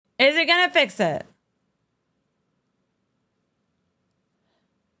Is it gonna fix it?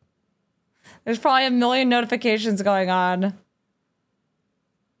 There's probably a million notifications going on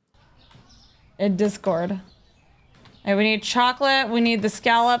in Discord. Hey, we need chocolate. We need the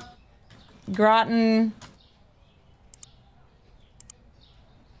scallop gratin.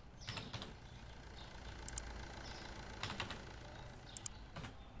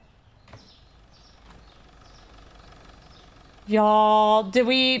 Y'all, did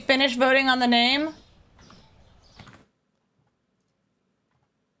we finish voting on the name?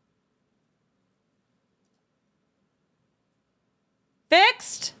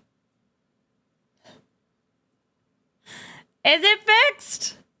 Fixed? Is it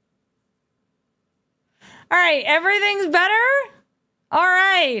fixed? All right, everything's better? All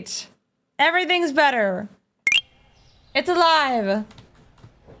right. Everything's better. It's alive.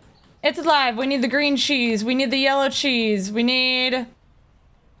 It's alive. We need the green cheese. We need the yellow cheese. We need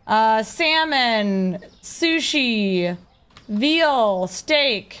salmon, sushi, veal,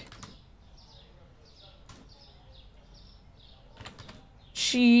 steak,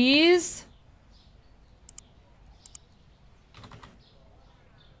 cheese,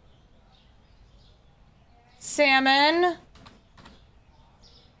 salmon,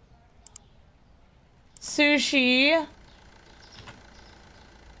 sushi,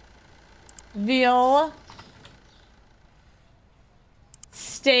 veal,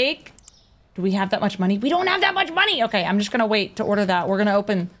 steak. Do we have that much money? We don't have that much money. Okay, I'm just gonna wait to order that. We're gonna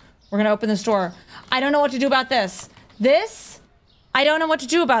open the store. I don't know what to do about this. I don't know what to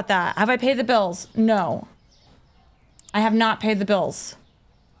do about that. Have I paid the bills? No. I have not paid the bills.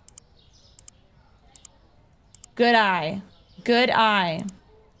 Good eye. Good eye.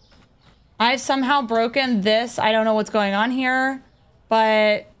 I've somehow broken this. I don't know what's going on here,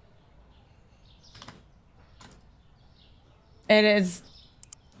 but it is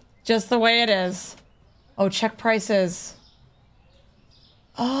just the way it is. Oh, check prices.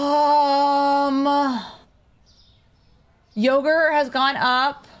 Yogurt has gone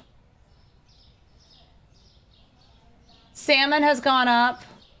up. Salmon has gone up.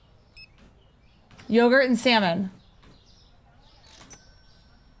 Yogurt and salmon.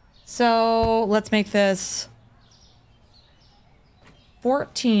 So let's make this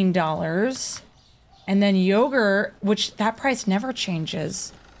 $14. And then yogurt, which that price never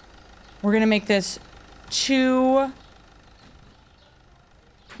changes. We're gonna make this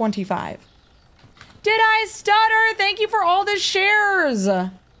 $2.25. Did I stutter? Thank you for all the shares.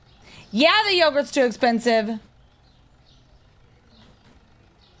 Yeah, the yogurt's too expensive. All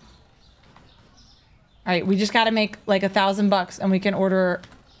right, we just gotta make like $1,000 and we can order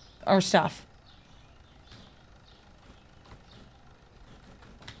our stuff.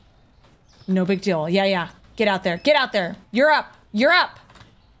 No big deal. Yeah, yeah. Get out there. Get out there. You're up. You're up.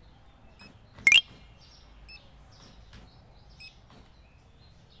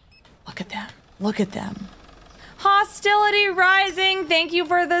 Look at them. Look at them. Hostility Rising, thank you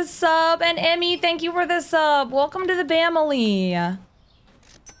for the sub. And Emmy, thank you for the sub. Welcome to the Bamily.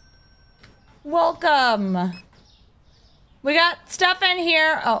 Welcome. We got stuff in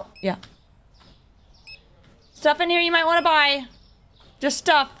here. Oh, yeah. Stuff in here you might want to buy. Just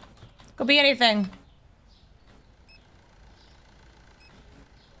stuff. Could be anything.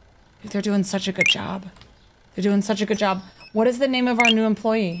 They're doing such a good job. They're doing such a good job. What is the name of our new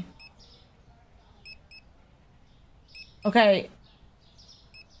employee? Okay.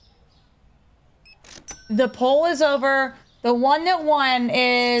 The poll is over. The one that won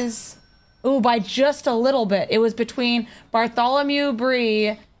is... Ooh, by just a little bit. It was between Bartholomew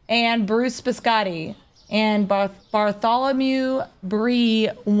Bree and Bruce Biscotti. And Bartholomew Bree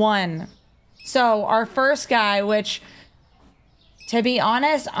won. So, our first guy, which... To be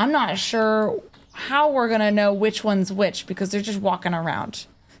honest, I'm not sure how we're gonna know which one's which. Because they're just walking around.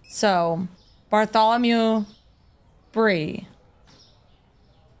 So, Bartholomew... Bree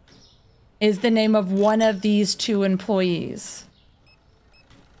is the name of one of these two employees.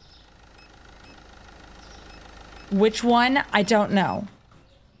 Which one? I don't know.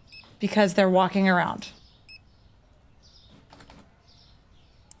 Because they're walking around.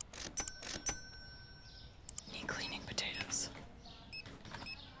 Need cleaning potatoes.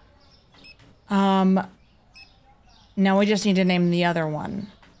 Now we just need to name the other one.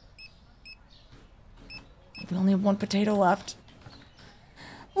 We only have one potato left.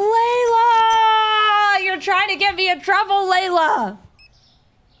 Layla! You're trying to get me in trouble, Layla!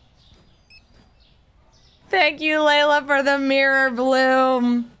 Thank you, Layla, for the mirror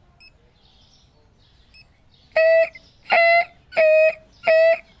bloom.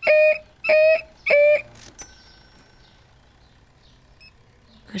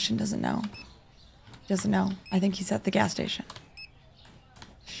 Christian doesn't know. He doesn't know. I think he's at the gas station.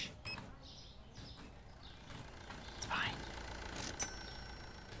 Shh. It's fine.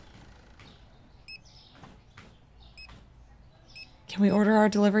 Can we order our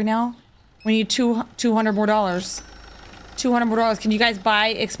delivery now? We need $200 more. $200 more. Can you guys buy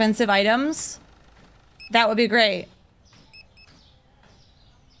expensive items? That would be great.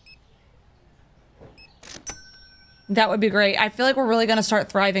 That would be great. I feel like we're really going to start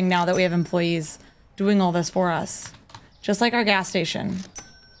thriving now that we have employees doing all this for us. Just like our gas station.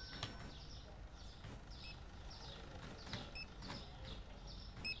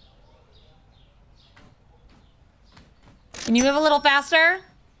 Can you move a little faster?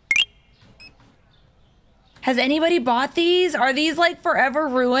 Has anybody bought these? Are these like forever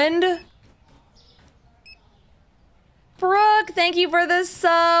ruined? Brooke, thank you for the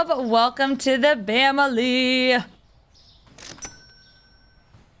sub. Welcome to the family. Okay.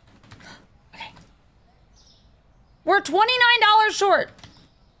 We're $29 short.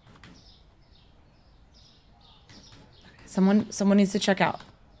 Someone needs to check out.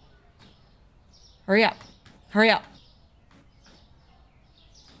 Hurry up. Hurry up.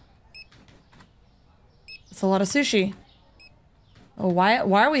 It's a lot of sushi. Oh, why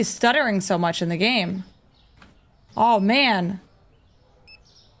are we stuttering so much in the game? Oh, man.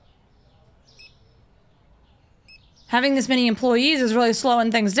 Having this many employees is really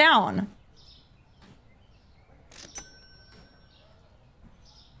slowing things down.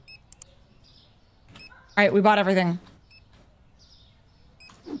 All right, we bought everything.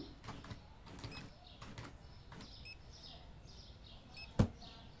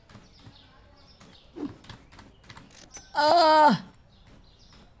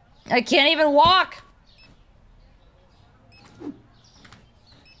 I can't even walk.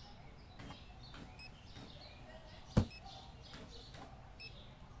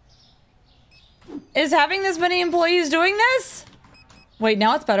 Is having this many employees doing this? Wait,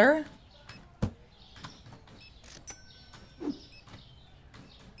 now it's better.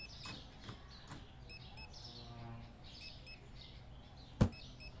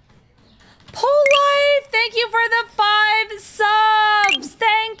 Pole Life, thank you for the 5 subs.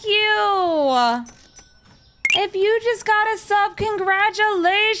 Thank you. If you just got a sub,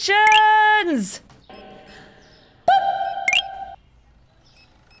 congratulations.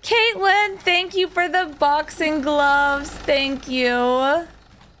 Caitlin, thank you for the boxing gloves. Thank you.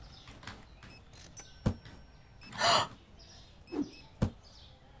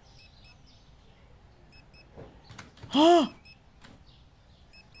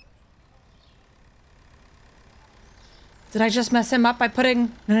 Did I just mess him up by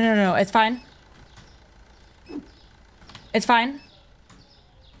putting... No, it's fine. It's fine.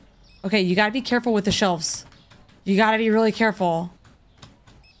 Okay, you gotta be careful with the shelves. You gotta be really careful.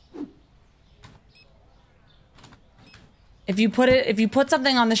 If you put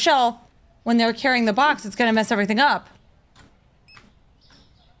something on the shelf when they're carrying the box, it's gonna mess everything up.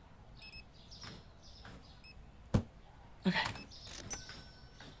 Okay.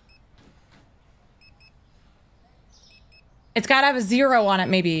 It's gotta have a 0 on it,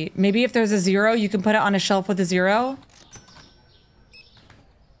 maybe. Maybe if there's a 0, you can put it on a shelf with a 0.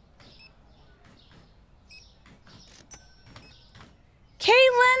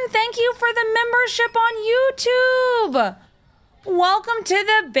 Caitlin, thank you for the membership on YouTube. Welcome to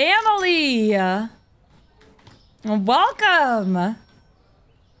the family. Welcome. Can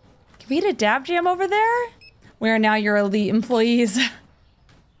we get a dab jam over there? We are now your elite employees.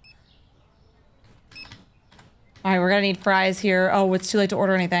 All right, we're gonna need fries here. Oh, it's too late to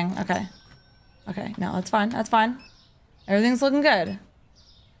order anything. Okay. Okay, no, that's fine. That's fine. Everything's looking good.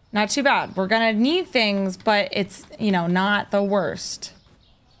 Not too bad. We're gonna need things, but it's, you know, not the worst.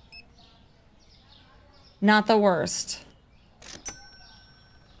 Not the worst.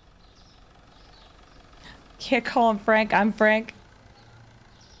 Can't call him Frank. I'm Frank.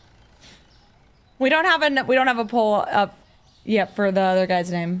 We don't have a poll up yet for the other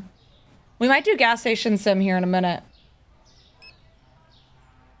guy's name. We might do gas station sim here in a minute.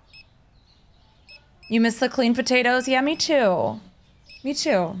 You miss the clean potatoes? Yeah, me too. Me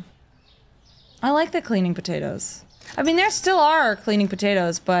too. I like the cleaning potatoes. I mean, there still are cleaning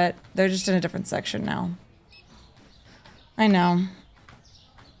potatoes, but they're just in a different section now. I know.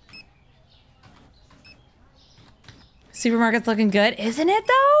 Supermarket's looking good, isn't it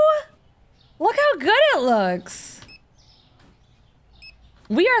though? Look how good it looks.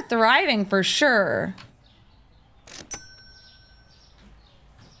 We are thriving for sure.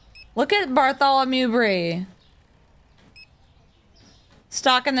 Look at Bartholomew Brie.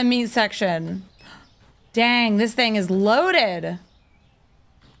 Stock in the meat section. Dang, this thing is loaded.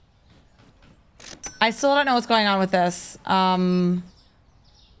 I still don't know what's going on with this. Somebody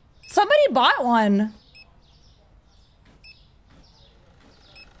bought one.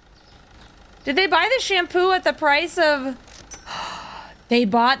 Did they buy the shampoo at the price of... They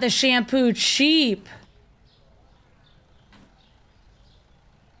bought the shampoo cheap.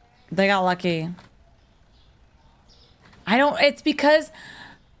 They got lucky. It's because...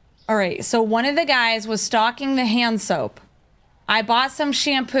 All right, so one of the guys was stocking the hand soap. I bought some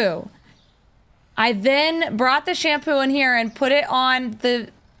shampoo. I then brought the shampoo in here and put it on the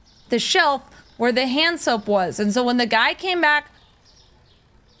shelf where the hand soap was. And so when the guy came back...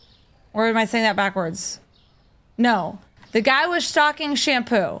 Or am I saying that backwards? No. The guy was stocking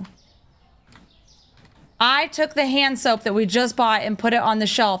shampoo. I took the hand soap that we just bought and put it on the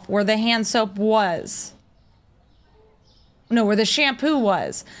shelf where the hand soap was. No, where the shampoo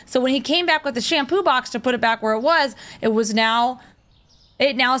was. So when he came back with the shampoo box to put it back where it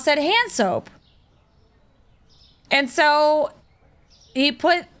now said hand soap. And so he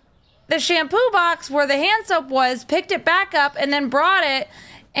put the shampoo box where the hand soap was, picked it back up, and then brought it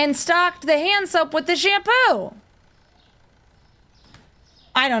and stocked the hand soap with the shampoo.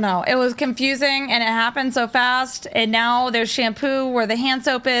 I don't know. It was confusing and it happened so fast. And now there's shampoo where the hand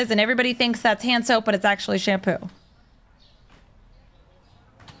soap is and everybody thinks that's hand soap, but it's actually shampoo.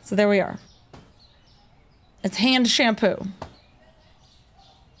 So there we are. It's hand shampoo.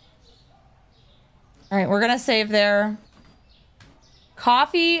 All right, we're going to save there.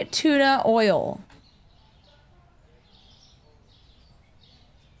 Coffee tuna oil.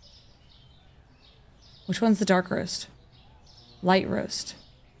 Which one's the dark roast? Light roast.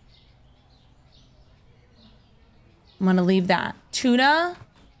 I'm going to leave that. Tuna.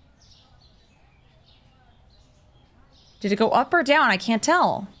 Did it go up or down? I can't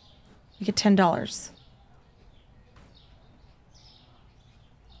tell. You get $10.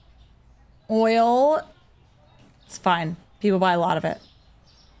 Oil. It's fine. People buy a lot of it.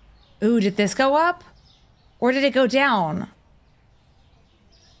 Ooh, did this go up? Or did it go down?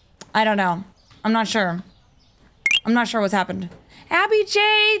 I don't know. I'm not sure. I'm not sure what's happened. Abby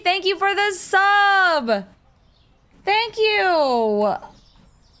J, thank you for the sub. Thank you.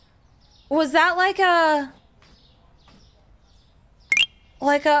 Was that like a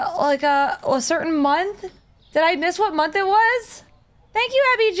certain month? Did I miss what month it was? Thank you,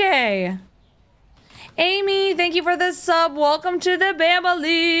 Abby J. Amy, thank you for the sub. Welcome to the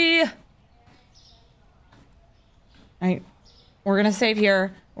family. All right, we're gonna save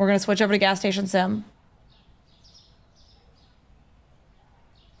here. We're gonna switch over to gas station sim.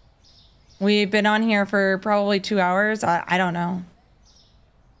 We've been on here for probably 2 hours. I don't know.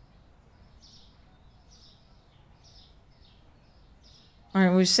 All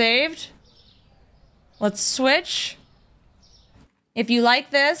right, we've saved. Let's switch. If you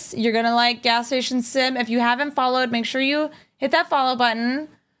like this, you're gonna like gas station sim. If you haven't followed, make sure you hit that follow button.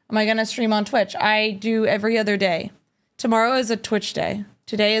 Am I gonna stream on Twitch? I do every other day. Tomorrow is a Twitch day.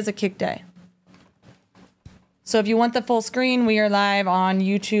 Today is a Kick day. So if you want the full screen, we are live on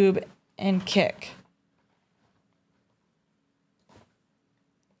YouTube and Kick.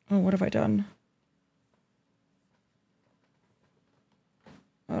 Oh, what have I done?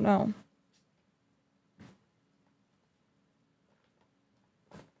 Oh no.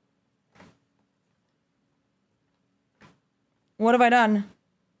 What have I done?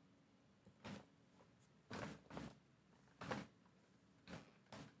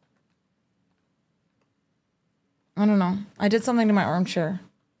 I don't know. I did something to my armchair.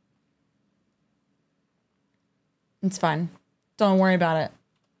 It's fine. Don't worry about it.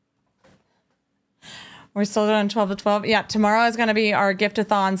 We're still doing 12 to 12. Yeah, tomorrow is going to be our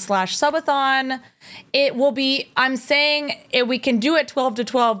giftathon / subathon. It will be, I'm saying we can do it 12 to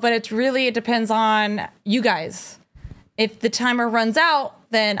 12, but it depends on you guys. If the timer runs out,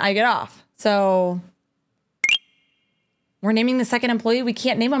 then I get off. So we're naming the second employee. We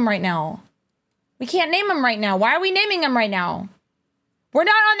can't name him right now. We can't name him right now. Why are we naming him right now? We're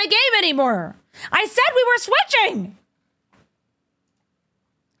not on the game anymore. I said we were switching.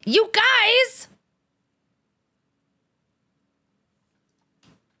 You guys.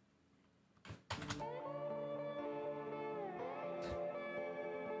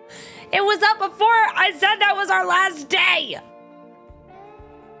 It was up before I said that was our last day.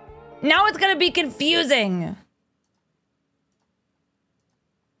 Now it's going to be confusing.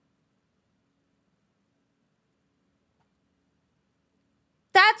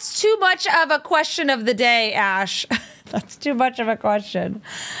 That's too much of a question of the day, Ash. That's too much of a question.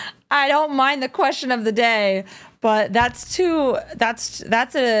 I don't mind the question of the day, but that's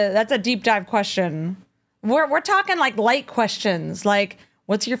a deep dive question. We're talking like light questions, like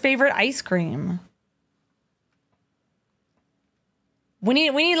what's your favorite ice cream? We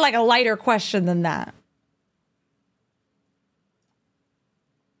need like a lighter question than that.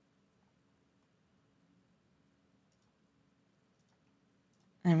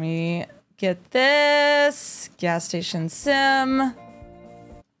 Let me get this gas station sim. All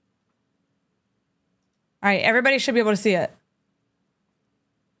right, everybody should be able to see it.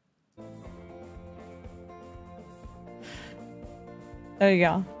 There you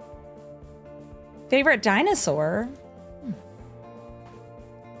go. Favorite dinosaur?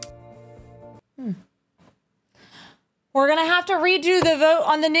 We're gonna have to redo the vote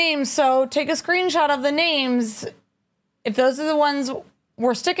on the names, so take a screenshot of the names if those are the ones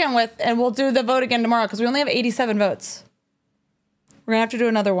we're sticking with, and we'll do the vote again tomorrow because we only have 87 votes. We're gonna have to do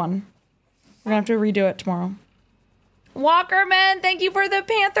another one. We're gonna have to redo it tomorrow. Walkerman, thank you for the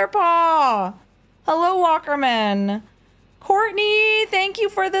panther paw. Hello, Walkerman. Courtney, thank you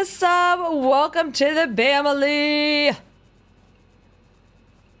for the sub. Welcome to the family.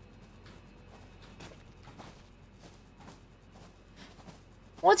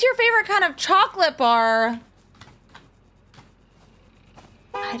 What's your favorite kind of chocolate bar?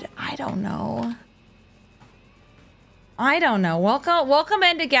 I don't know. I don't know. Welcome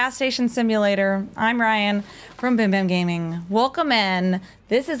into Gas Station Simulator. I'm Ryan from BimBam Gaming. Welcome in.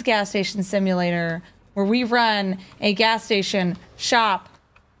 This is Gas Station Simulator, where we run a gas station, shop,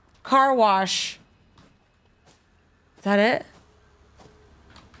 car wash. Is that it?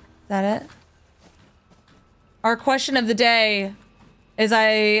 Is that it? Our question of the day is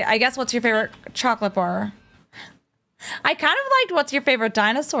I guess what's your favorite chocolate bar? I kind of liked what's your favorite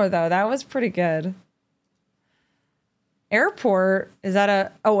dinosaur though. That was pretty good. Airport, is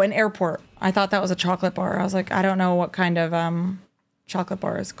that an airport. I thought that was a chocolate bar. I was like, I don't know what kind of chocolate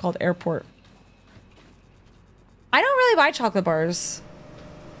bar is called airport. I don't really buy chocolate bars.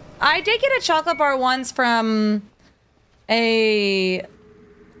 I did get a chocolate bar once from a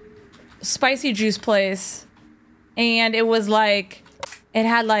spicy juice place, and it was like, it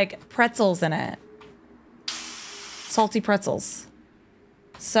had like pretzels in it. Salty pretzels.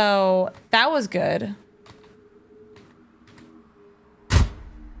 So that was good.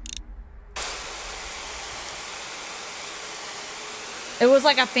 It was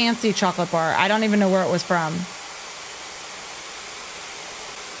like a fancy chocolate bar. I don't even know where it was from.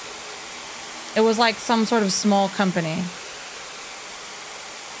 It was like some sort of small company.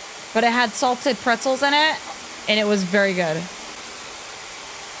 But it had salted pretzels in it, and it was very good.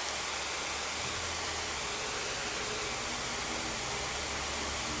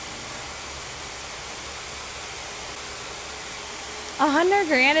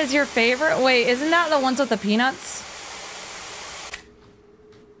 $100 is your favorite? Wait, isn't that the ones with the peanuts?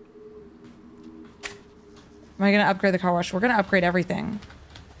 Am I gonna upgrade the car wash? We're gonna upgrade everything.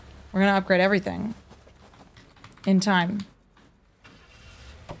 We're gonna upgrade everything. In time.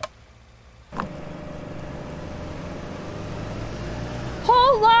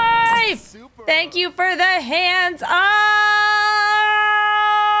 Whole life! Super. Thank you for the hands up!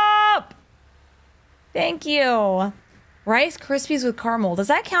 Thank you. Rice Krispies with caramel. Does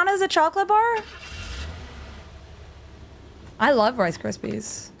that count as a chocolate bar? I love Rice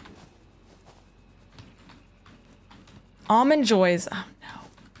Krispies. Almond Joys. Oh,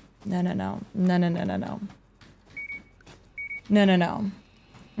 no. No.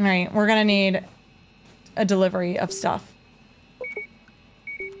 All right, we're gonna need a delivery of stuff.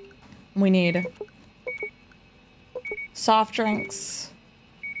 We need soft drinks.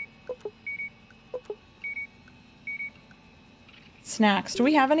 Snacks. Do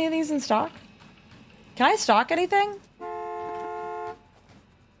we have any of these in stock? Can I stock anything?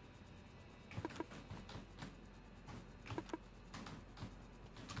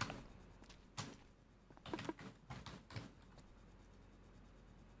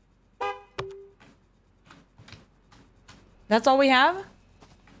 That's all we have?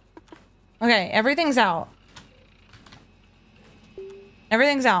 Okay, everything's out.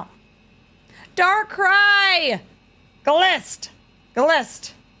 Everything's out. Darkrai! Glist!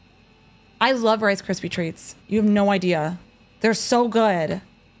 Glist! I love Rice Krispie treats. You have no idea. They're so good.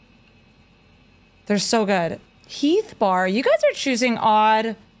 They're so good. Heath bar. You guys are choosing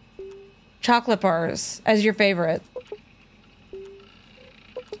odd chocolate bars as your favorite.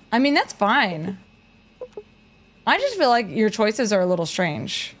 I mean, that's fine. I just feel like your choices are a little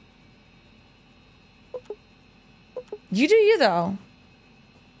strange. You do you, though.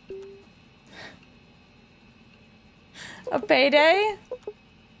 A payday?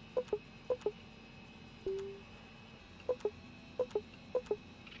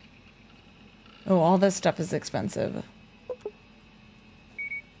 Oh, all this stuff is expensive.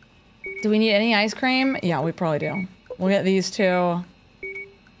 Do we need any ice cream? Yeah, we probably do. We'll get these two.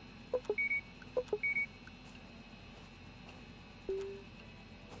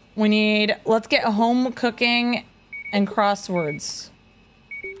 We need, let's get home cooking and crosswords.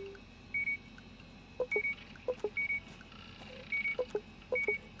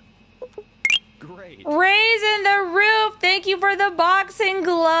 Great. Raising the roof, thank you for the boxing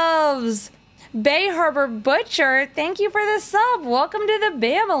gloves. Bay Harbor Butcher, thank you for the sub. Welcome to the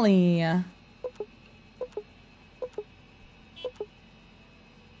family.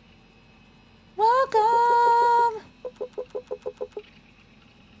 Welcome.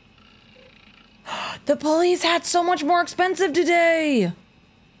 The police had so much more expensive today.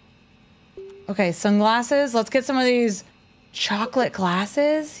 Okay, sunglasses. Let's get some of these chocolate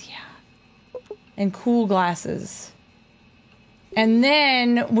glasses. Yeah. And cool glasses. And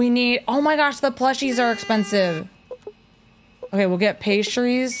then we need, oh my gosh, the plushies are expensive. Okay, we'll get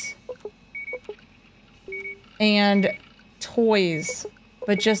pastries and toys,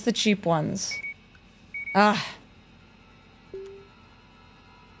 but just the cheap ones. Ah.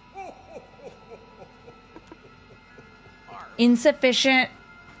 Insufficient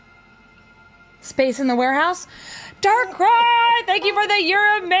space in the warehouse. Darkrai, thank you for the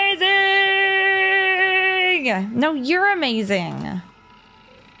you're amazing. No, you're amazing.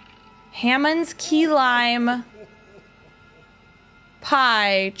 Hammond's key lime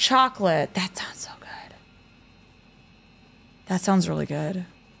pie chocolate. That sounds so good. That sounds really good. Not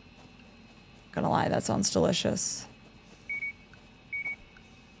gonna lie, that sounds delicious.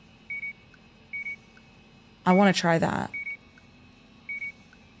 I want to try that.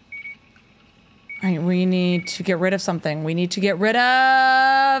 All right, we need to get rid of something. We need to get rid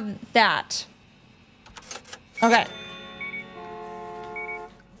of that. Okay.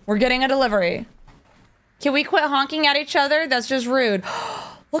 We're getting a delivery. Can we quit honking at each other? That's just rude.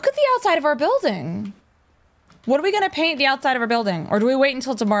 Look at the outside of our building. What are we gonna paint the outside of our building? Or do we wait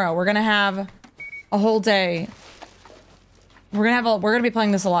until tomorrow? We're gonna have a whole day. We're gonna be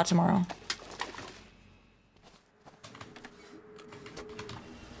playing this a lot tomorrow.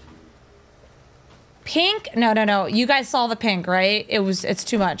 Pink? No, no, no. You guys saw the pink, right? It's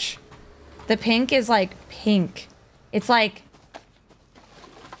too much. The pink is like pink. It's like,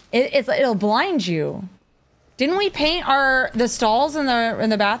 it'll blind you. Didn't we paint the stalls in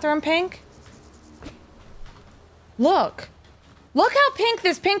the bathroom pink? Look. Look how pink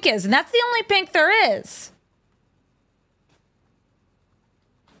this pink is, and that's the only pink there is.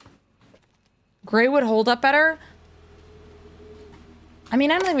 Gray would hold up better. I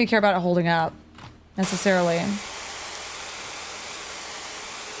mean, I don't think we care about it holding up. Necessarily.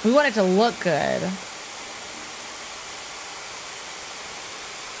 We want it to look good.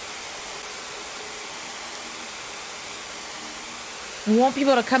 We want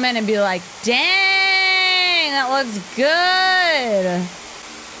people to come in and be like, dang, that looks good.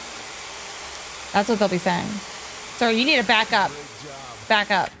 That's what they'll be saying. Sir, you need to back up.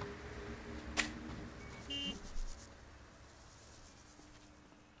 Back up.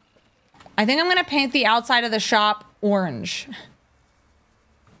 I think I'm gonna paint the outside of the shop orange.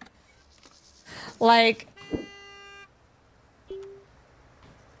 Like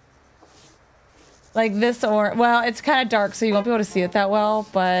this, or well, it's kind of dark, so you won't be able to see it that well,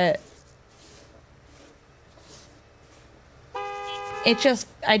 but it just,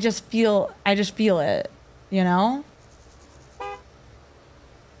 I just feel it, you know?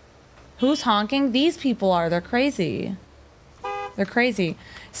 Who's honking? These people are. They're crazy. They're crazy.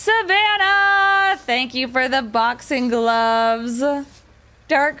 Savannah, thank you for the boxing gloves.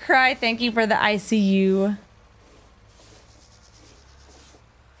 Darkrai, thank you for the ICU.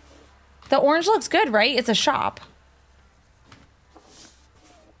 The orange looks good, right? It's a shop.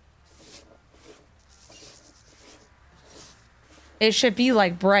 It should be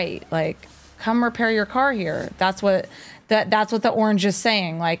like bright, like come repair your car here. That's what the orange is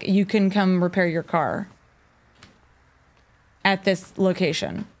saying. Like you can come repair your car at this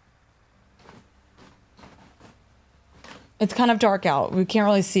location. It's kind of dark out. We can't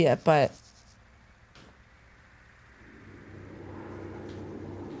really see it, but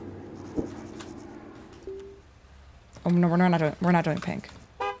oh no, we're not doing pink.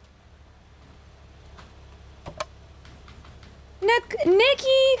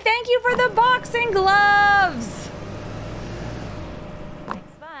 Nikki, thank you for the boxing gloves.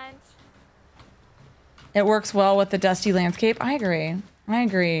 Thanks much. It works well with the dusty landscape. I agree. I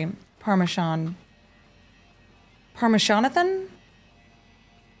agree. Parmesan. Parmesanathan?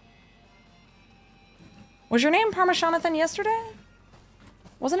 Was your name Parmesanathan yesterday?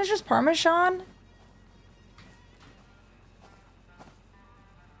 Wasn't it just Parmesan?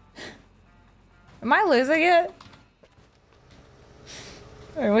 Am I losing it?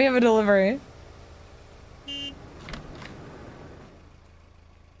 All right, we have a delivery.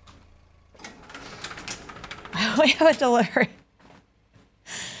 We have a delivery.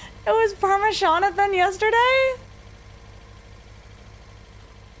 It was Parmesanathan yesterday?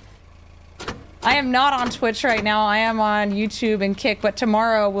 I am not on Twitch right now. I am on YouTube and Kick, but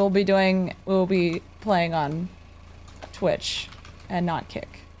tomorrow we'll be playing on Twitch and not Kick.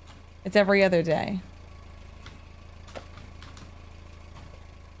 It's every other day.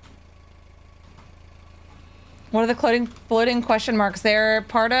 What are the floating question marks? They're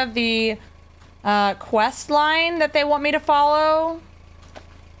part of the quest line that they want me to follow,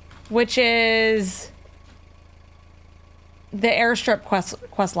 which is the airstrip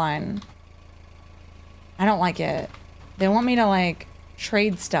quest line. I don't like it. They want me to like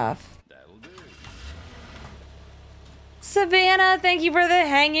trade stuff. That'll do. Savannah, thank you for the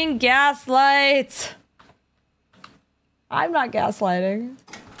hanging gaslights. I'm not gaslighting.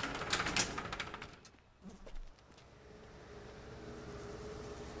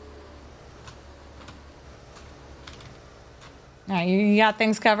 All right, you got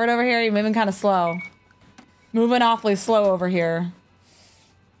things covered over here? You're moving kind of slow. Moving awfully slow over here.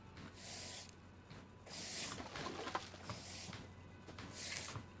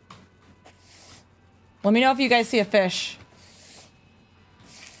 Let me know if you guys see a fish.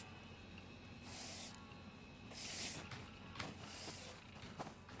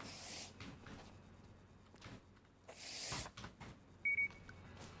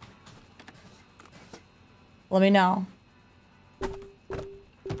 Let me know.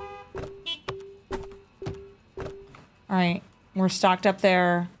 All right, we're stocked up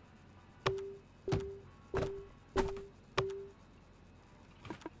there.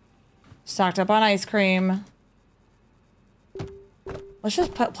 Stocked up on ice cream. Let's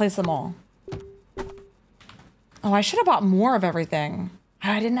just place them all. Oh, I should have bought more of everything.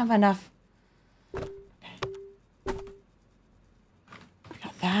 I didn't have enough. Okay.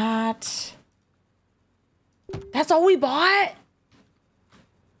 Got that. That's all we bought?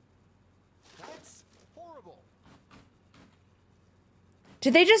 That's horrible.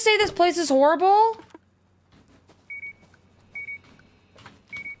 Did they just say this place is horrible?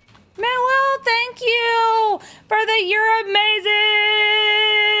 Manuel, thank you for the you're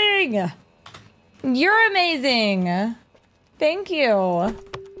amazing. You're amazing. Thank you.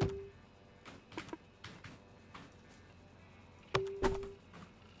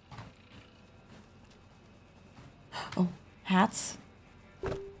 Oh, hats.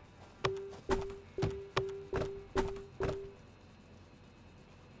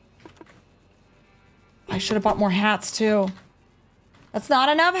 I should have bought more hats too. That's not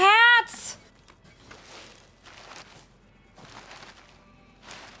enough hats!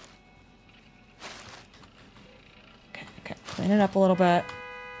 Okay. Clean it up a little bit.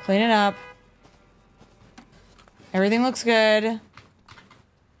 Clean it up. Everything looks good.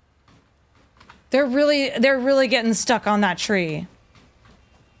 They're really getting stuck on that tree.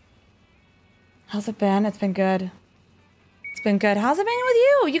 How's it been? It's been good. It's been good. How's it been with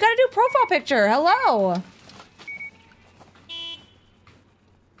you? You gotta do a profile picture. Hello.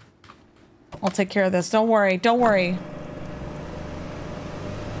 I'll take care of this. Don't worry. Don't worry.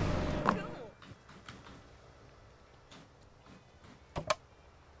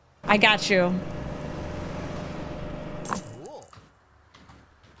 I got you. Cool.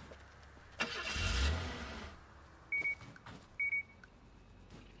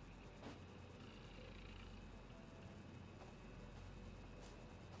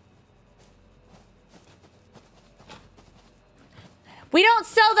 We don't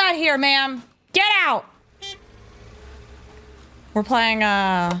sell that here, ma'am. Get out. We're playing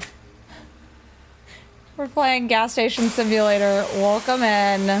Gas Station Simulator. Welcome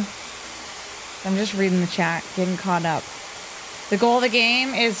in. I'm just reading the chat, getting caught up. The goal of the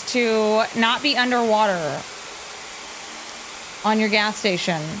game is to not be underwater on your gas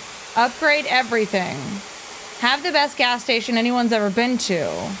station. Upgrade everything. Have the best gas station anyone's ever been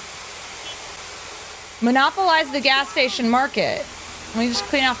to. Monopolize the gas station market. Let me just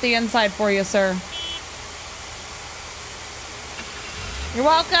clean off the inside for you, sir. You're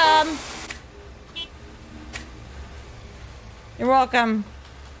welcome. You're welcome.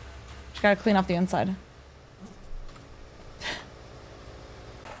 Just gotta clean off the inside.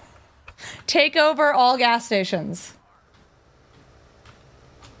 Take over all gas stations.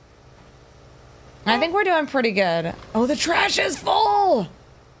 I think we're doing pretty good. Oh, the trash is full!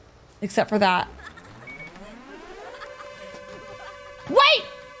 Except for that. Wait!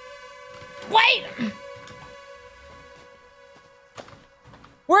 Wait!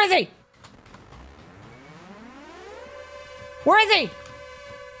 Where is he? Where is he?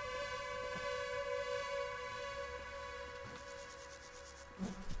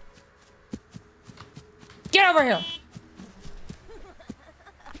 Get over here.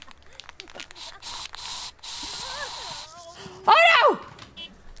 Oh no!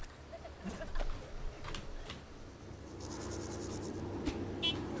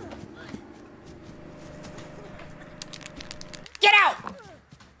 Get out!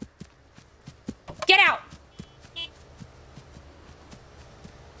 Get out!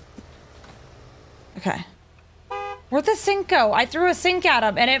 Okay. Where'd the sink go? I threw a sink at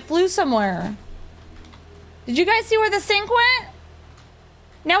him and it flew somewhere. Did you guys see where the sink went?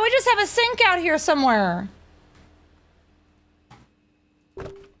 Now we just have a sink out here somewhere.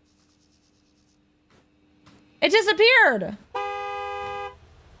 It disappeared.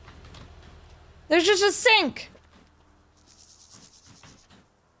 There's just a sink.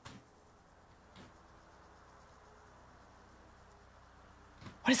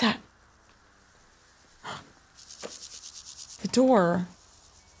 What is that? The door.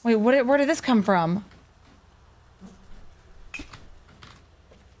 Wait, where did this come from?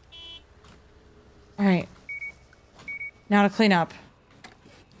 All right. Now to clean up.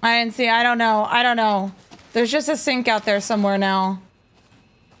 I didn't see. I don't know. I don't know. There's just a sink out there somewhere now.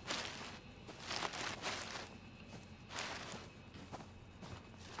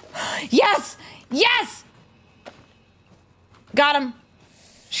 Yes! Yes! Got him.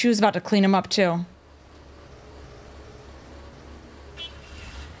 She was about to clean him up too.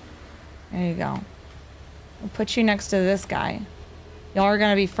 There you go. We'll put you next to this guy. Y'all are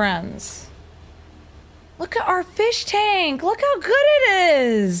gonna be friends. Look at our fish tank. Look how good it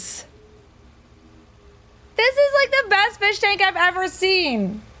is. This is like the best fish tank I've ever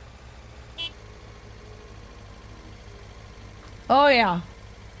seen. Oh yeah.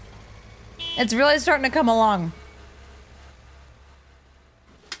 It's really starting to come along.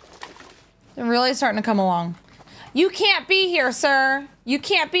 It's really starting to come along. You can't be here, sir. You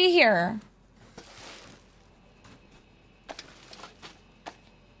can't be here.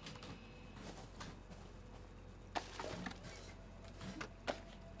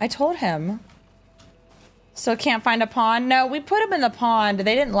 I told him. Still can't find a pond? No, we put him in the pond.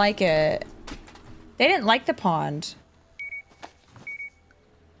 They didn't like it. They didn't like the pond.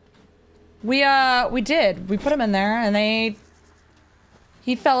 We did. We put him in there and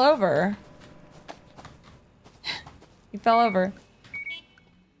he fell over. He fell over.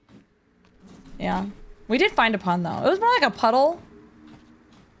 Yeah. We did find a pond though. It was more like a puddle.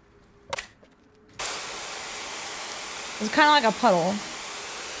 It was kind of like a puddle.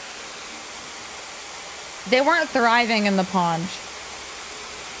 They weren't thriving in the pond.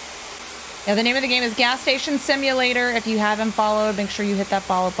 Yeah, the name of the game is Gas Station Simulator. If you haven't followed, make sure you hit that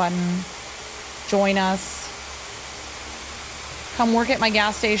follow button. Join us. Come work at my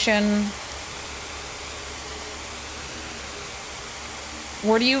gas station.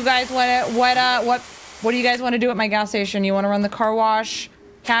 What do you guys want to, what do you guys want to do at my gas station? You want to run the car wash,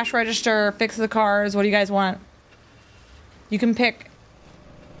 cash register, fix the cars? What do you guys want? You can pick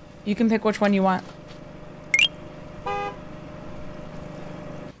which one you want.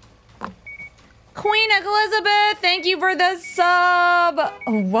 Queen Elizabeth, thank you for the sub.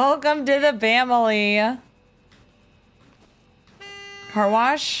 Welcome to the family. Car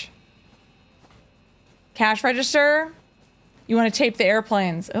wash. Cash register. You want to tape the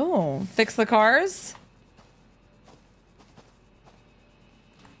airplanes. Oh, fix the cars.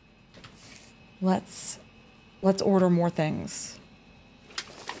 Let's order more things.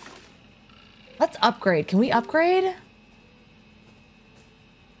 Let's upgrade. Can we upgrade?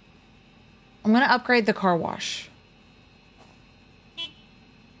 I'm gonna upgrade the car wash.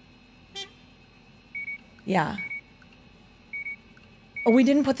 Yeah. Oh, we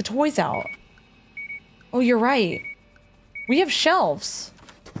didn't put the toys out. Oh, you're right. We have shelves.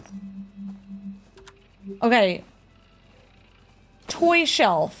 Okay. Toy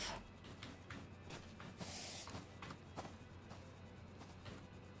shelf.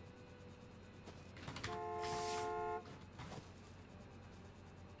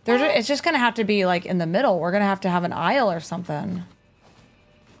 It's just gonna have to be like in the middle. We're gonna have to have an aisle or something.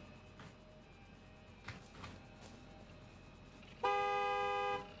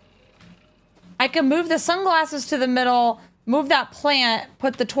 I can move the sunglasses to the middle, move that plant,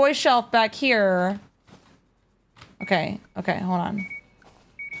 put the toy shelf back here. Okay, okay, hold on.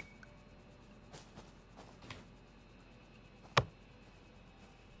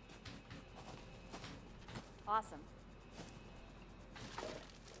 Awesome.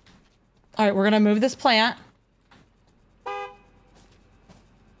 All right, we're gonna move this plant.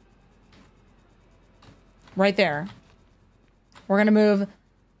 Right there. We're gonna move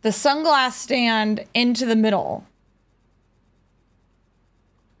the sunglass stand into the middle.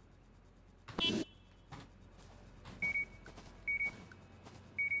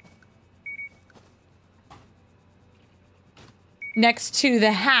 next to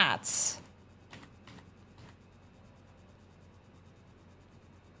the hats.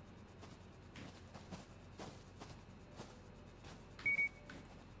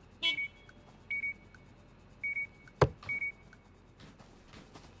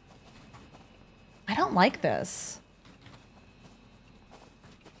 I don't like this.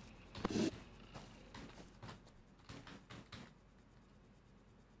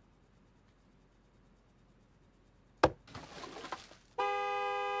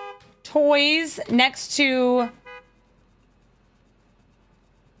 Toys next to...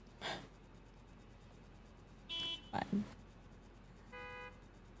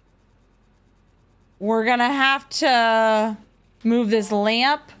 We're gonna have to move this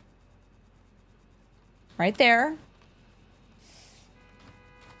lamp right there.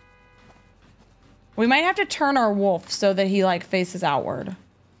 We might have to turn our wolf so that he like faces outward.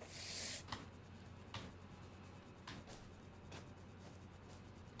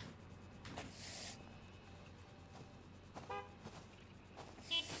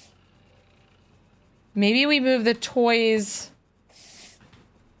 Maybe we move the toys.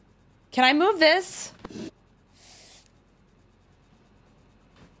 Can I move this?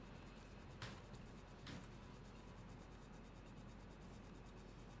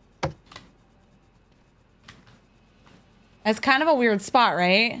 It's kind of a weird spot,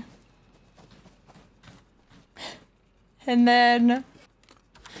 right? And then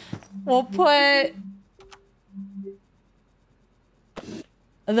we'll put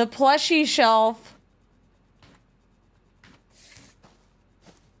the plushie shelf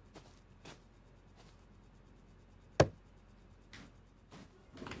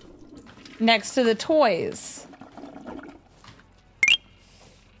next to the toys.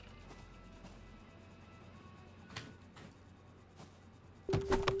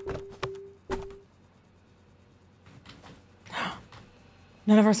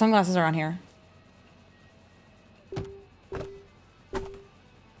 None of our sunglasses are on here.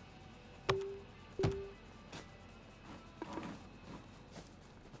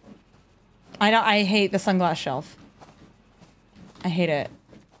 I hate the sunglass shelf. I hate it.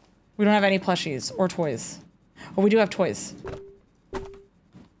 We don't have any plushies or toys. Oh, we do have toys.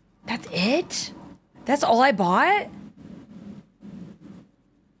 That's it? That's all I bought?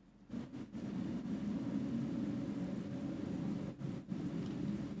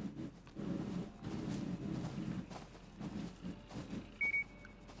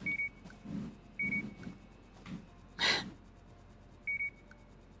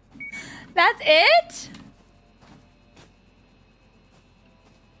 That's it?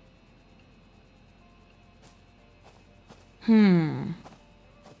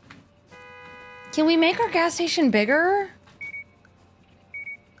 Can we make our gas station bigger?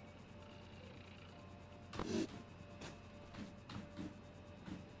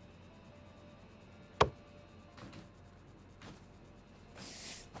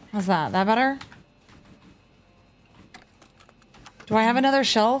 How's that? That better? Do I have another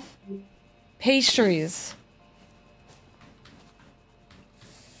shelf? Pastries.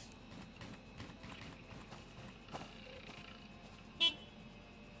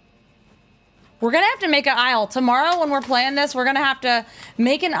 We're gonna have to make an aisle. Tomorrow when we're playing this, we're gonna have to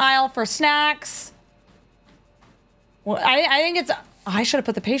make an aisle for snacks. Well, I think it's... I should have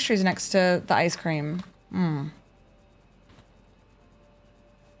put the pastries next to the ice cream. Can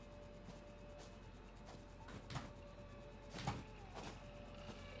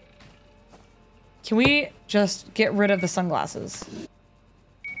we just get rid of the sunglasses?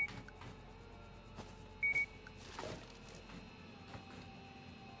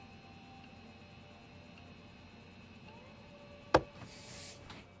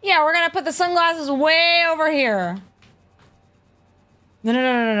 Yeah, we're gonna put the sunglasses way over here.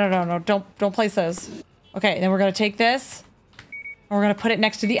 No. Don't place those. Okay, then we're gonna take this and we're gonna put it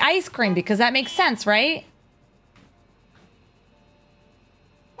next to the ice cream because that makes sense, right?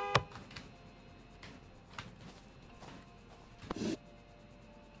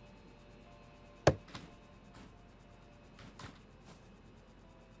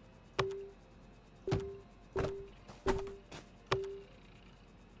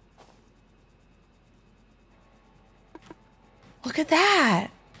 Look at that.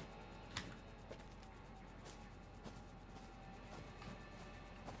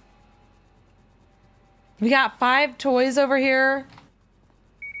 We got 5 toys over here.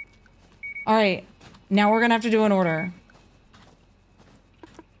 All right, now we're gonna have to do an order.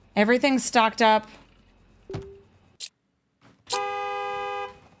 Everything's stocked up.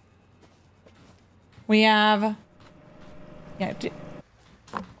 We have... Yeah,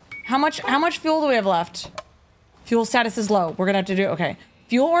 how much fuel do we have left? Fuel status is low. We're gonna have to do, okay.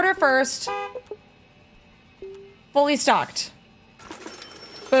 Fuel order first. Fully stocked.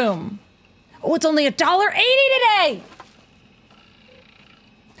 Boom. Oh, it's only $1.80 today.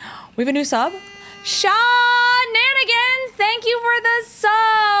 We have a new sub. Shenanigans, thank you for the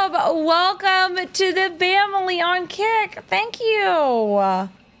sub. Welcome to the family on Kick. Thank you.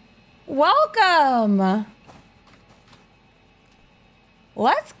 Welcome.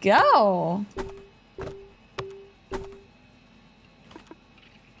 Let's go.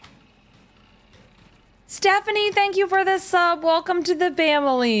 Stephanie, thank you for the sub. Welcome to the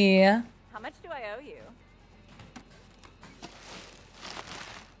family. How much do I owe you?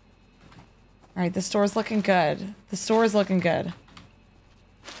 All right, the store's looking good. The store is looking good.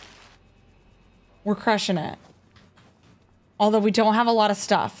 We're crushing it. Although we don't have a lot of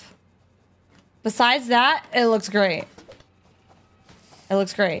stuff. Besides that, it looks great. It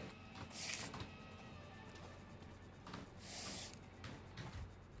looks great.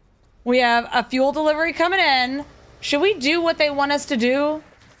 We have a fuel delivery coming in. Should we do what they want us to do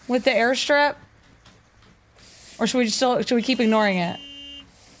with the airstrip? Or should we keep ignoring it?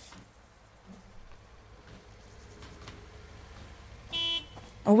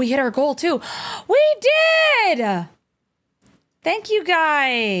 Oh, we hit our goal too. We did! Thank you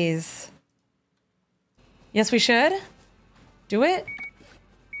guys. Yes, we should. Do it.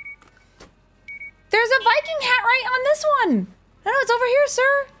 There's a Viking hat right on this one. No, it's over here,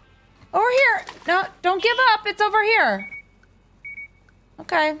 sir. Over here. No, don't give up. It's over here.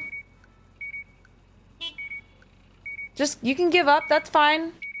 Okay. Just, you can give up. That's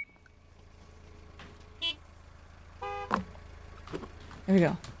fine. There we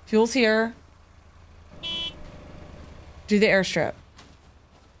go. Fuel's here. Do the airstrip.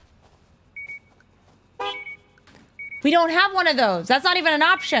 We don't have one of those. That's not even an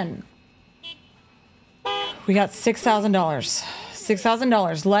option. We got $6,000.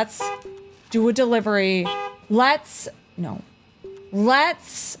 $6,000. Let's do a delivery. Let's what?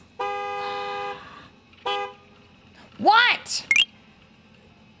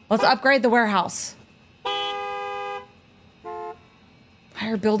 Let's upgrade the warehouse.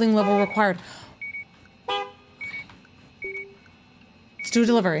 Higher building level required. Let's do a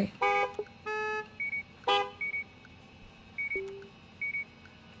delivery.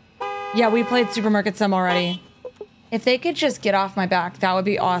 Yeah, we played Supermarket Sim already. If they could just get off my back, that would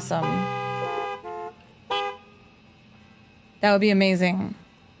be awesome. That would be amazing.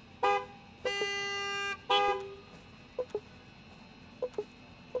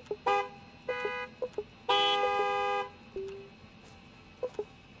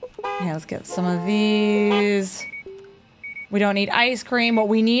 Yeah, let's get some of these. We don't need ice cream. What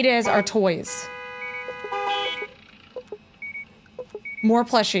we need is our toys. More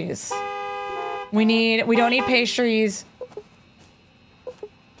plushies. We don't need pastries.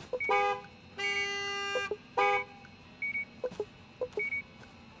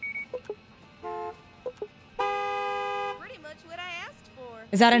 Pretty much what I asked for.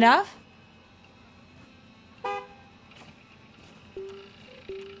 Is that enough?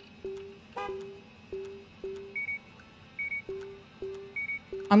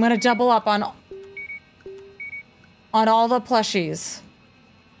 I'm gonna double up on all the plushies.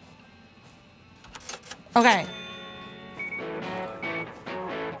 Okay.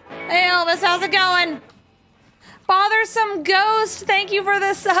 Hey Elvis, how's it going? Bothersome Ghost, thank you for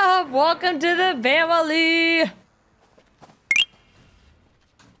the sub. Welcome to the family.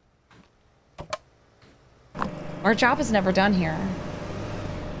 Our job is never done here.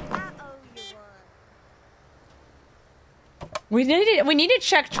 We need to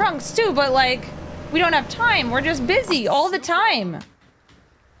check trunks too, but like, we don't have time. We're just busy all the time.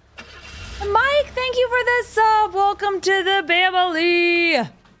 Mike, thank you for the sub. Welcome to the family.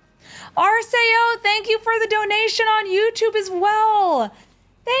 Arceo, thank you for the donation on YouTube as well.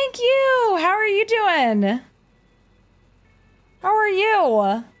 Thank you. How are you doing? How are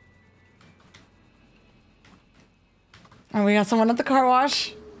you? Oh, we got someone at the car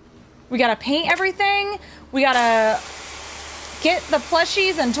wash. We gotta paint everything. We gotta get the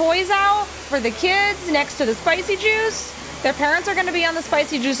plushies and toys out for the kids next to the spicy juice. Their parents are gonna be on the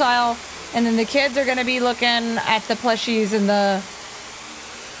spicy juice aisle, and then the kids are gonna be looking at the plushies and the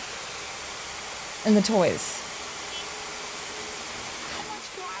toys.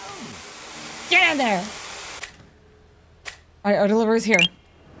 Get in there! All right, our delivery's here.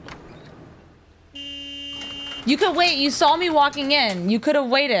 You could wait. You saw me walking in. You could have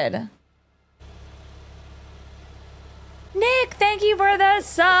waited. Nick, thank you for the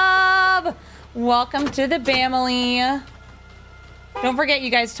sub. Welcome to the family. Don't forget, you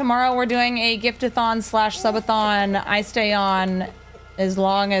guys, tomorrow we're doing a giftathon slash subathon. I stay on as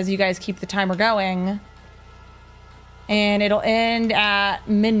long as you guys keep the timer going. And it'll end at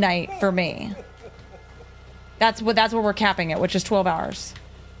midnight for me. That's where we're capping it, which is 12 hours.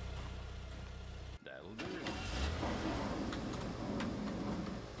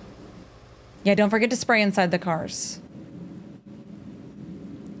 Yeah, don't forget to spray inside the cars.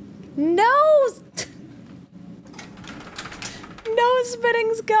 No! No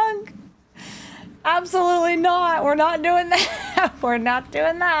spitting skunk. Absolutely not. We're not doing that. We're not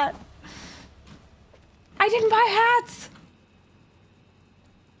doing that. I didn't buy hats.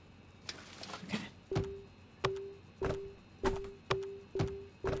 Okay.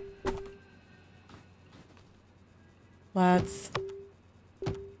 Let's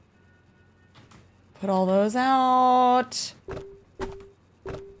put all those out.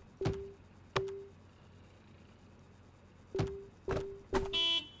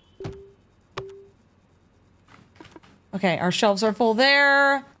 Okay, our shelves are full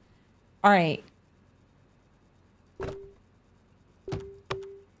there. All right.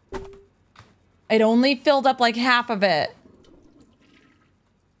 It only filled up like half of it.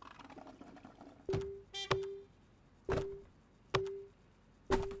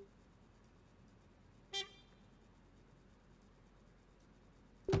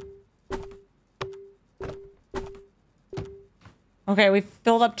 Okay, we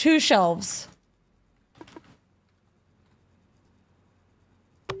filled up 2 shelves.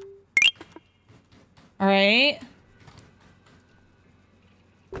 All right.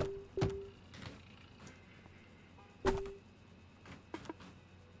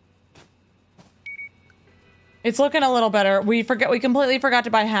 It's looking a little better. We completely forgot to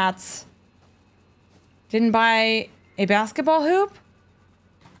buy hats. Didn't buy a basketball hoop?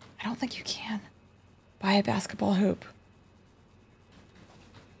 I don't think you can buy a basketball hoop.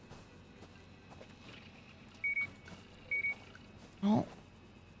 Oh.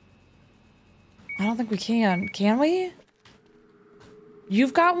 I don't think we can. Can we?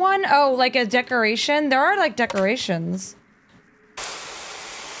 You've got one? Oh, like a decoration? There are like decorations.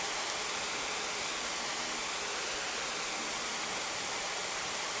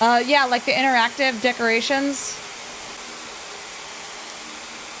 Yeah, like the interactive decorations.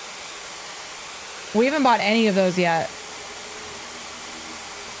 We haven't bought any of those yet.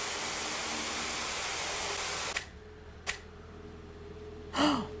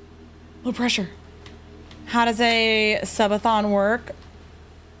 Low pressure. How does a subathon work?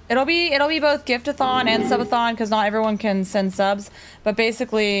 It'll be both giftathon and subathon because not everyone can send subs. But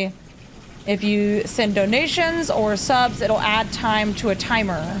basically, if you send donations or subs, it'll add time to a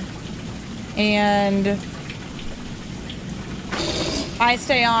timer. And I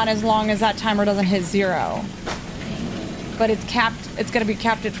stay on as long as that timer doesn't hit 0. But it's capped. It's gonna be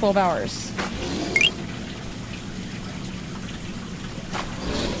capped at 12 hours.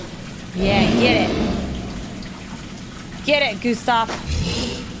 Yeah, get it. Get it, Gustav.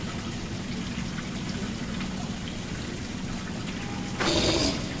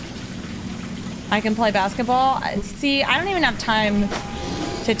 I can play basketball. See, I don't even have time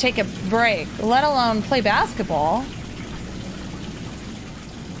to take a break, let alone play basketball.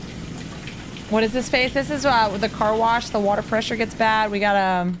 What is this face? This is with the car wash. The water pressure gets bad. We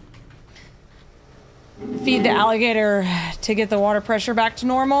gotta feed the alligator to get the water pressure back to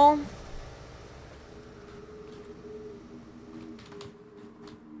normal.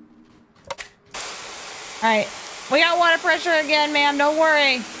 All right, we got water pressure again, ma'am. Don't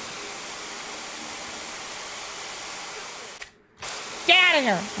worry. Get out of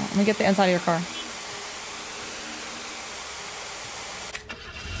here. Oh, let me get the inside of your car.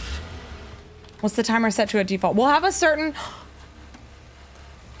 What's the timer set to at default? We'll have a certain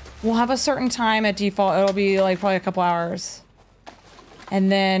time at default. It'll be like probably a couple hours.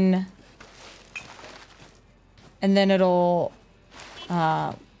 And then it'll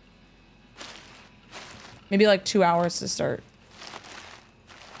maybe like 2 hours to start.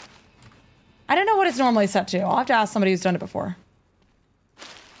 I don't know what it's normally set to. I'll have to ask somebody who's done it before.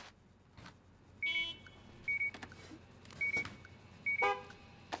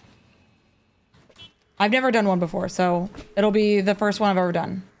 I've never done one before, so it'll be the first one I've ever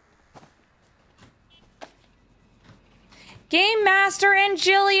done. Game Master and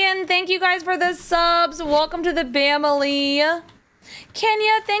Jillian, thank you guys for the subs. Welcome to the Bamily.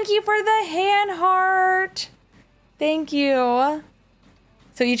 Kenya, thank you for the hand heart. Thank you.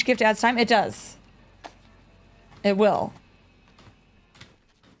 So each gift adds time? It does. It will.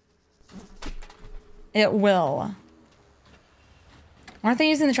 It will. Aren't they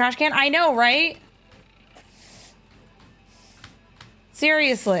using the trash can? I know, right?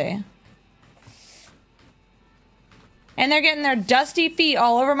 Seriously. And they're getting their dusty feet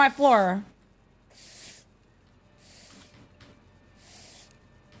all over my floor.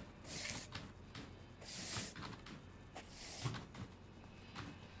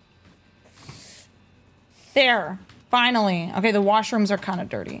 There. Finally. Okay, the washrooms are kind of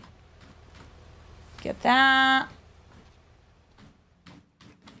dirty. Get that.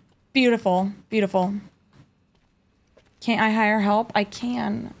 Beautiful. Beautiful. Can't I hire help? I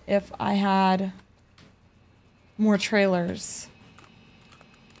can if I had more trailers.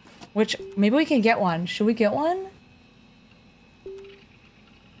 Which, maybe we can get one. Should we get one?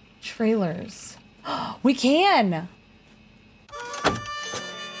 Trailers. We can!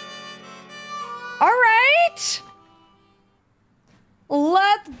 Alright!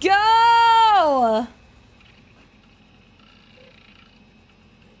 Let's go!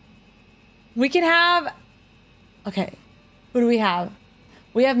 We can have... Okay. Who do we have?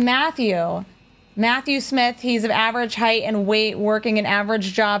 We have Matthew. Matthew Smith. He's of average height and weight, working an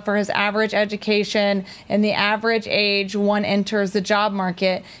average job for his average education and the average age one enters the job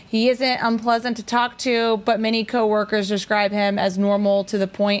market. He isn't unpleasant to talk to, but many coworkers describe him as normal to the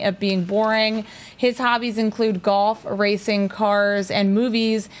point of being boring. His hobbies include golf, racing, cars, and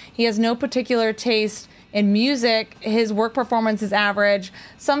movies. He has no particular taste in music. His work performance is average.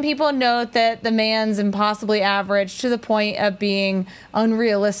 Some people note that the man's impossibly average to the point of being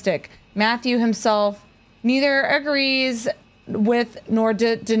unrealistic. Matthew himself neither agrees with nor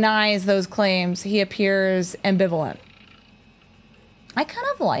denies those claims. He appears ambivalent. I kind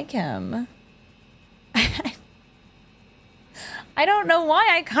of like him. I don't know why.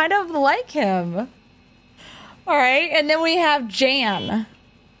 I kind of like him. All right. And then we have Jan.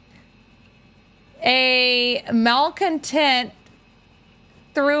 A malcontent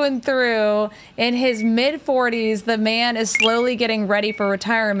through and through. In his mid-40s, the man is slowly getting ready for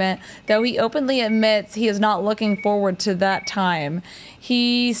retirement, though he openly admits he is not looking forward to that time.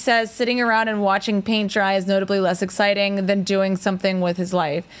 He says sitting around and watching paint dry is notably less exciting than doing something with his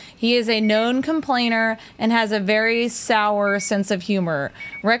life. He is a known complainer and has a very sour sense of humor.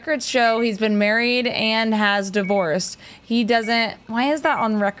 Records show he's been married and has divorced. He doesn't... Why is that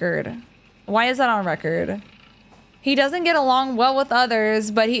on record? Why is that on record? He doesn't get along well with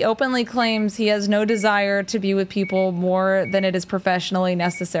others, but he openly claims he has no desire to be with people more than it is professionally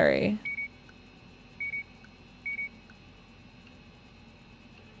necessary.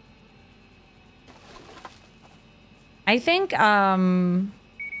 I think,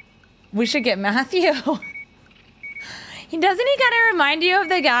 we should get Matthew. Doesn't he kind of remind you of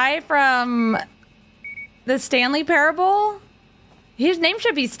the guy from the Stanley Parable? His name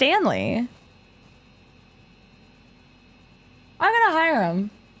should be Stanley. I'm gonna hire him.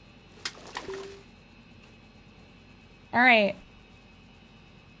 All right.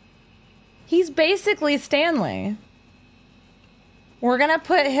 He's basically Stanley. We're gonna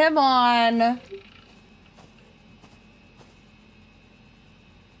put him on...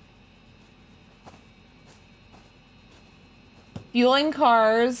 fueling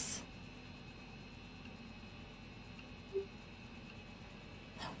cars.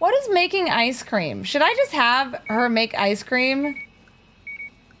 What is making ice cream? Should I just have her make ice cream?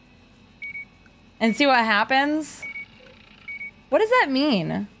 And see what happens? What does that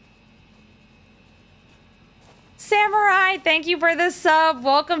mean? Samurai, thank you for the sub.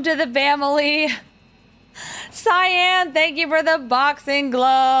 Welcome to the family. Cyan, thank you for the boxing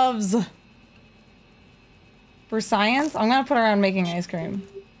gloves. For science, I'm gonna put her on making ice cream.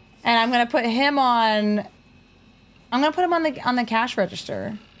 And I'm gonna put him on... I'm gonna put him on the cash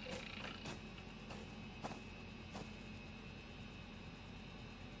register.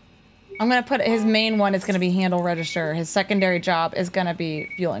 I'm gonna put his main one is gonna be handle register. His secondary job is gonna be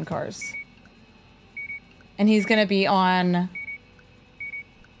fueling cars. And he's gonna be on...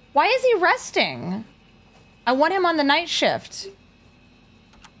 Why is he resting? I want him on the night shift.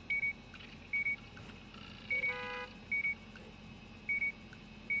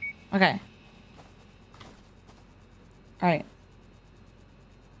 Okay. All right.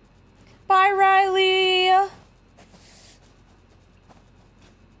 Bye, Riley.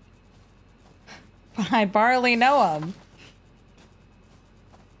 I barely know him.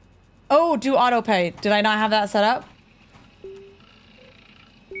 Oh, do auto pay. Did I not have that set up?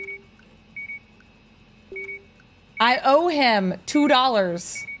 I owe him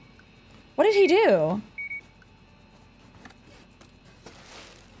 $2. What did he do?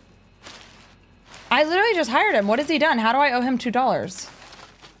 I literally just hired him. What has he done? How do I owe him $2?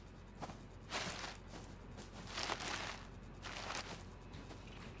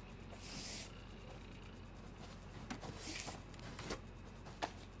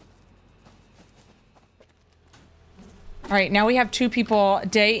 All right, now we have 2 people,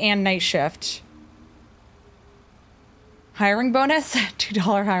 day and night shift. Hiring bonus?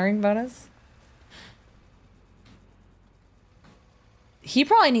 $2 hiring bonus? He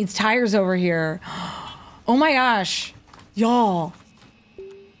probably needs tires over here. Oh my gosh. Y'all.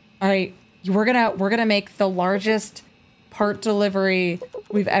 All right, we're gonna make the largest part delivery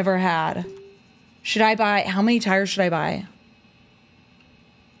we've ever had. Should I buy, how many tires should I buy?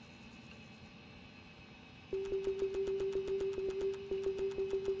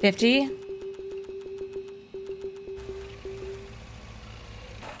 $50?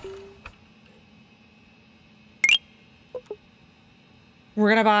 We're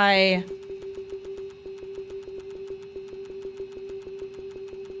gonna buy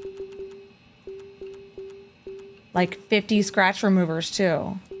like 50 scratch removers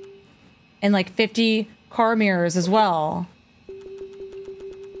too. And like 50 car mirrors as well.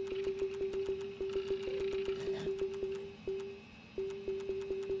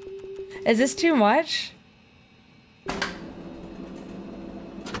 Is this too much?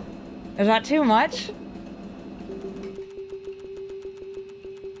 Is that too much?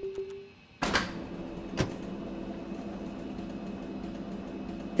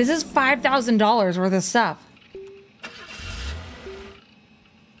 This is $5,000 worth of stuff.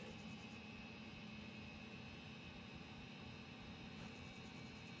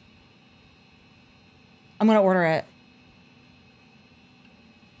 I'm gonna order it.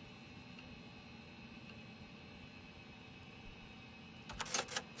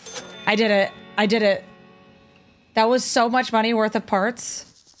 I did it. I did it. That was so much money worth of parts.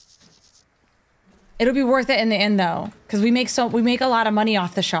 It'll be worth it in the end though, because we make a lot of money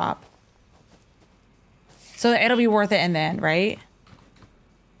off the shop. So it'll be worth it in the end, right?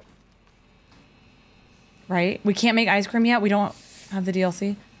 Right? We can't make ice cream yet. We don't have the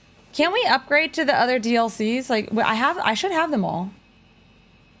DLC. Can't we upgrade to the other DLCs? Like I should have them all.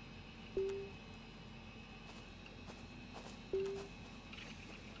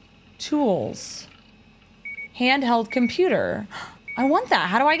 Tools. Handheld computer. I want that.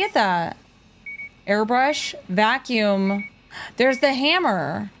 How do I get that? Airbrush, vacuum. There's the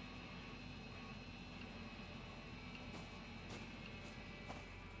hammer.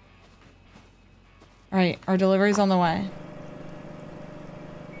 All right, our delivery's on the way.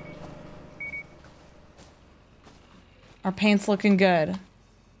 Our paint's looking good.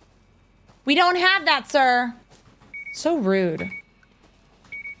 We don't have that, sir. So rude.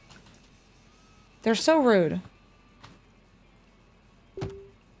 They're so rude.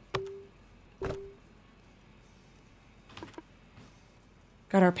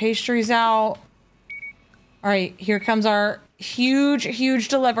 Got our pastries out. All right, here comes our huge, huge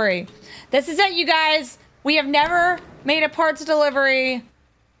delivery. This is it, you guys. We have never made a parts delivery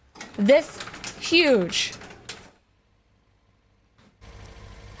this huge.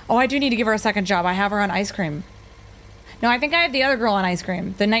 Oh, I do need to give her a second job. I have her on ice cream. No, I think I have the other girl on ice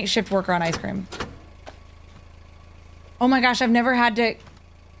cream. The night shift worker on ice cream. Oh my gosh, I've never had to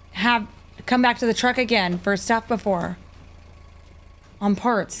come back to the truck again for stuff before. On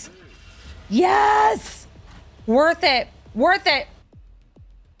parts. Yes! Worth it. Worth it.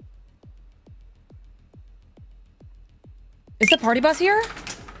 Is the party bus here?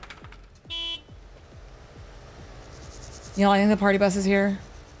 You know, I think the party bus is here.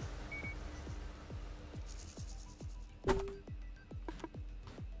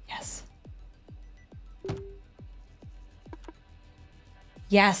 Yes.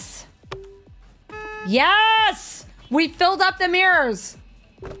 Yes. Yes! We filled up the mirrors.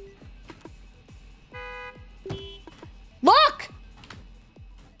 Look!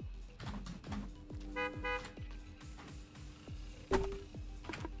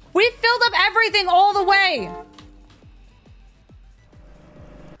 We filled up everything all the way.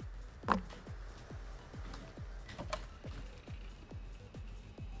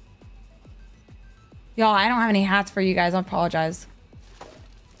 Y'all, I don't have any hats for you guys. I apologize.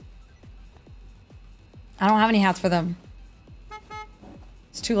 I don't have any hats for them.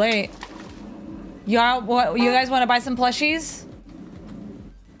 It's too late. Y'all, what? You guys want to buy some plushies?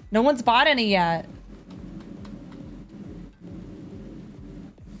 No one's bought any yet.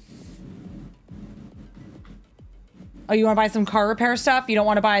 Oh, you want to buy some car repair stuff? You don't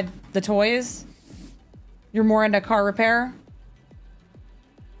want to buy the toys? You're more into car repair?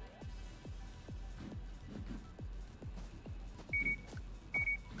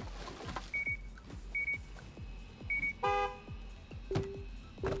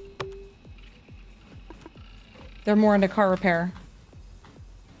 They're more into car repair.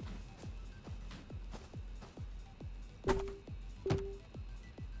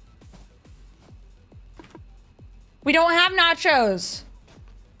 We don't have nachos.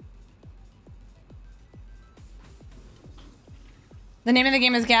 The name of the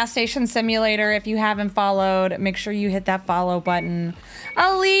game is Gas Station Simulator. If you haven't followed, make sure you hit that follow button.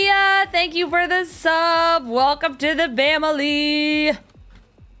 Aaliyah, thank you for the sub. Welcome to the family.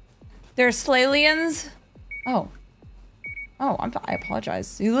 There's Slalians. Oh. Oh, I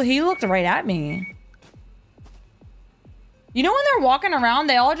apologize. He looked right at me. You know when they're walking around,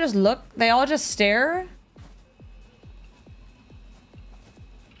 they all just look, they all just stare?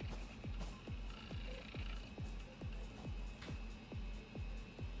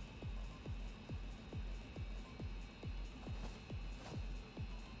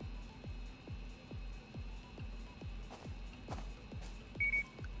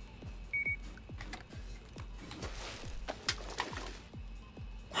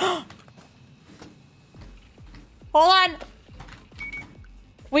 Hold on.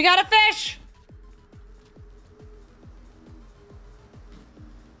 We got a fish.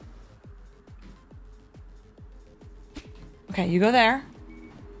 Okay, you go there. Do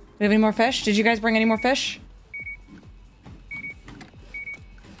we have any more fish? Did you guys bring any more fish?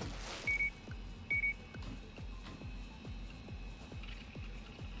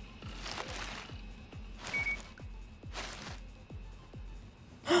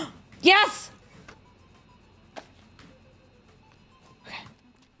 Yes! Okay.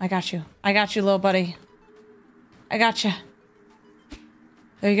 I got you. I got you, little buddy. I got you.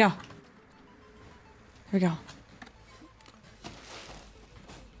 There you go. Here we go.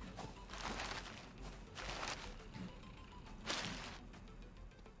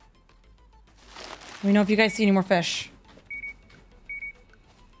 Let me know if you guys see any more fish.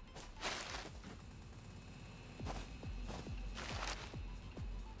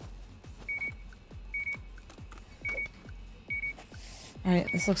 All right,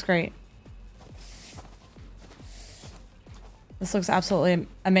 this looks great. This looks absolutely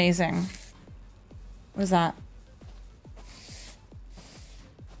amazing. What is that?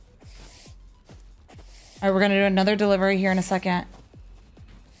 All right, we're gonna do another delivery here in a second.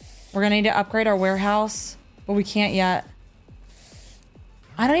 We're gonna need to upgrade our warehouse, but we can't yet.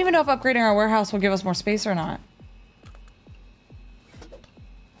 I don't even know if upgrading our warehouse will give us more space or not.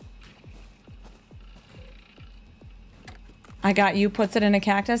 I got you, puts it in a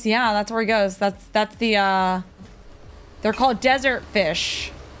cactus. Yeah, that's where he goes. That's the, they're called desert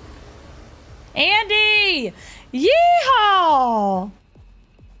fish. Andy! Yeehaw!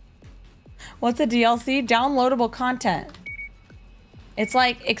 What's a DLC? Downloadable content. It's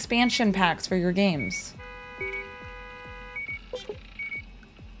like expansion packs for your games. All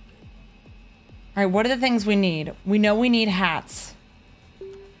right, what are the things we need? We know we need hats.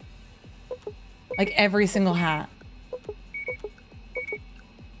 Like every single hat.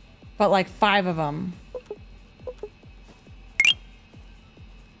 But like 5 of them.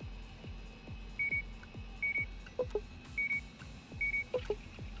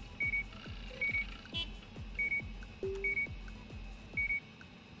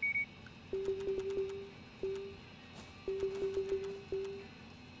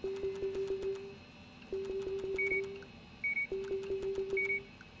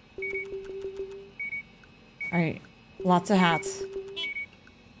 All right, lots of hats.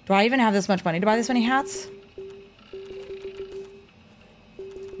 Do I even have this much money to buy this many hats?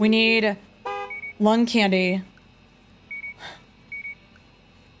 We need lung candy.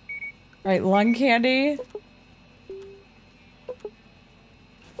 All right, lung candy.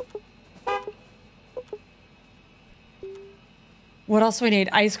 What else do we need?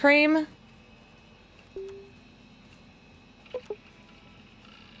 Ice cream?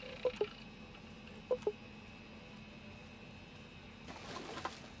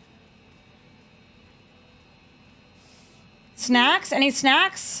 Snacks? Any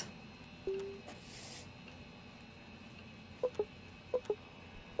snacks?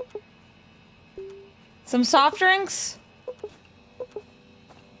 Some soft drinks?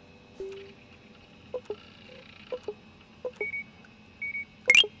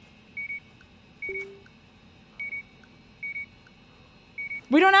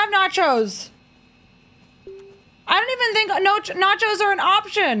 We don't have nachos. I don't even think nachos are an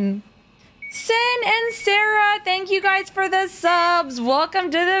option. Sin and Sarah, thank you guys for the subs.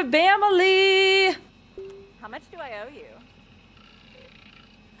 Welcome to the family. How much do I owe you?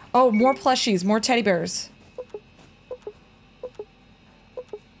 Oh, more plushies, more teddy bears.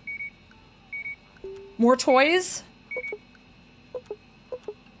 More toys?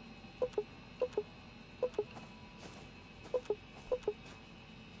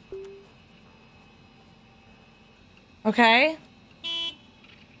 Okay.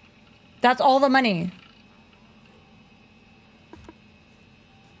 That's all the money.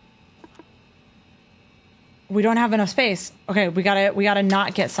 We don't have enough space. Okay, we gotta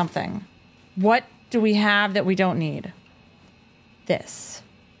not get something. What do we have that we don't need? This.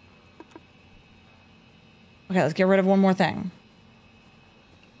 Okay, let's get rid of one more thing.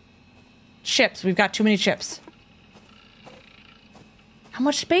 Chips. We've got too many chips. How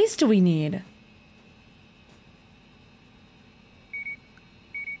much space do we need?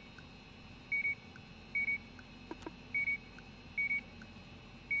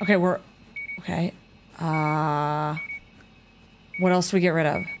 Okay, we're... Okay. What else do we get rid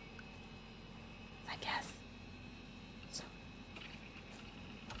of? I guess. So.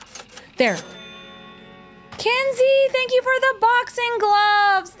 There. Kenzie, thank you for the boxing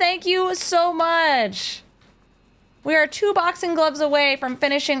gloves. Thank you so much. We are 2 boxing gloves away from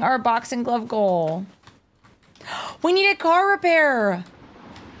finishing our boxing glove goal. We needed car repair.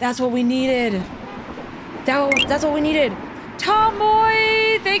 That's what we needed. That's what we needed.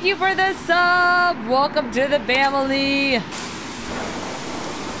 Tomboy, thank you for the sub. Welcome to the family.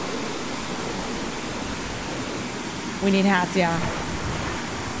 We need hats, yeah.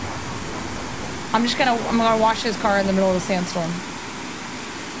 I'm gonna wash his car in the middle of the sandstorm.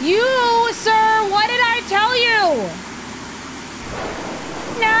 You, sir, what did I tell you?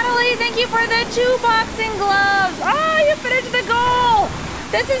 Natalie, thank you for the 2 boxing gloves. Oh, you finished the goal.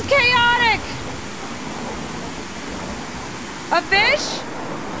 This is chaotic. A fish?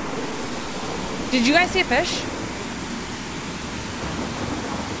 Did you guys see a fish?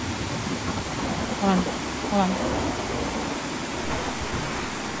 Hold on.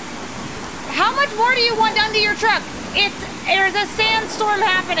 How much more do you want done to your truck? There's a sandstorm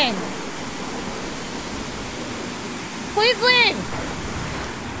happening. Please leave.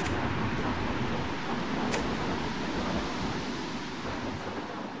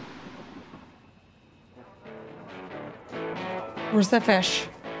 Where's the fish?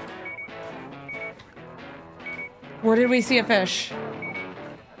 Where did we see a fish?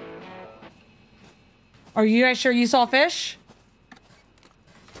 Are you guys sure you saw fish?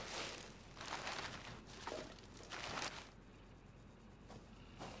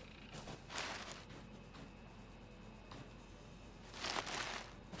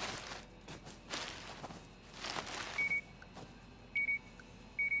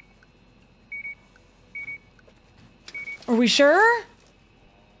 Are we sure?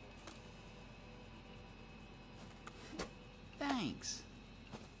 Thanks.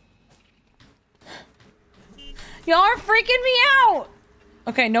 Y'all are freaking me out.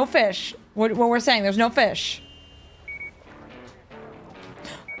 Okay, no fish. What we're saying, there's no fish.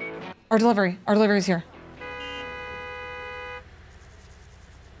 Our delivery is here.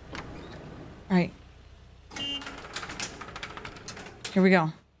 All right. Here we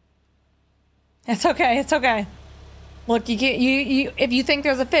go. It's okay, it's okay. Look, if you think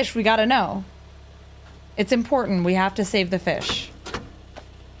there's a fish, we gotta know. It's important. We have to save the fish.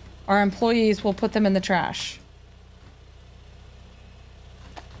 Our employees will put them in the trash.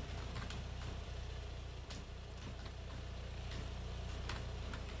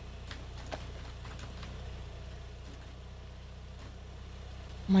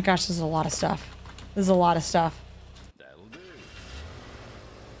 Oh my gosh, this is a lot of stuff. This is a lot of stuff. That'll do.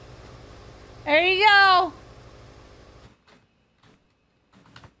 There you go.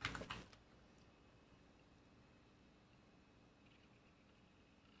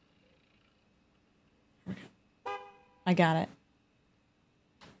 I got it.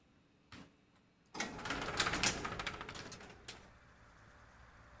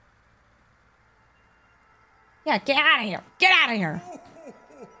 Yeah, get out of here. Get out of here.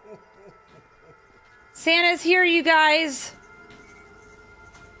 Santa's here, you guys.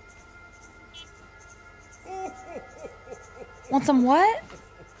 Want some what?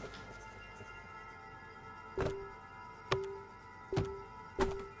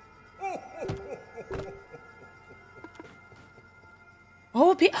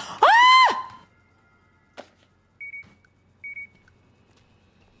 Oh, ah!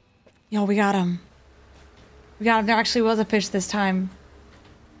 Yo, we got him. We got him. There actually was a fish this time.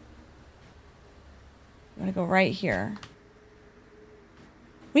 I'm gonna go right here.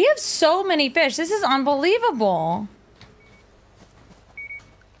 We have so many fish. This is unbelievable.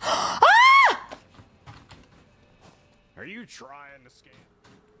 Ah! Are you trying to scam?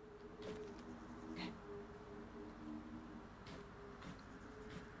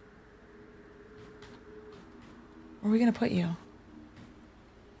 Where are we gonna put you?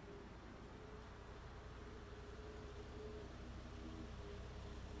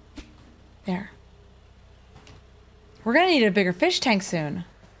 There. We're gonna need a bigger fish tank soon.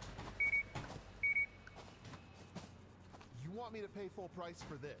 You want me to pay full price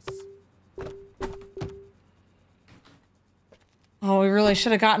for this? Oh, we really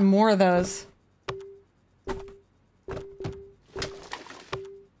should have gotten more of those.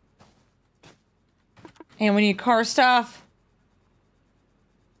 And we need car stuff.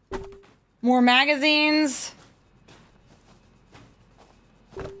 More magazines.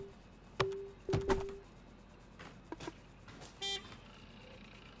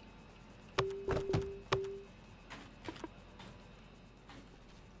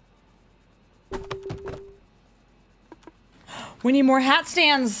 We need more hat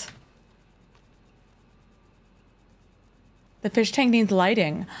stands. The fish tank needs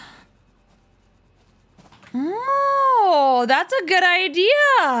lighting. Oh, that's a good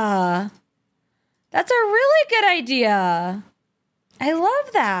idea. That's a really good idea. I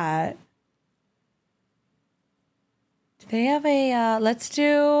love that. Do they have a, let's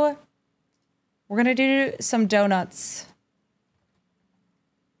do, we're gonna do some donuts.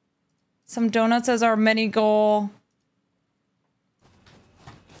 Some donuts as our mini goal.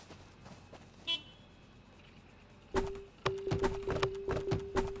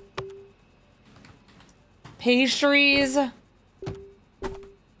 Pastries. Okay,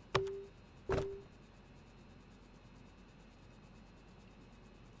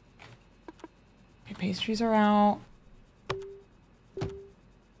 pastries are out.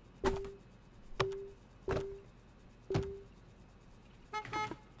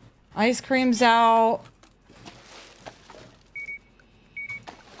 Ice cream's out.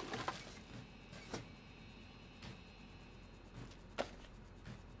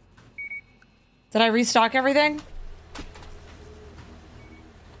 Did I restock everything?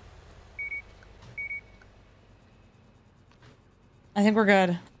 I think we're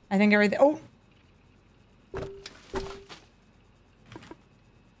good. I think everything. Oh!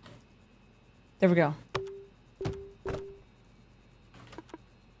 There we go.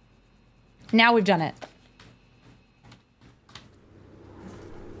 Now we've done it.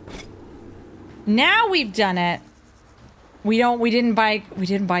 Now we've done it. We didn't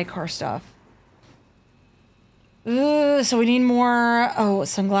buy car stuff. So we need more, oh,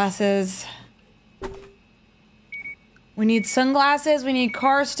 sunglasses. We need sunglasses, we need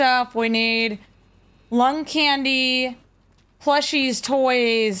car stuff, we need lung candy, plushies,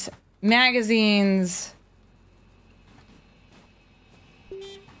 toys, magazines.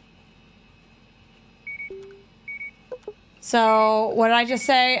 So, what did I just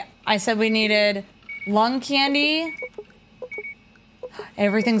say? I said we needed lung candy.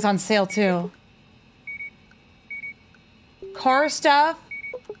 Everything's on sale too. Car stuff.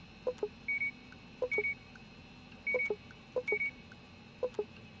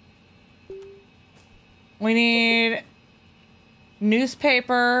 We need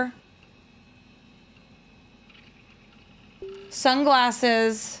newspaper.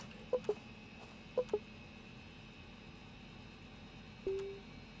 Sunglasses.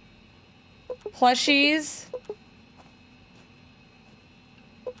 Plushies.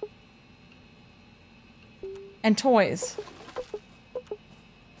 And toys.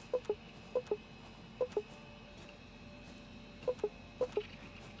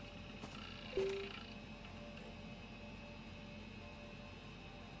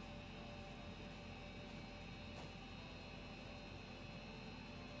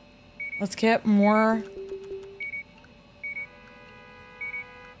 Let's get more.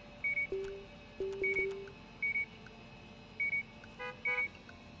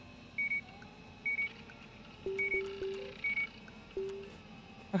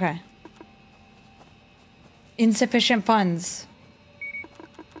 Okay. Insufficient funds.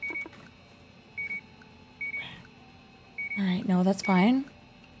 All right, no, that's fine.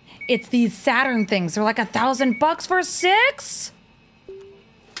 It's these Saturn things. They're like $1,000 for 6?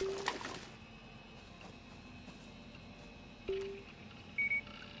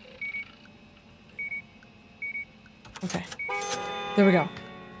 Okay. There we go.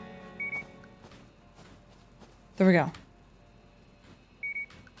 There we go.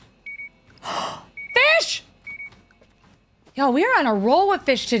 Fish! Yo, we are on a roll with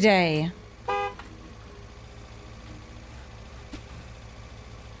fish today. Yeah,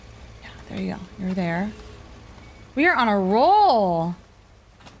 there you go. You're there. We are on a roll.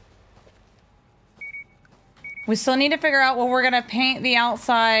 We still need to figure out what we're gonna paint the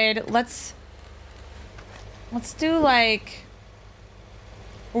outside. Let's do like...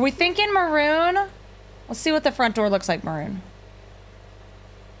 Were we thinking maroon? Let's see what the front door looks like maroon.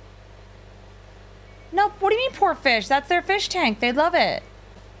 Nope, what do you mean poor fish? That's their fish tank. They'd love it.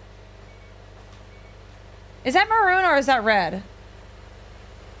 Is that maroon or is that red?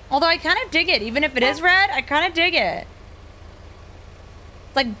 Although I kind of dig it. Even if it is red, I kind of dig it.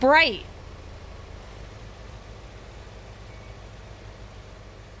 It's like bright.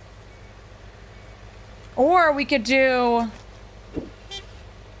 Or we could do...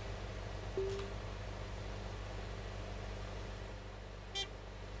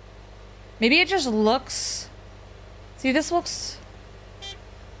 Maybe it just looks... See, this looks...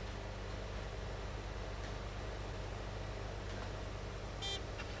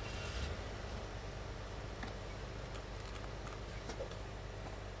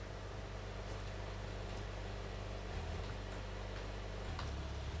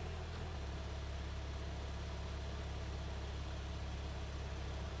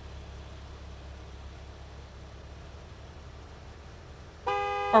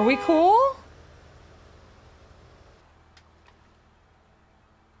 Are we cool?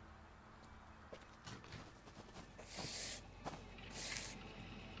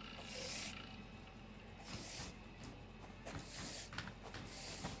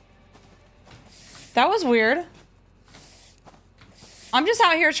 That was weird. I'm just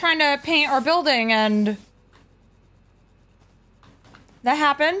out here trying to paint our building and that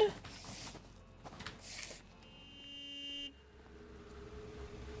happened.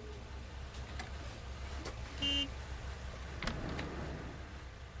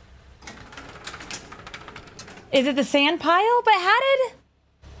 Is it the sand pile? But how did...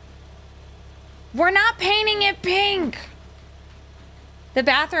 We're not painting it pink. The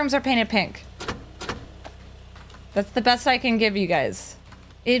bathrooms are painted pink. That's the best I can give you guys.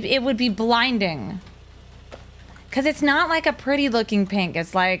 It would be blinding. Because it's not like a pretty looking pink.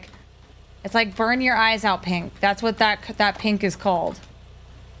 It's like burn your eyes out pink. That's what that pink is called.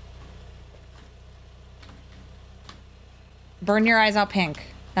 Burn your eyes out pink.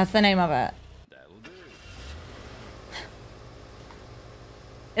 That's the name of it. That'll do.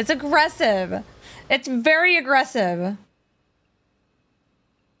 It's aggressive. It's very aggressive.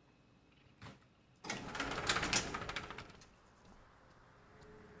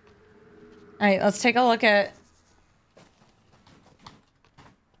 All right, let's take a look at...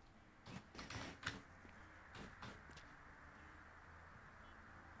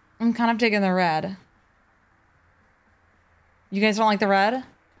 I'm kind of digging the red. You guys don't like the red?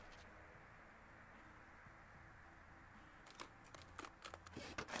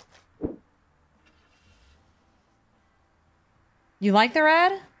 You like the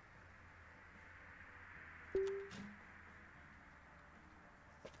red?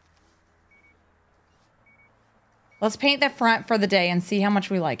 Let's paint the front for the day and see how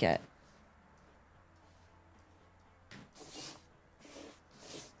much we like it.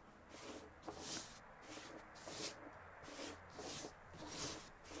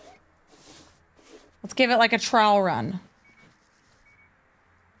 Let's give it like a trial run.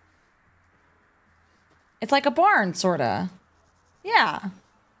 It's like a barn, sorta. Yeah.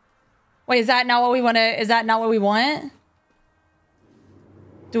 Wait, is that not what we want to... Is that not what we want?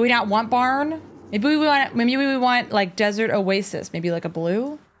 Do we not want barn? Maybe we want like desert oasis. Maybe like a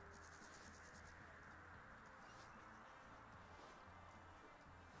blue?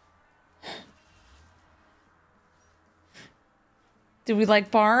 Do we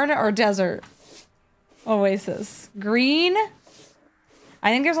like barn or desert oasis? Green?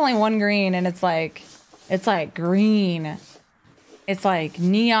 I think there's only one green and it's like green. It's like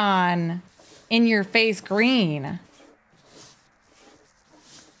neon in your face green.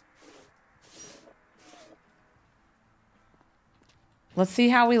 Let's see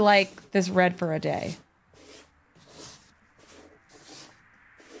how we like this red for a day.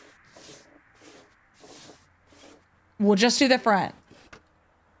 We'll just do the front.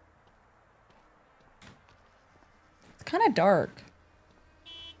 It's kind of dark.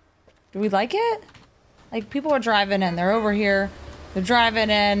 Do we like it? Like, people are driving in. They're over here. They're driving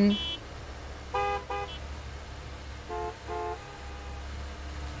in.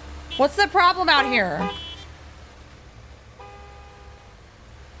 What's the problem out here?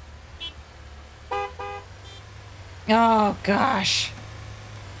 Oh, gosh.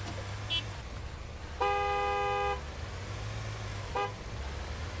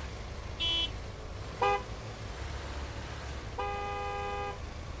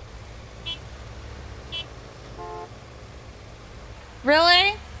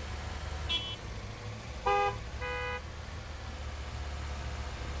 Really?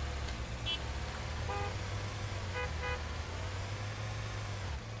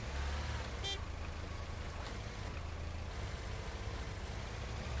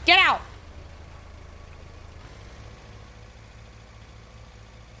 Get out!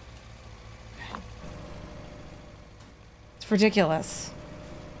 It's ridiculous.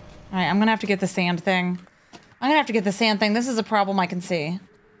 All right, I'm gonna have to get the sand thing. I'm gonna have to get the sand thing. This is a problem I can see.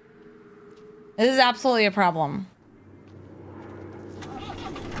 This is absolutely a problem.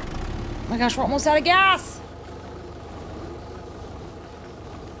 my gosh, we're almost out of gas.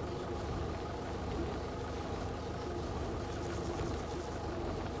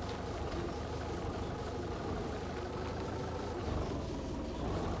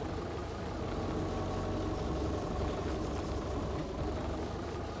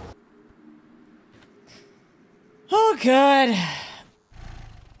 Oh, good.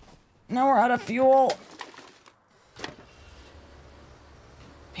 Now we're out of fuel.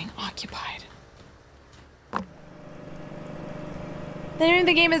 Being occupied. The name of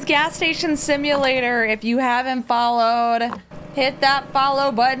the game is Gas Station Simulator. If you haven't followed, hit that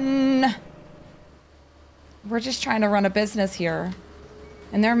follow button. We're just trying to run a business here,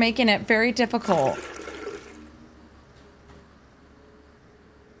 and they're making it very difficult.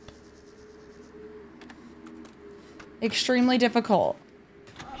 Extremely difficult.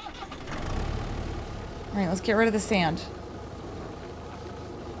 All right, let's get rid of the sand.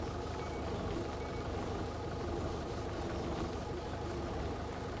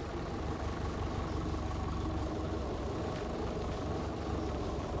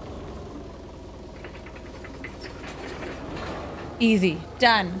 Easy.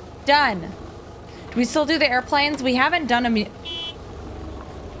 Done. Done. Do we still do the airplanes? We haven't done them yet.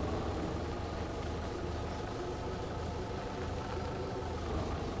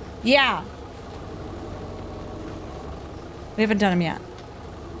 Yeah. We haven't done them yet.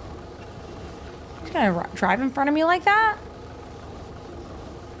 You're gonna drive in front of me like that?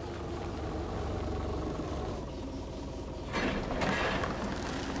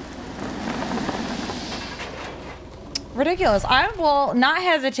 Ridiculous. I will not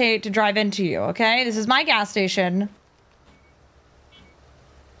hesitate to drive into you, okay? This is my gas station.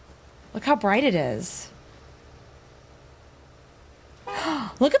 Look how bright it is.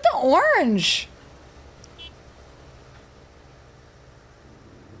 Look at the orange.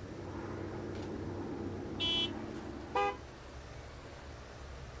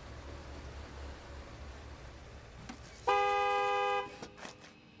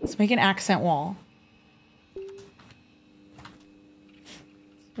 Let's make an accent wall.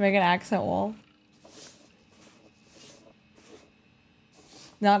 Make an accent wall.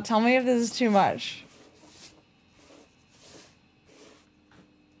 Now tell me if this is too much.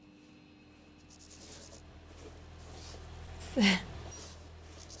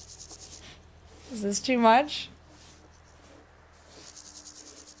 Is this too much?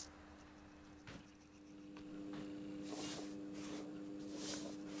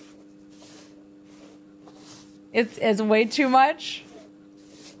 It's way too much.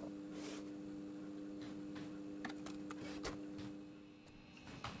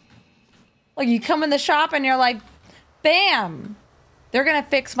 Like you come in the shop and you're like, bam, they're gonna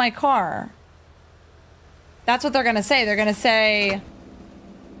fix my car. That's what they're gonna say. They're gonna say,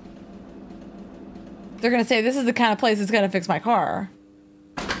 this is the kind of place that's gonna fix my car.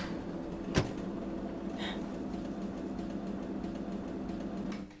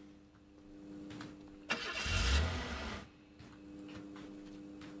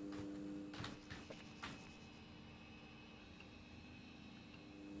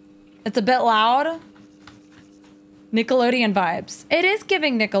 It's a bit loud. Nickelodeon vibes. It is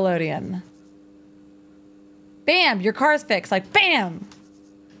giving Nickelodeon. Bam, your car's fixed. Like, bam.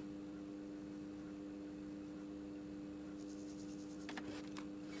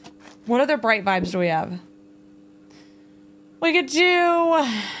 What other bright vibes do we have? We could do...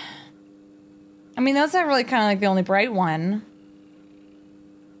 I mean, those are really kind of like the only bright one.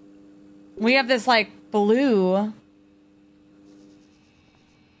 We have this, like, blue...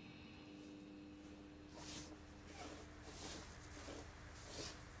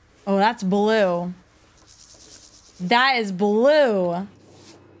 Oh, that's blue. That is blue.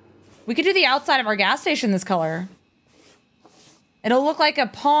 We could do the outside of our gas station this color. It'll look like a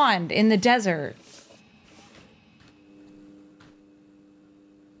pond in the desert.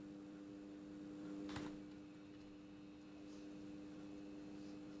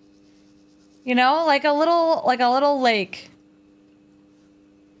 You know, like a little lake.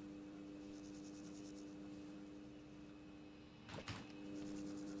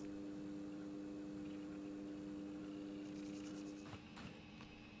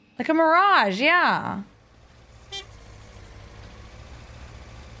 Like a mirage, yeah.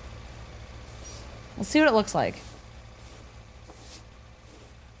 We'll see what it looks like.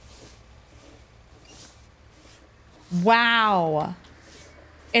 Wow.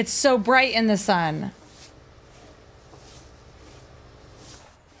 It's so bright in the sun.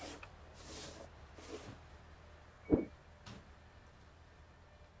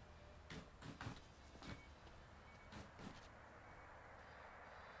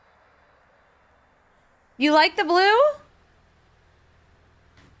 You like the blue?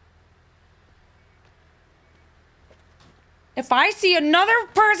 If I see another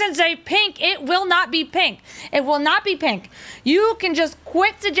person say pink, it will not be pink. It will not be pink. You can just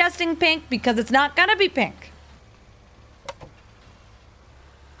quit suggesting pink because it's not gonna be pink.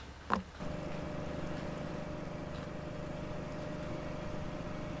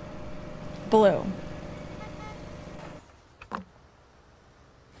 Blue.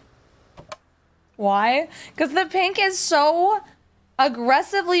 Why? Because the pink is so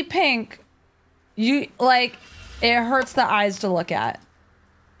aggressively pink. You, like, it hurts the eyes to look at.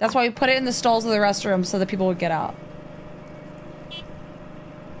 That's why we put it in the stalls of the restroom so that people would get out.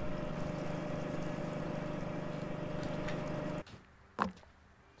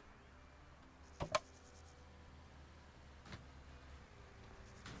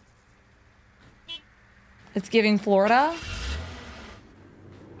 It's giving Florida.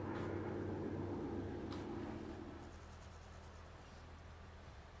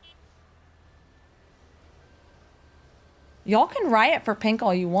 Y'all can riot for pink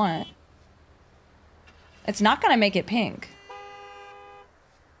all you want. It's not gonna make it pink.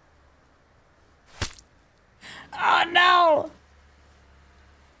 Oh no!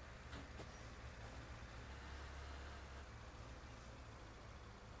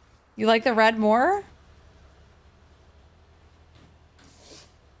 You like the red more?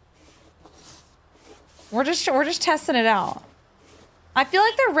 We're just testing it out. I feel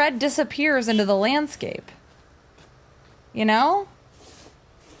like the red disappears into the landscape. You know?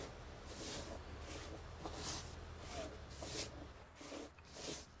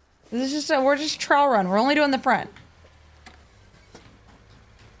 This is just we're just trail run. We're only doing the front.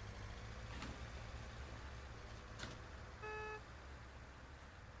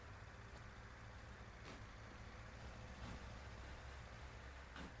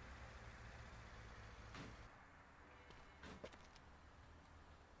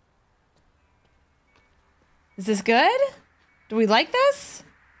 Is this good? Do we like this?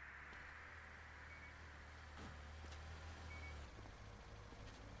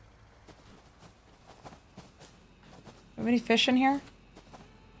 Have any fish in here?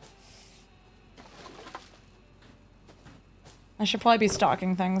 I should probably be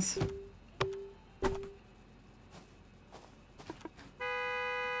stocking things.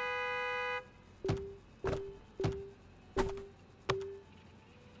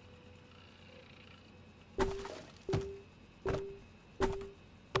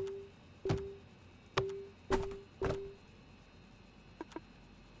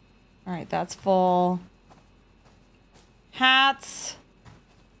 All right, that's full. Hats.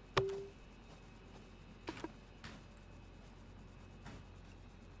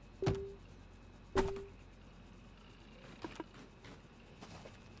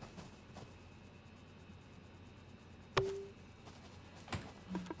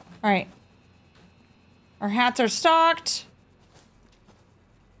 All right. Our hats are stocked.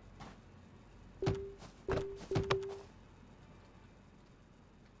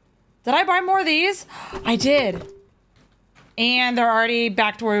 Did I buy more of these? I did. And they're already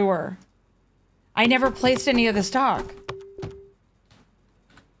back to where we were. I never placed any of the stock.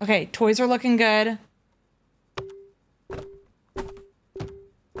 Okay, toys are looking good.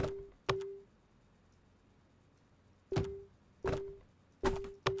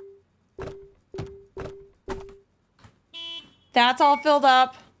 That's all filled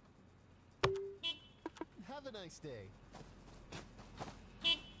up. Have a nice day.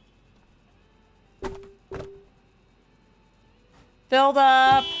 Filled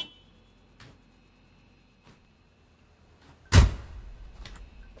up.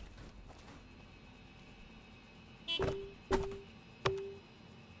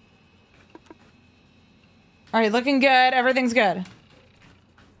 All right, looking good. Everything's good. All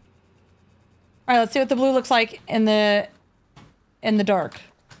right, let's see what the blue looks like in the dark.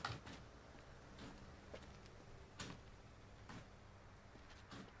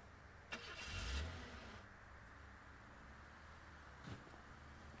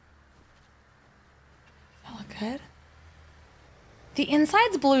 That look good. The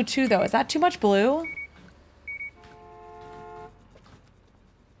inside's blue too, though. Is that too much blue?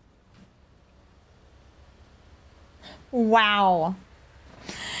 Wow.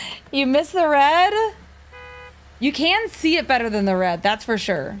 You miss the red? You can see it better than the red, that's for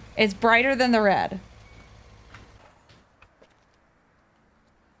sure. It's brighter than the red.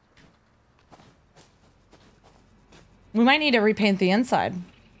 We might need to repaint the inside.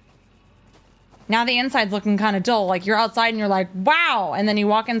 Now the inside's looking kind of dull. Like you're outside and you're like, wow. And then you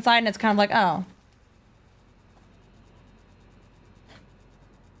walk inside and it's kind of like, oh.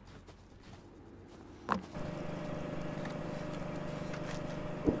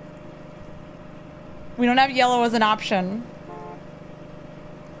 We don't have yellow as an option.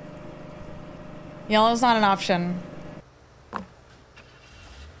 Yellow's not an option.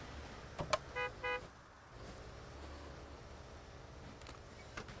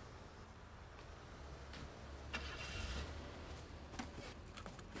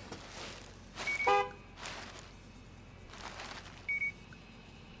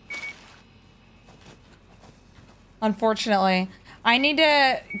 Unfortunately. I need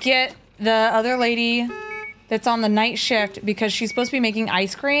to get the other lady that's on the night shift because she's supposed to be making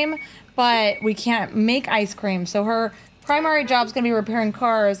ice cream, but we can't make ice cream. So her primary job is going to be repairing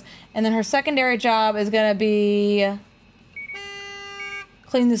cars, and then her secondary job is going to be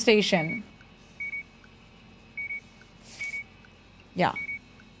clean the station. Yeah.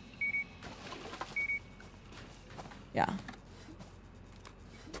 Yeah.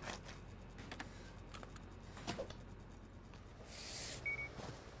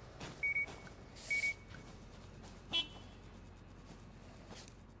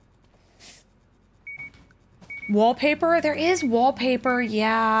 Wallpaper? There is wallpaper,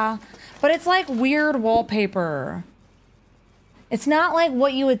 yeah. But it's like weird wallpaper. It's not like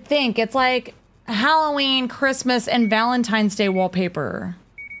what you would think. It's like Halloween, Christmas, and Valentine's Day wallpaper.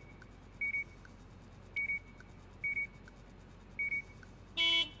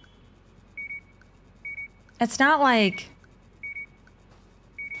 It's not like...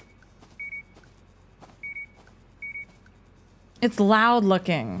 It's loud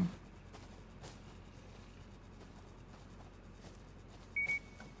looking.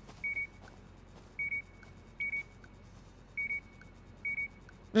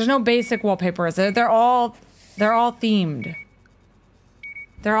 There's no basic wallpaper, is there? They're all themed.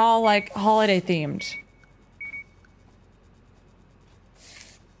 They're all like holiday themed.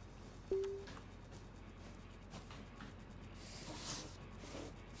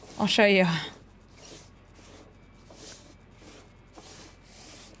 I'll show you.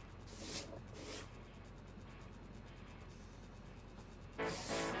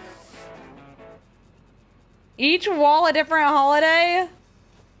 Each wall a different holiday?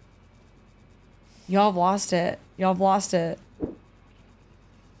 Y'all have lost it. Y'all have lost it.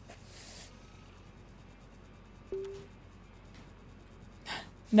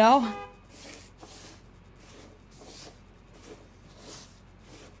 No?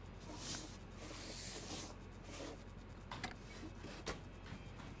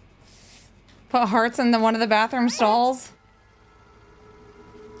 Put hearts in one of the bathroom stalls.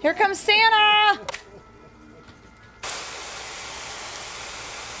 Here comes Santa!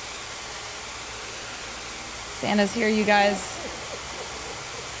 Santa's here, you guys.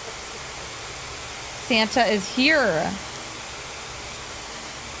 Santa is here.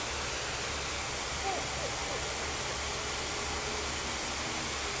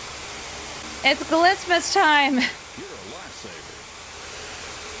 It's Glistmas time. You're a lifesaver.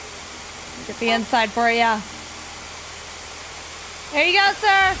 Get the inside for you. There you go,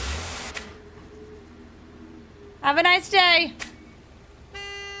 sir. Have a nice day.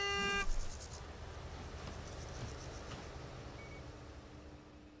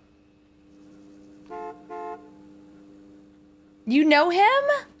 You know him?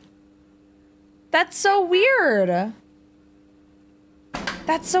 That's so weird.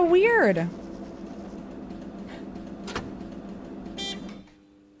 That's so weird.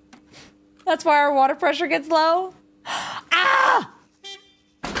 That's why our water pressure gets low. Ah!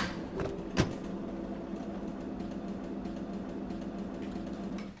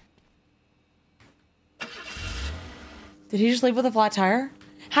 Did he just leave with a flat tire?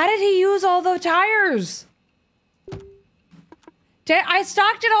 How did he use all the tires? I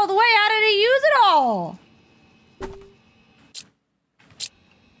stocked it all the way. How did he use it all?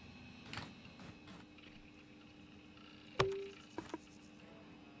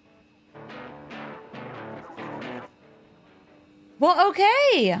 Well,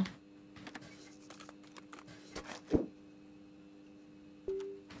 okay.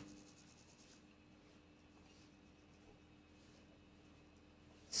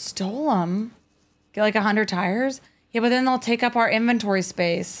 Stole them? Get like 100 tires? Yeah, but then they'll take up our inventory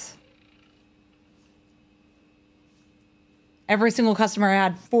space. Every single customer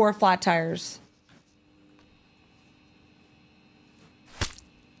had 4 flat tires.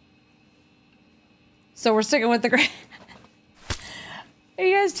 So we're sticking with the green. Are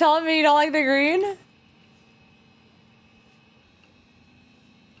you guys telling me you don't like the green?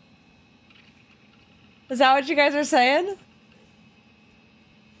 Is that what you guys are saying?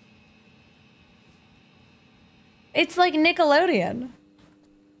 It's like Nickelodeon.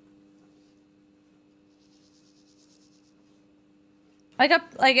 Like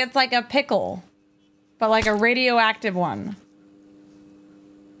it's like a pickle. but like a radioactive one.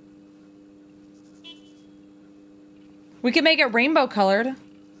 We could make it rainbow colored.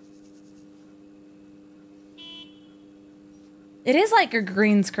 It is like a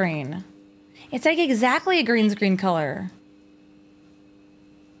green screen. It's like exactly a green screen color.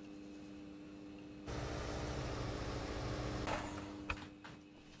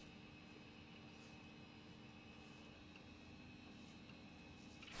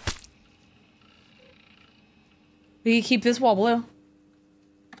 We can keep this wall blue.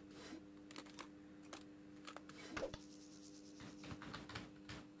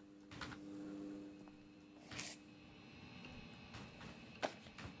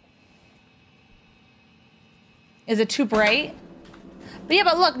 Is it too bright? But yeah,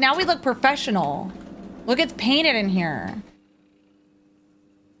 but look, now we look professional. Look, it's painted in here.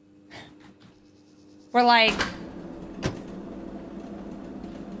 We're like,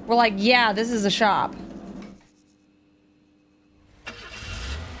 yeah, this is a shop.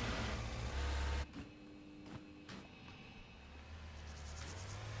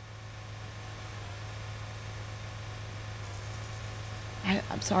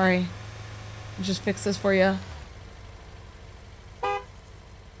 I'm sorry. I'll just fix this for you. I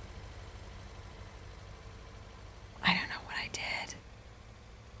don't know what I did.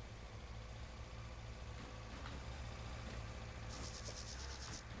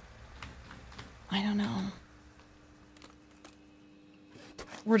 I don't know.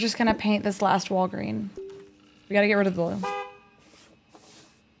 We're just gonna paint this last wall green. We gotta get rid of the blue.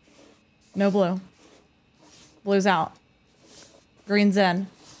 No blue. Blue's out. Green's in.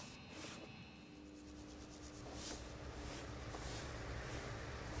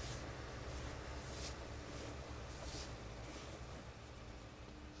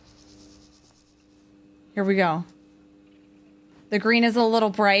 Here we go. The green is a little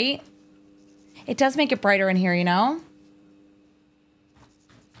bright. It does make it brighter in here, you know?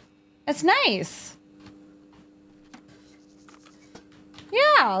 It's nice.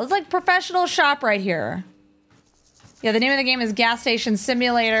 Yeah, it's like professional shop right here. Yeah, the name of the game is Gas Station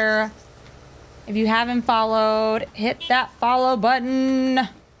Simulator. If you haven't followed, hit that follow button.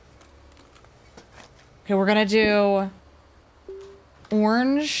 Okay, we're gonna do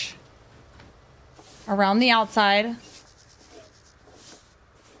orange around the outside.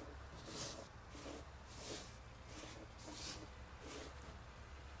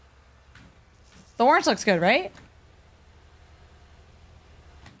 The orange looks good, right?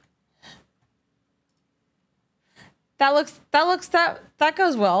 That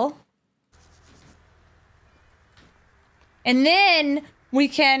goes well. And then we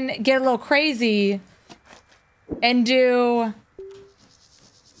can get a little crazy and do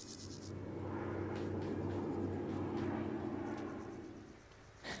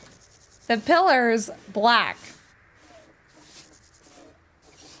the pillars black.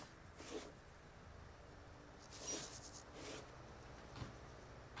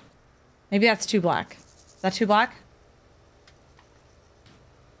 Maybe that's too black. Is that too black?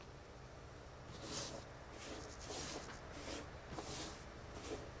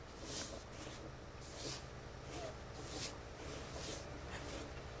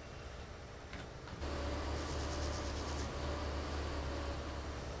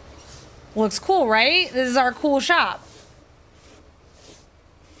 Looks cool, right? This is our cool shop.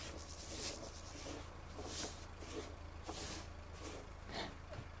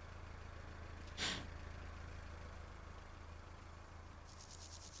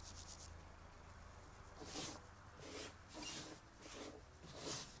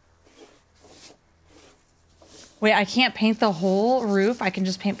 Wait, I can't paint the whole roof. I can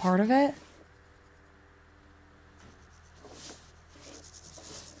just paint part of it.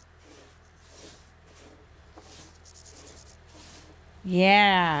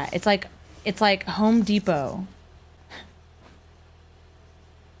 Yeah, it's like Home Depot.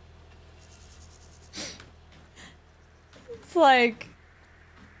 It's like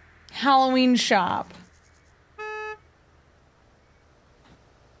Halloween shop.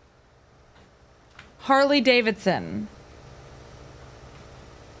 Harley Davidson.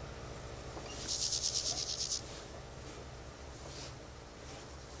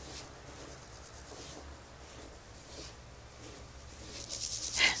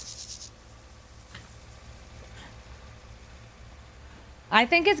 I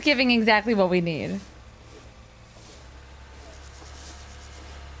think it's giving exactly what we need.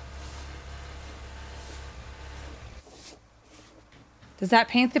 Does that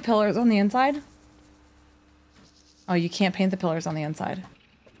paint the pillars on the inside? Oh, you can't paint the pillars on the inside.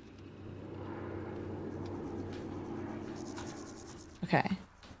 Okay.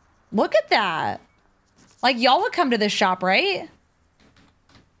 Look at that. Like, y'all would come to this shop, right?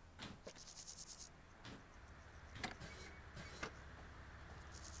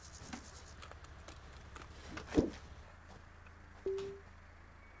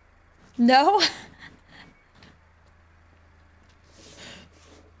 No?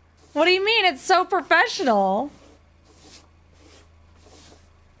 What do you mean? It's so professional.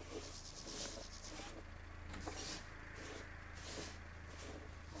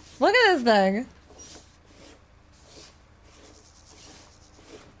 Look at this thing.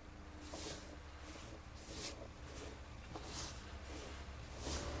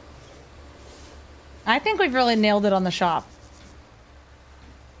 I think we've really nailed it on the shop.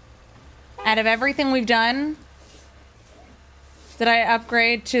 Out of everything we've done, did I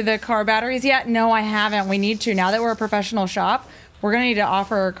upgrade to the car batteries yet? No, I haven't. We need to. Now that we're a professional shop, we're going to need to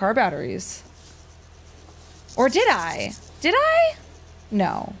offer car batteries. Or did I? Did I?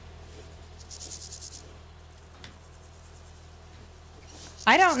 No.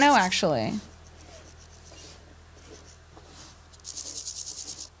 I don't know, actually.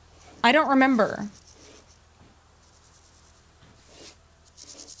 I don't remember.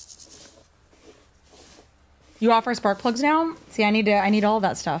 You offer spark plugs now? See, I need all of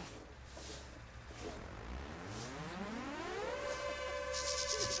that stuff.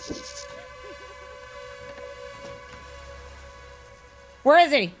 Where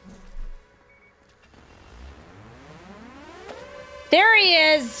is he? There he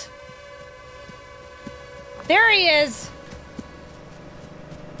is. There he is.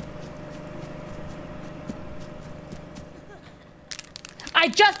 I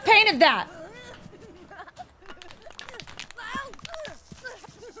just painted that.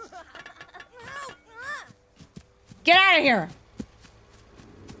 Get out of here.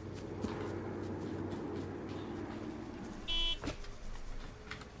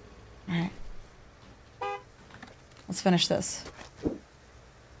 All right. Let's finish this.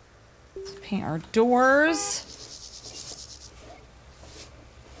 Let's paint our doors.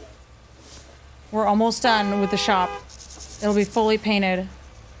 We're almost done with the shop. It'll be fully painted.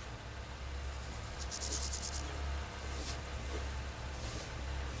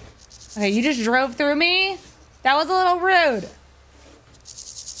 Okay, you just drove through me? That was a little rude.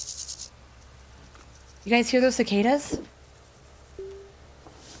 You guys hear those cicadas?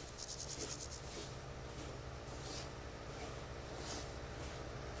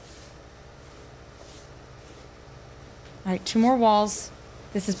 All right, 2 more walls.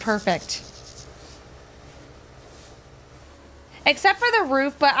 This is perfect. Except for the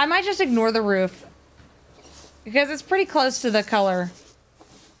roof, but I might just ignore the roof. Because it's pretty close to the color.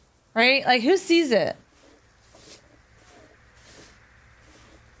 Right? Like, who sees it?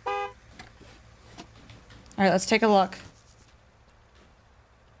 All right, let's take a look.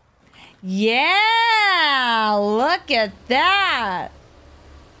 Yeah! Look at that!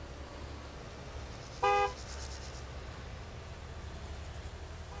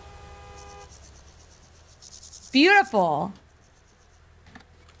 Beautiful.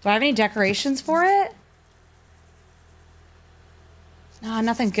 Do I have any decorations for it? No,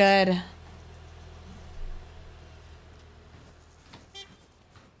 nothing good.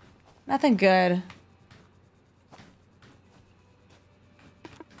 Nothing good.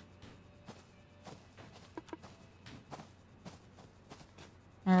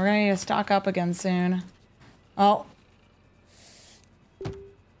 We're gonna need to stock up again soon. Oh.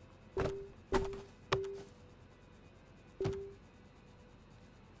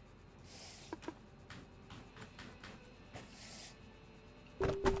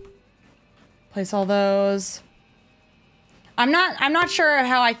 Place all those. I'm not sure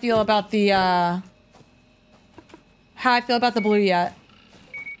how I feel about the blue yet.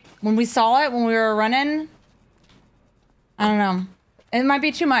 When we saw it, when we were running, I don't know. It might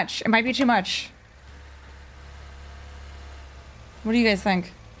be too much. It might be too much. What do you guys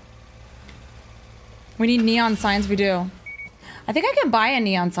think? We need neon signs, we do. I think I can buy a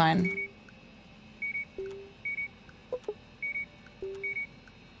neon sign.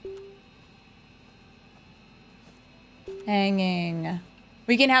 Hanging.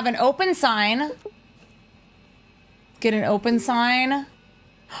 We can have an open sign. Get an open sign.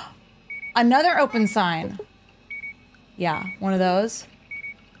 Another open sign. Yeah, one of those.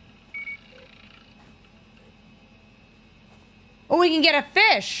 Oh, we can get a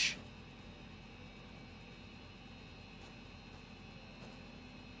fish.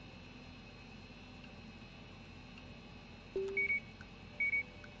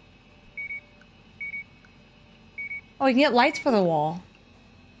 Oh, we can get lights for the wall.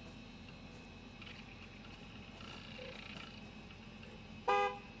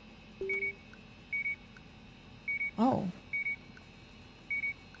 Oh.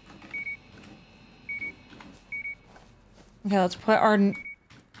 Okay, let's put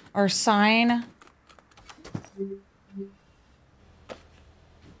our sign.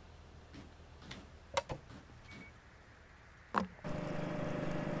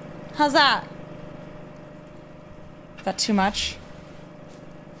 How's that? Is that too much?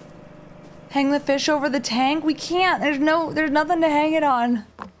 Hang the fish over the tank? We can't. There's nothing to hang it on.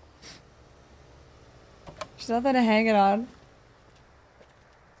 There's nothing to hang it on.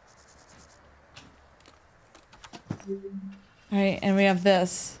 Alright, and we have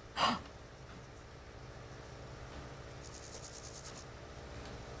this.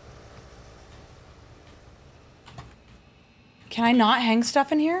 Can I not hang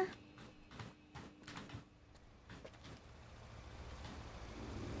stuff in here?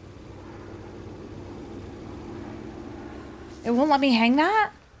 It won't let me hang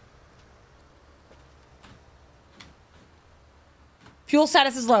that? Fuel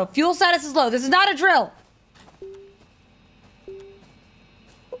status is low. Fuel status is low. This is not a drill.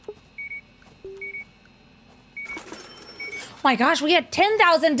 Oh my gosh, we had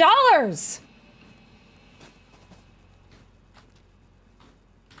 $10,000.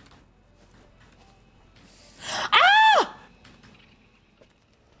 Ah!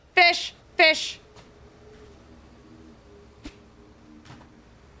 Fish, fish.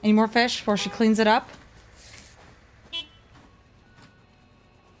 Any more fish before she cleans it up?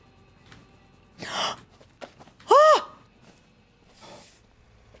 Ah!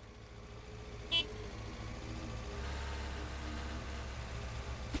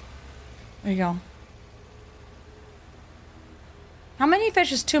 There you go. How many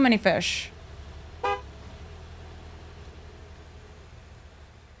fish is too many fish?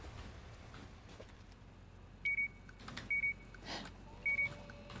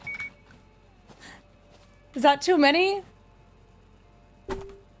 Is that too many?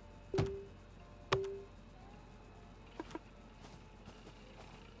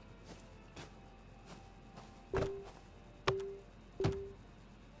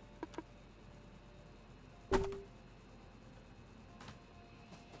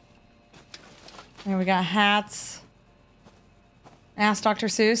 There we got hats. Ask Dr.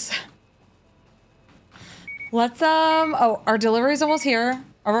 Seuss. Let's, oh, our delivery's almost here.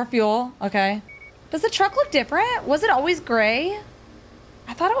 Of our fuel. Okay. Does the truck look different? Was it always gray?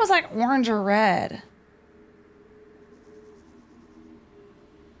 I thought it was like orange or red.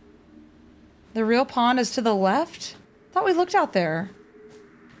 The real pond is to the left? Thought we looked out there.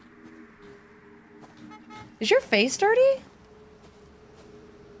 Is your face dirty?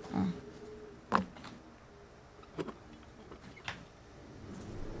 Oh.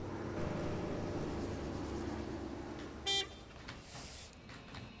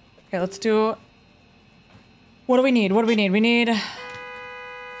 Okay, let's do... What do we need? What do we need? We need...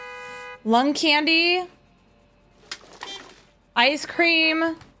 lung candy. Ice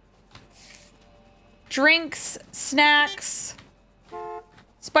cream. Drinks. Snacks.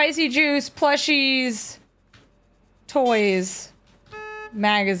 Spicy juice. Plushies. Toys.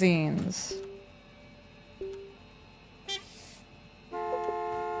 Magazines.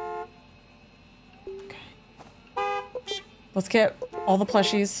 Okay. Let's get all the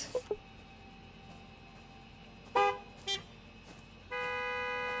plushies.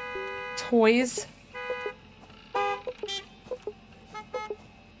 Toys.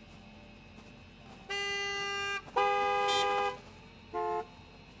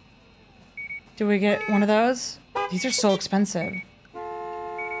 Do we get one of those? These are so expensive.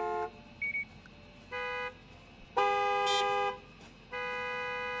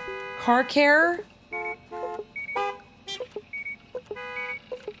 Car care.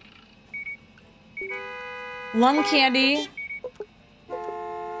 Lung candy.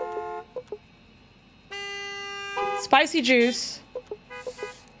 Spicy juice.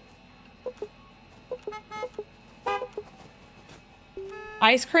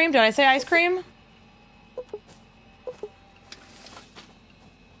 Ice cream? Did I say ice cream?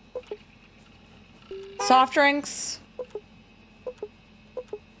 Soft drinks.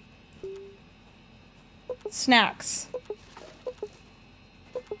 Snacks.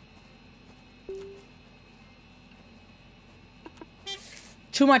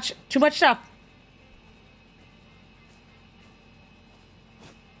 Too much stuff.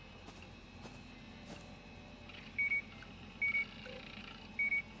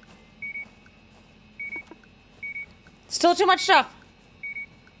 Still too much stuff.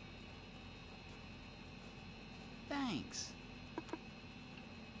 Thanks.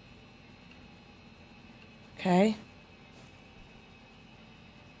 Okay.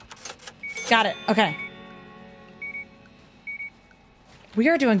 Got it. Okay. We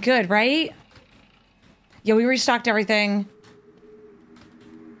are doing good, right? Yeah, we restocked everything.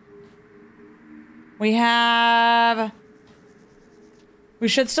 We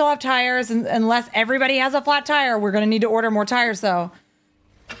should still have tires, unless everybody has a flat tire. We're gonna need to order more tires, though.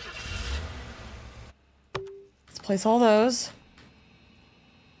 Let's place all those.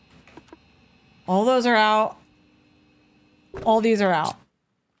 All those are out. All these are out.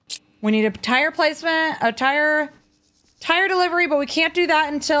 We need a tire placement, a tire delivery, but we can't do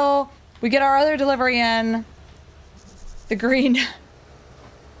that until we get our other delivery in. The green.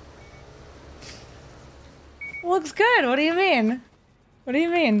 Looks good. What do you mean? What do you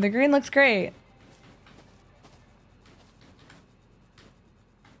mean? The green looks great.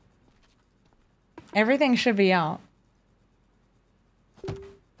 Everything should be out.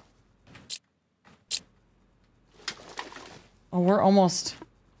 Oh, we're almost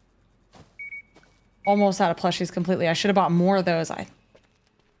out of plushies completely. I should have bought more of those. I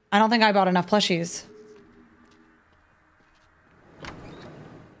don't think I bought enough plushies.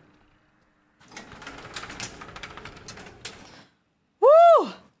 Woo!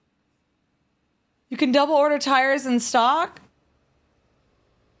 You can double order tires in stock?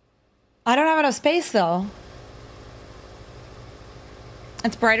 I don't have enough space though.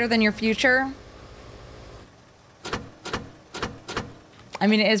 It's brighter than your future. I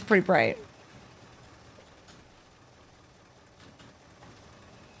mean, it is pretty bright.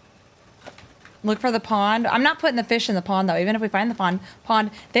 Look for the pond. I'm not putting the fish in the pond, though. Even if we find the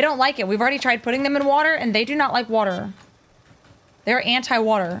pond, they don't like it. We've already tried putting them in water, and they do not like water. They're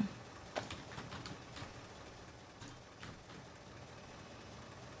anti-water.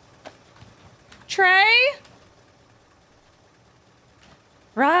 Trey?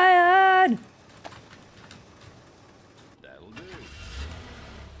 Ryan! That'll do.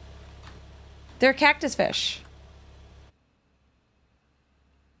 They're cactus fish.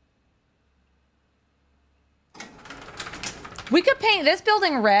 We could paint this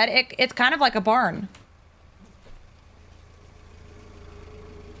building red. It's kind of like a barn.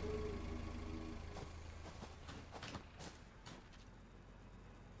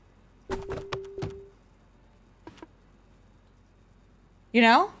 You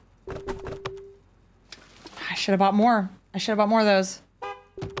know? I should have bought more. I should have bought more of those.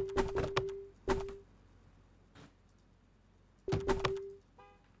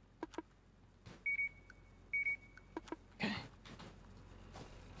 Okay.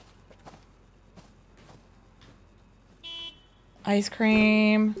 Ice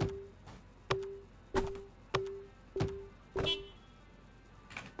cream.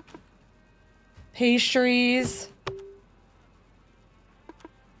 Pastries.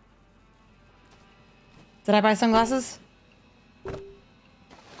 Did I buy sunglasses?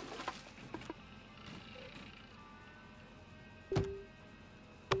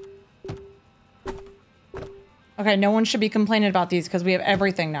 Okay, no one should be complaining about these because we have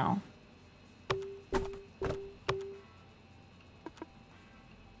everything now.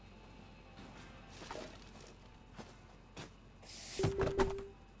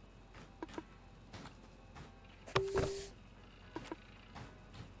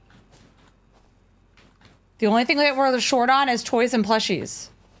 The only thing that we're short on is toys and plushies.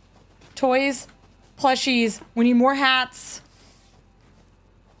 Toys, plushies. We need more hats.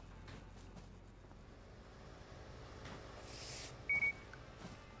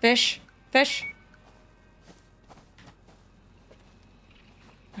 Fish. Fish.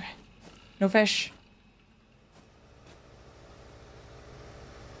 Okay. No fish.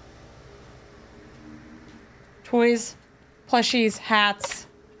 Toys, plushies, hats.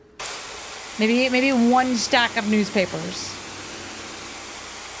 Maybe one stack of newspapers.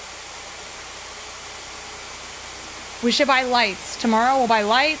 We should buy lights. Tomorrow we'll buy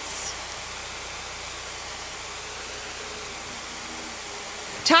lights.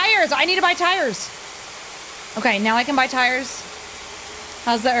 Tires! I need to buy tires. Okay, now I can buy tires.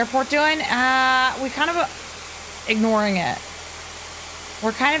 How's the airport doing? We kind of ignoring it.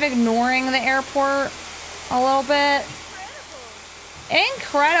 We're kind of ignoring the airport a little bit.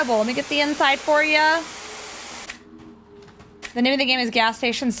 Incredible. Let me get the inside for you. The name of the game is Gas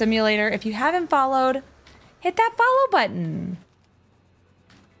Station Simulator. If you haven't followed, hit that follow button.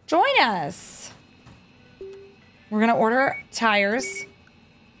 Join us. We're going to order tires.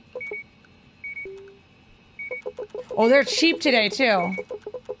 Oh, they're cheap today, too.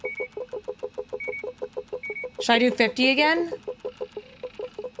 Should I do 50 again?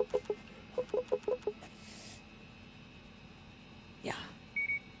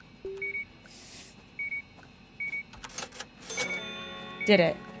 Did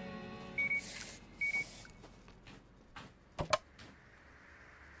it.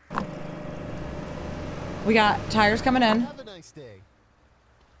 We got tires coming in. Have a nice day.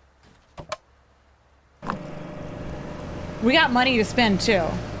 We got money to spend too.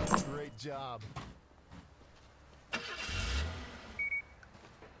 Great job.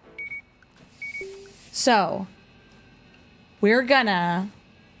 So, we're gonna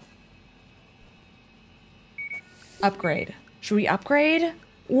upgrade. Should we upgrade?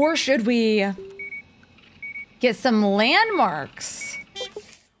 Or should we get some landmarks?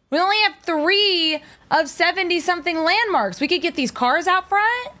 We only have 3 of 70-something landmarks. We could get these cars out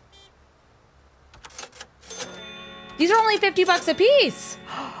front. These are only 50 bucks a piece.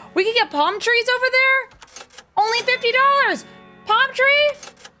 We could get palm trees over there. Only $50. Palm tree?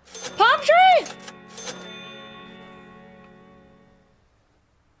 Palm tree?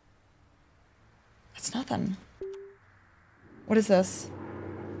 That's nothing. What is this?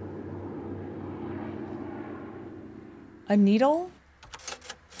 A needle?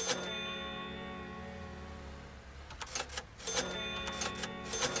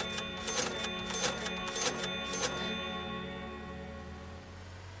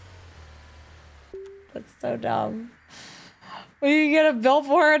 That's so dumb. We can get a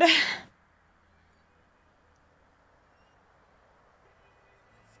billboard.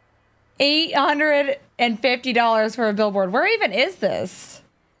 $850 for a billboard. Where even is this?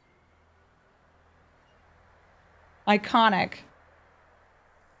 Iconic.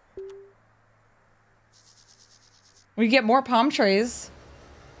 We get more palm trees.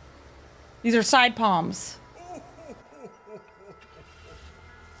 These are side palms.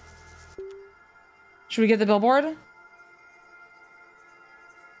 Should we get the billboard?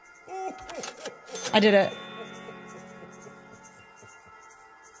 I did it.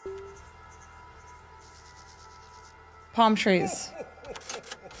 Palm trees.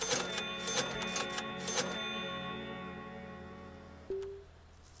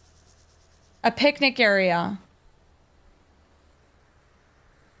 A picnic area.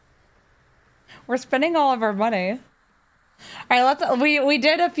 We're spending all of our money. All right, we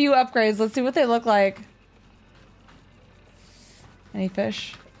did a few upgrades. Let's see what they look like. Any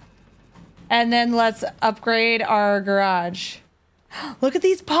fish? And then let's upgrade our garage. Look at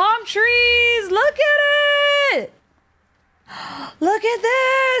these palm trees. Look at it. Look at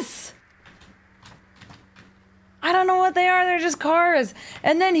this. I don't know what they are. They're just cars.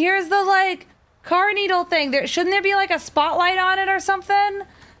 And then here's the like car needle thing. Shouldn't there be like a spotlight on it or something?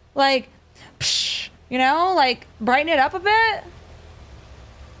 Like, psh, you know, like brighten it up a bit.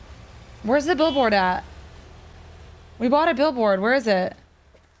 Where's the billboard at? We bought a billboard. Where is it?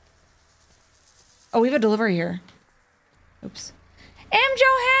 Oh, we have a delivery here. Oops. M.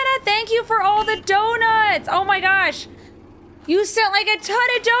 Johanna, thank you for all the donuts. Oh my gosh. You sent like a ton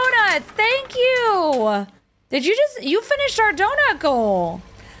of donuts. Thank you. You finished our donut goal.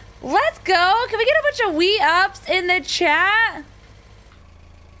 Let's go. Can we get a bunch of wee ups in the chat?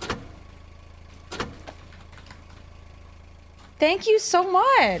 Thank you so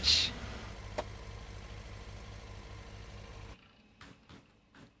much.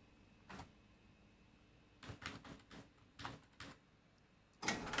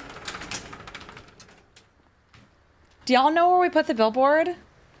 Do y'all know where we put the billboard?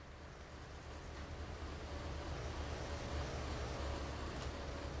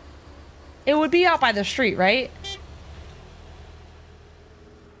 It would be out by the street, right?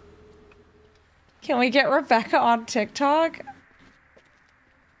 Can we get Rebecca on TikTok?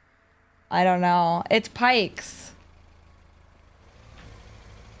 I don't know. It's Pikes.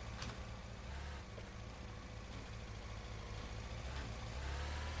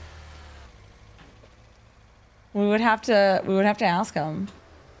 We would have to ask him.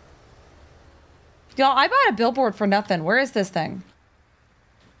 Y'all, I bought a billboard for nothing. Where is this thing?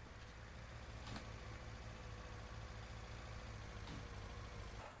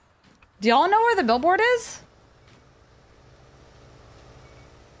 Do y'all know where the billboard is?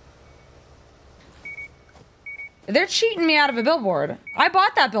 They're cheating me out of a billboard. I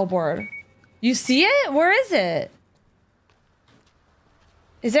bought that billboard. You see it? Where is it?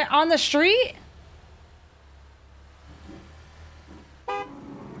 Is it on the street?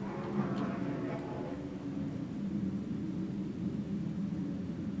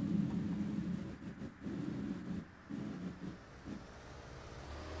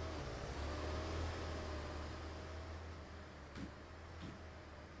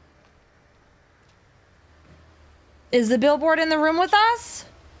 Is the billboard in the room with us?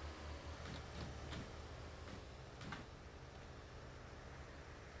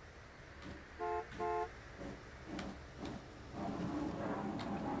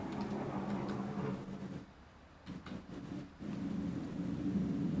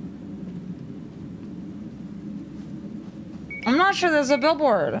 not sure there's a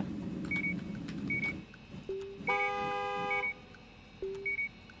billboard.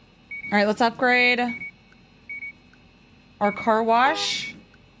 All right, let's upgrade our car wash.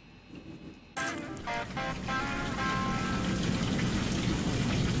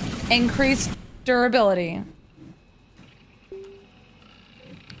 Increased durability.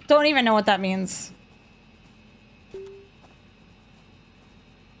 Don't even know what that means.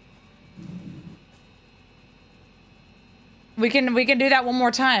 We can do that one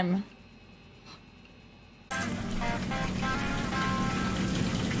more time.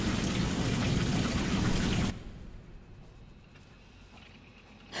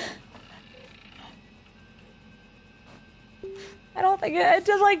 I don't think it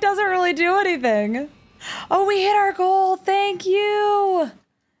just like doesn't really do anything. Oh, we hit our goal. Thank you.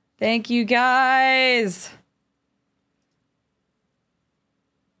 Thank you guys.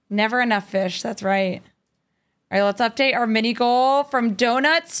 Never enough fish. That's right. All right, let's update our mini goal from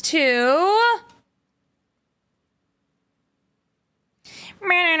donuts to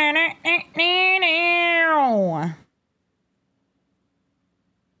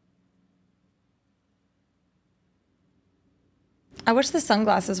I wish the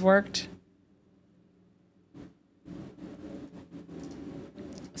sunglasses worked.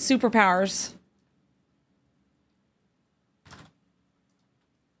 Superpowers.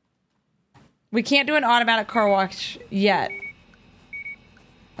 We can't do an automatic car wash yet.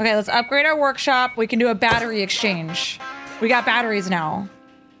 Okay, let's upgrade our workshop. We can do a battery exchange. We got batteries now.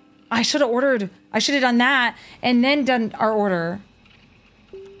 I should have done that and then done our order.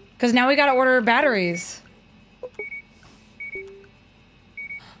 Because now we gotta order batteries.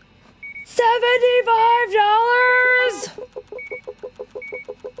 $75!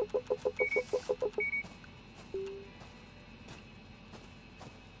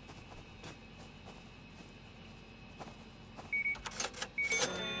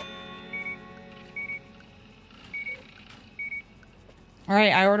 All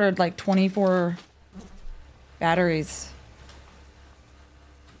right, I ordered like 24 batteries.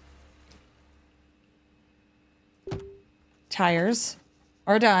 Tires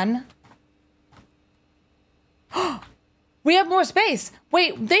are done. We have more space.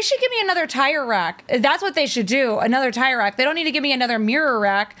 Wait, they should give me another tire rack. That's what they should do. Another tire rack. They don't need to give me another mirror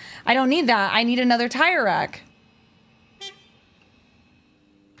rack. I don't need that. I need another tire rack.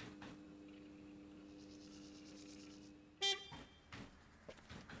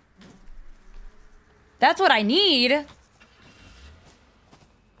 That's what I need.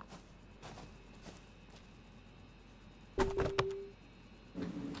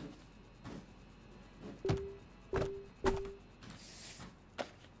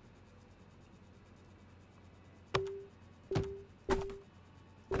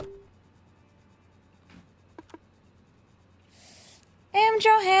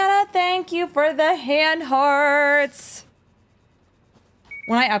 Johanna, thank you for the hand hearts.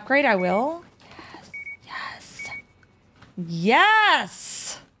 When I upgrade, I will. Yes. Yes.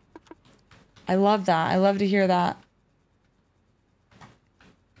 Yes. I love that. I love to hear that.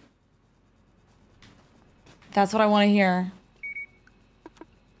 That's what I want to hear.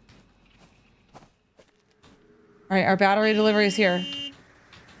 All right, our battery delivery is here.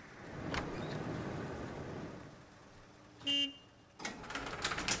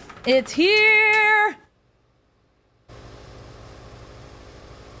 It's here!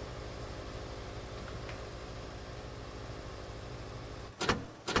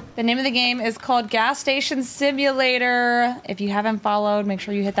 The name of the game is called Gas Station Simulator. If you haven't followed, make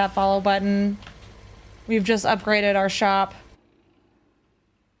sure you hit that follow button. We've just upgraded our shop.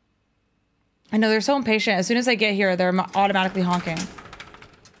 I know they're so impatient. As soon as I get here, they're automatically honking.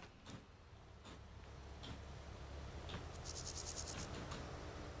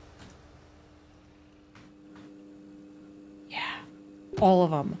 All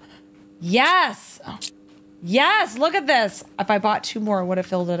of them. Yes! Yes! Look at this! If I bought 2 more, I would have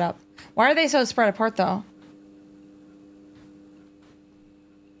filled it up. Why are they so spread apart, though?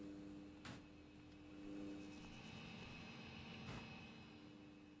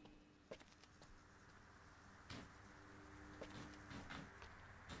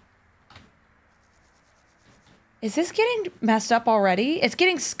 Is this getting messed up already? It's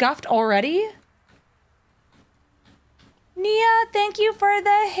getting scuffed already? Nia, thank you for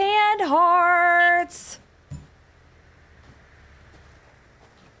the hand hearts.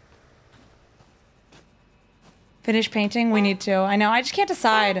 Finish painting? We need to. I know, I just can't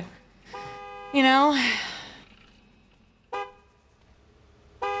decide. You know?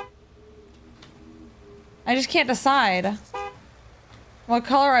 I just can't decide what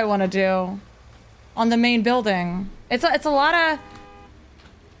color I want to do. on the main building. It's a lot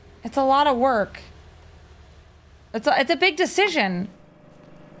of work. It's a big decision.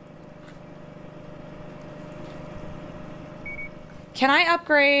 Can I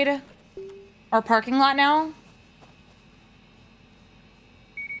upgrade our parking lot now?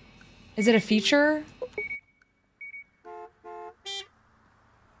 Is it a feature?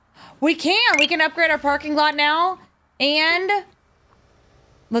 We can upgrade our parking lot now, and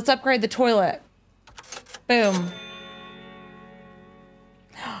let's upgrade the toilet. Boom.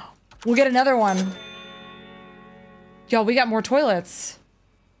 We'll get another one. Yo, we got more toilets.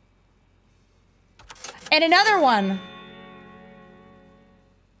 And another one.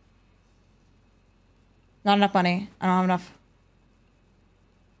 Not enough money. I don't have enough.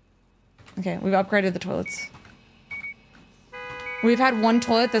 Okay, we've upgraded the toilets. We've had one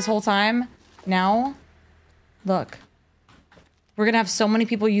toilet this whole time. Now, look. We're gonna have so many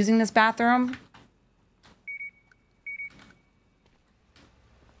people using this bathroom.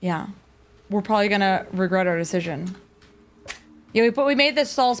 Yeah. We're probably gonna regret our decision. Yeah, we made the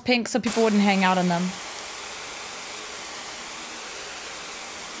stalls pink so people wouldn't hang out in them.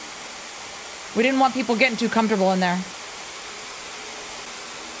 We didn't want people getting too comfortable in there.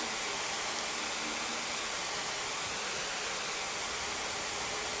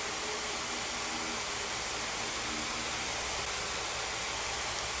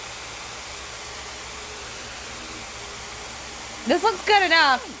 This looks good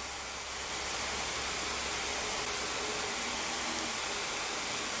enough.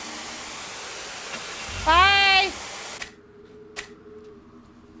 Bye.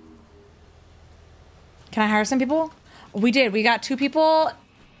 Can I hire some people? We did. We got 2 people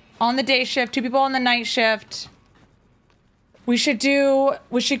on the day shift, 2 people on the night shift. We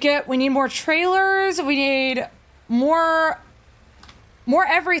need more trailers. We need more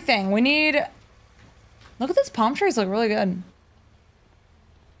everything. Look at these palm trees, look really good.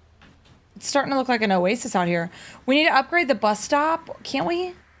 It's starting to look like an oasis out here. We need to upgrade the bus stop, can't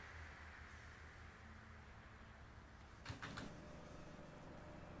we?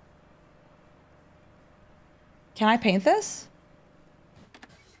 Can I paint this?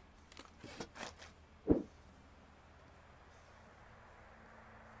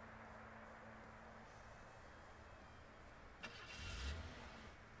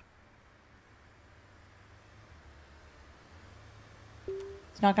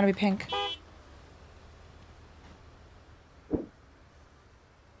 It's not gonna be pink.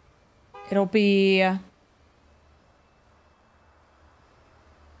 It'll be...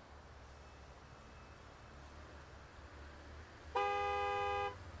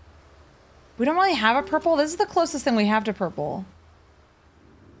 We don't really have a purple. This is the closest thing we have to purple.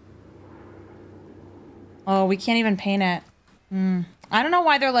 Oh, we can't even paint it. I don't know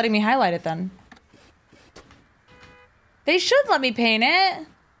why they're letting me highlight it then. They should let me paint it.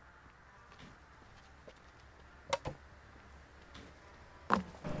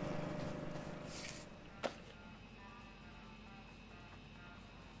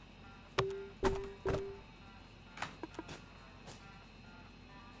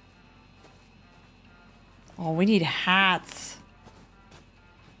 Oh, we need hats.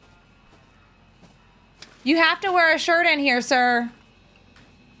 You have to wear a shirt in here, sir.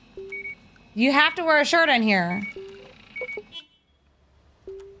 You have to wear a shirt in here.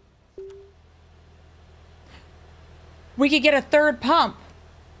 We could get a 3rd pump.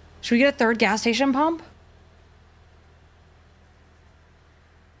 Should we get a 3rd gas station pump?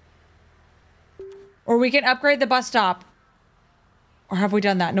 Or we can upgrade the bus stop. Or have we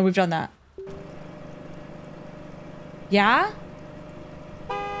done that? No, we've done that. Yeah?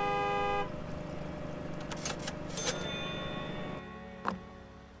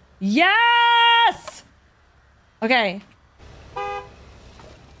 Yes! Okay.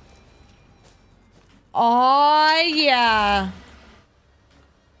 Oh, yeah.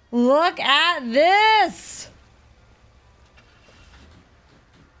 Look at this.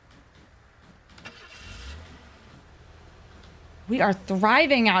 We are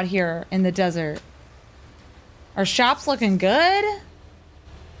thriving out here in the desert. Our shop's looking good.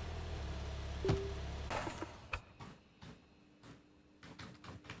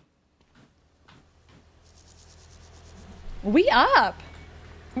 We up.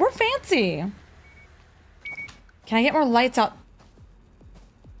 We're fancy. Can I get more lights out?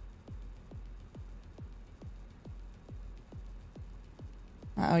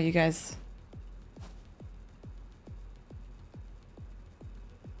 Uh-oh, you guys.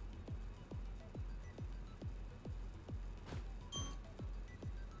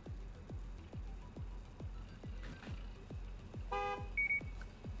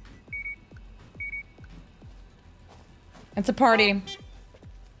 It's a party.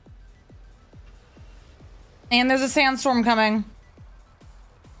 And there's a sandstorm coming.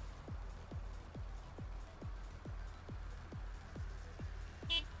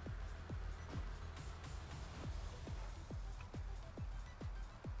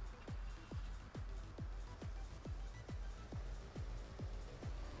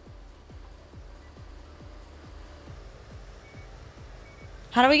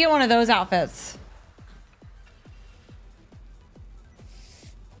 How do we get one of those outfits?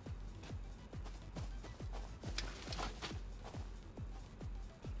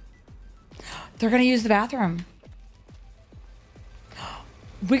 They're gonna use the bathroom.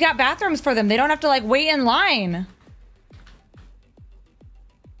 We got bathrooms for them. They don't have to like wait in line.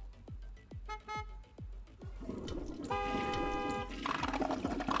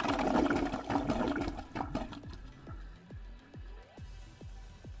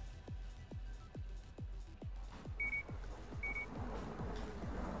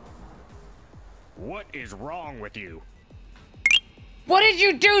 What is wrong with you? What did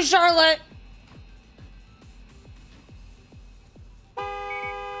you do, Charlotte?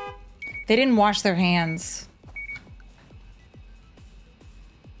 They didn't wash their hands.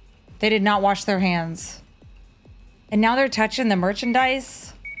 They did not wash their hands. And now they're touching the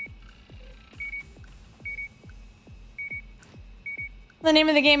merchandise. The name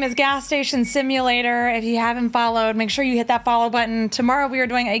of the game is Gas Station Simulator. If you haven't followed, make sure you hit that follow button. Tomorrow we are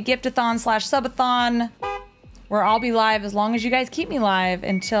doing a giftathon / subathon where I'll be live as long as you guys keep me live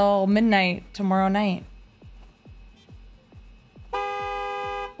until midnight tomorrow night.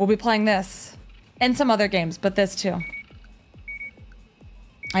 We'll be playing this and some other games, but this too.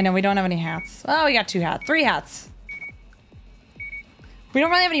 I know we don't have any hats. Oh, we got 2 hats, 3 hats. We don't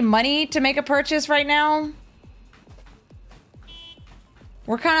really have any money to make a purchase right now.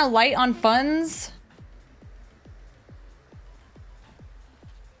 We're kind of light on funds.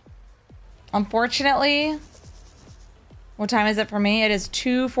 Unfortunately. What time is it for me? It is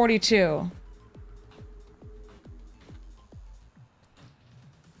 2:42.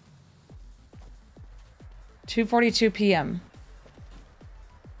 (2:42 p.m.)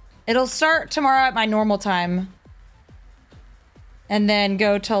 It'll start tomorrow at my normal time. And then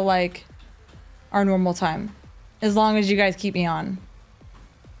go till like our normal time. As long as you guys keep me on.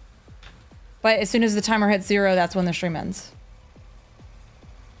 But as soon as the timer hits 0, that's when the stream ends.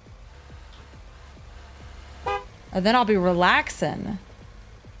 And then I'll be relaxing.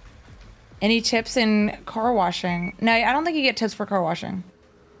 Any tips in car washing? No, I don't think you get tips for car washing.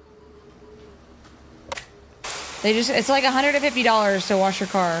 It's like $150 to wash your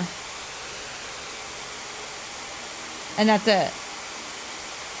car. And that's it.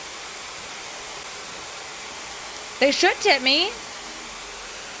 They should tip me.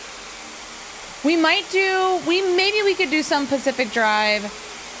 Maybe we could do some Pacific Drive.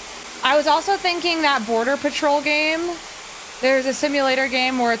 I was also thinking that Border Patrol game. There's a simulator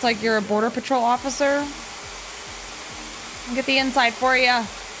game where it's like you're a Border Patrol officer. I'll get the inside for you.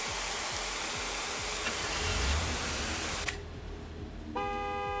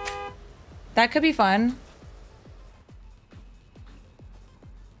 That could be fun.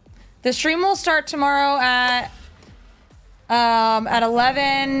 The stream will start tomorrow at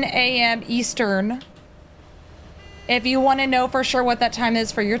 11 a.m. Eastern. If you want to know for sure what that time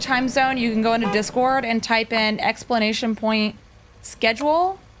is for your time zone, you can go into Discord and type in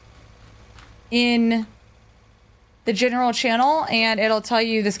 !schedule in the general channel, and it'll tell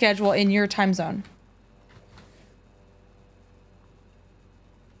you the schedule in your time zone.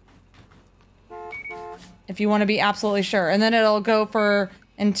 If you want to be absolutely sure. And then it'll go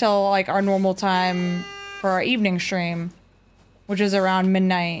until like our normal time for our evening stream, which is around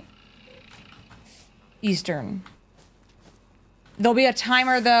midnight Eastern. There'll be a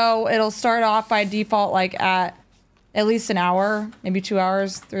timer though. It'll start off by default like at least an hour, maybe 2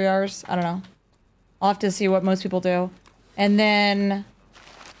 hours, 3 hours. I don't know. I'll have to see what most people do. And then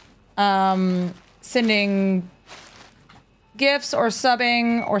sending gifts or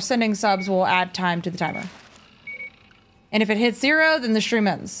subbing or sending subs will add time to the timer. And if it hits 0, then the stream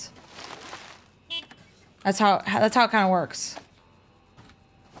ends. That's how it kind of works.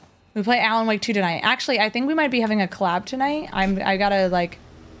 We play Alan Wake 2 tonight. Actually, I think we might be having a collab tonight. I gotta like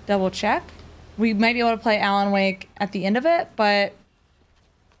double check. We might be able to play Alan Wake at the end of it, but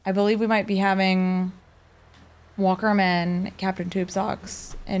I believe we might be having Walkerman, Captain Tube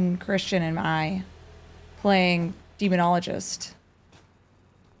Socks, and Christian and I playing Demonologist.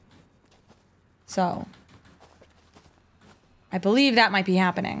 So I believe that might be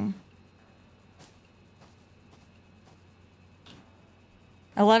happening.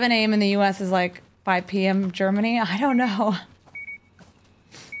 11 a.m. in the US is like 5 p.m. Germany? I don't know.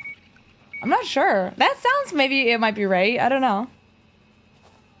 I'm not sure. That sounds, maybe it might be right. I don't know.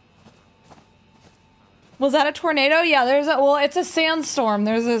 Was that a tornado? Yeah, there's a, well, it's a sandstorm.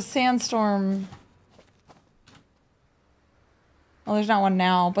 There's a sandstorm. Well, there's not one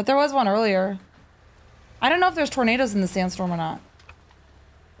now, but there was one earlier. I don't know if there's tornadoes in the sandstorm or not.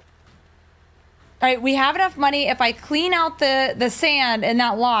 All right, we have enough money. If I clean out the sand in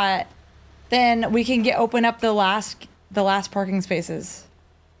that lot, then we can open up the last parking spaces.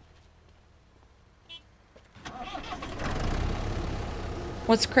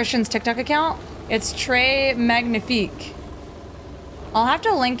 What's Christian's TikTok account? It's Trey Magnifique. I'll have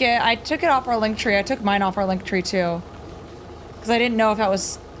to link it. I took it off our link tree. I took mine off our link tree too. Because I didn't know if that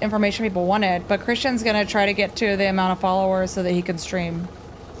was information people wanted. But Christian's going to try to get to the amount of followers so that he can stream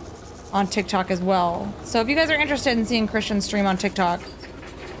on TikTok as well. So if you guys are interested in seeing Christian stream on TikTok.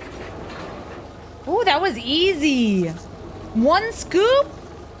 Ooh, that was easy. One scoop?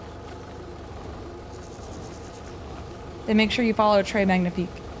 Then make sure you follow Trey Magnifique.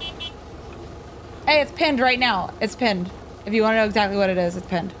 Hey, it's pinned right now. It's pinned. If you want to know exactly what it is, it's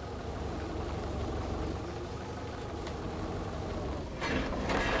pinned.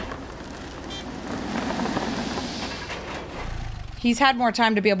 He's had more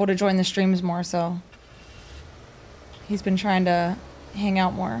time to be able to join the streams more, so he's been trying to hang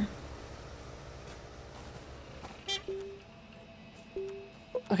out more.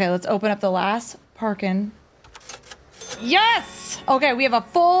 Okay, let's open up the last parking. Yes! Okay, we have a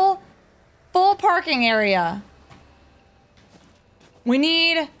full parking area. We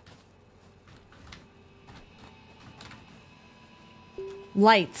need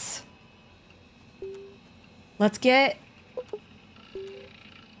lights. Let's get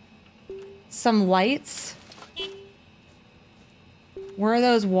some lights. Where are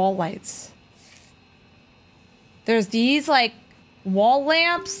those wall lights? There's these like wall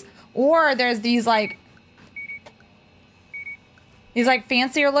lamps, or there's these like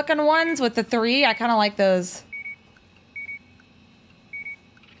fancier looking ones with the 3. I kind of like those.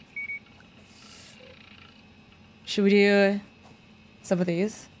 Should we do some of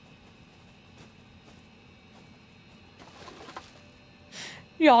these?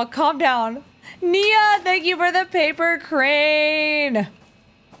 Y'all, calm down. Nia, thank you for the paper crane.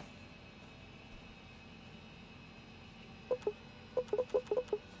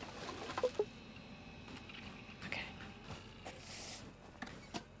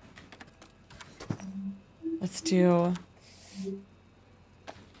 Let's do...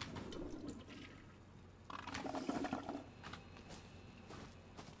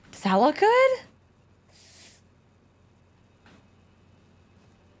 Does that look good?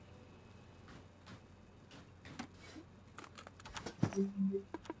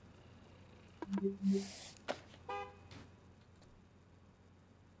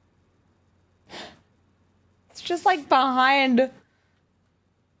 It's just like behind...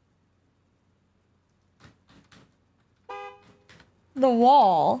 the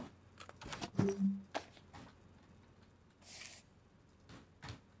wall.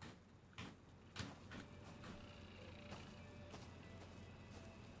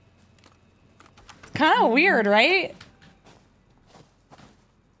 Kind of weird, right?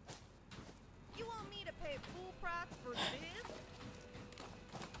 You want me to pay full price for this?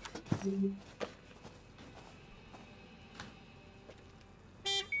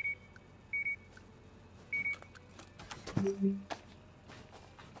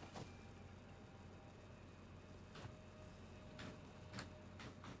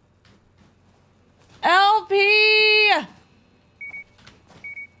 LP!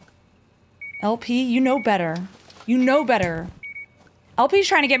 LP, you know better. You know better. LP's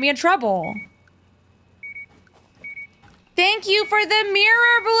trying to get me in trouble. Thank you for the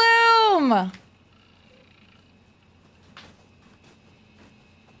mirror bloom!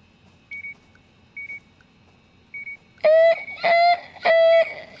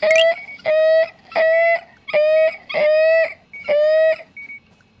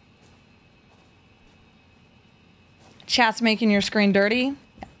 Chat's making your screen dirty?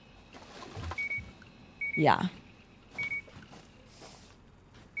 Yeah.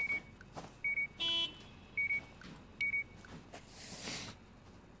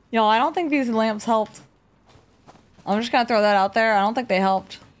 Y'all, I don't think these lamps helped. I'm just gonna throw that out there. I don't think they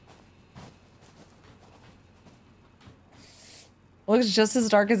helped. Looks just as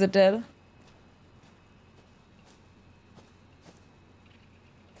dark as it did.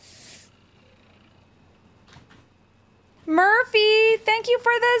 Murphy, thank you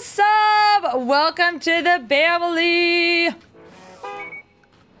for the sub. Welcome to the family.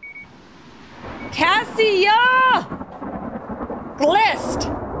 Cassia! Glist!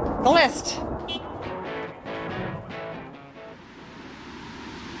 Glist.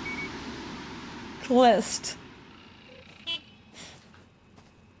 Glist.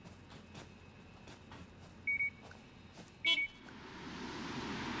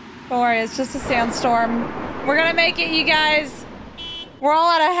 Don't worry, it's just a sandstorm. We're gonna make it, you guys. We're all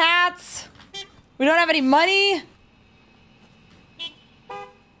out of hats. We don't have any money.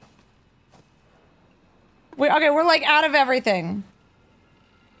 Okay, we're like out of everything.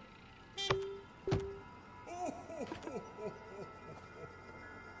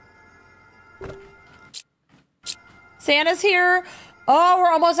 Santa's here. Oh,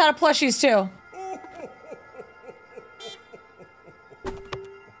 we're almost out of plushies too.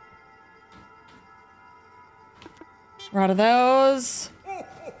 We're out of those.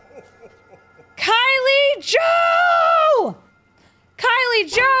 Kylie Joe! Kylie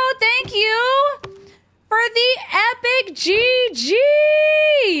Joe, thank you for the epic GG.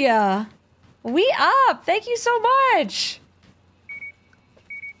 We up. Thank you so much.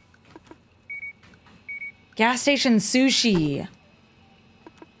 Gas station sushi.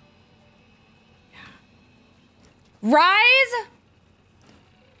 Rise.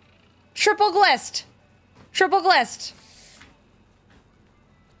 Triple glist. Triple glist.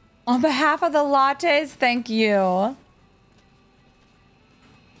 On behalf of the lattes, thank you.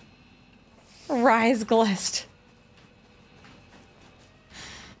 Rise glist.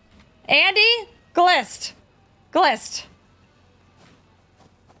 Andy, glist. Glist.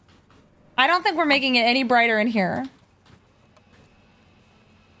 I don't think we're making it any brighter in here.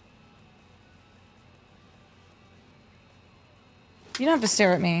 You don't have to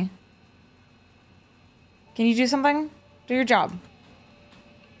stare at me. Can you do something? Do your job.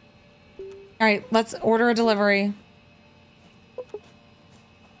 All right, let's order a delivery.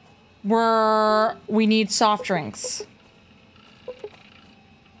 We need soft drinks.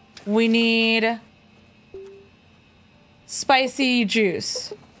 We need spicy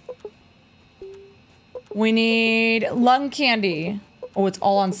juice. We need lung candy. Oh, it's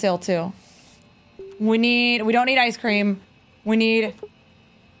all on sale too. We don't need ice cream. We need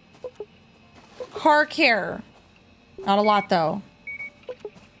car care. Not a lot though.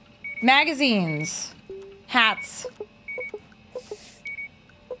 Magazines. Hats.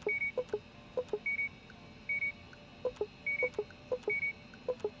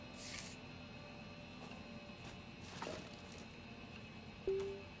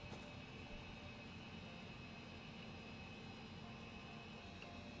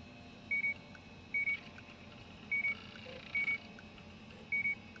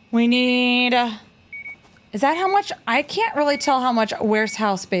 We need... Is that how much? I can't really tell how much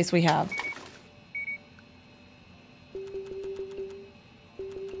warehouse space we have.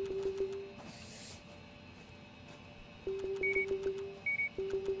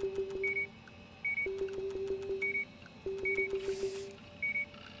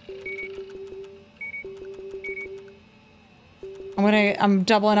 I'm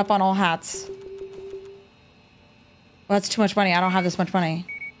doubling up on all hats. Well, that's too much money. I don't have this much money.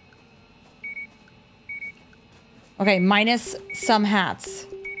 Okay, minus some hats.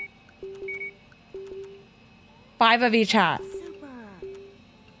 5 of each hat.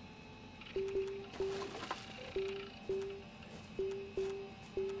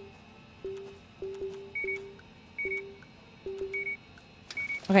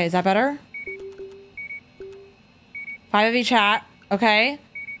 Okay, is that better? 5 of each hat. Okay.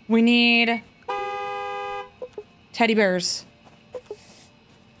 We need teddy bears.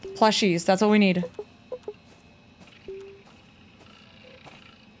 Plushies. That's what we need.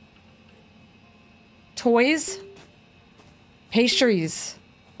 Toys. Pastries.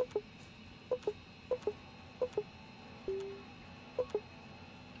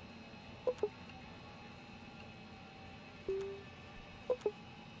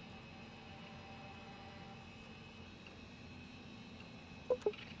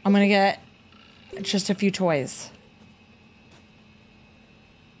 I'm gonna get just a few toys.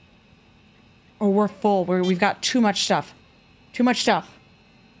 Or we're full. We've got too much stuff. Too much stuff.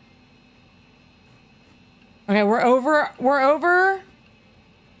 Okay, we're over. We're over.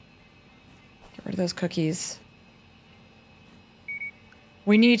 Get rid of those cookies.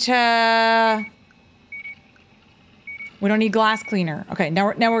 We need to... We don't need glass cleaner. Okay,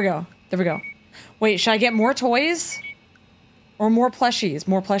 now we go. There we go. Wait, should I get more toys? Or more plushies?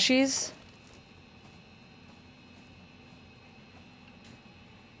 More plushies?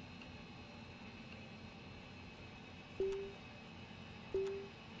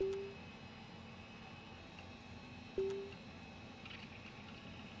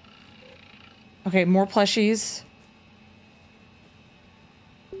 Okay, more plushies.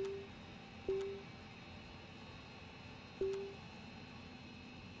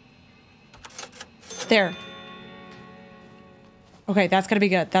 There. Okay, that's gonna be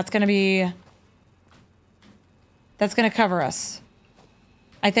good. That's gonna cover us.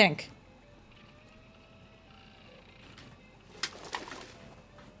 I think.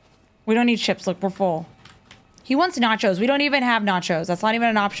 We don't need chips. Look, we're full. He wants nachos. We don't even have nachos. That's not even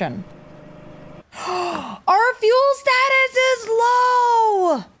an option. Our fuel status is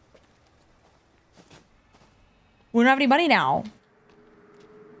low. We don't have any money now.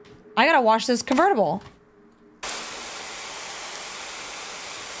 I gotta wash this convertible.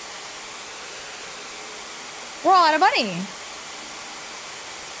 We're all out of money.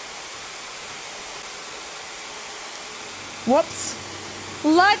 Whoops.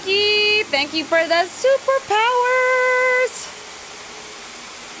 Lucky, thank you for the superpowers.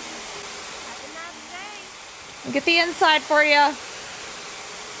 Have a nice day. I'll get the inside for you.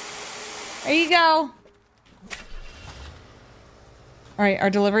 There you go. All right,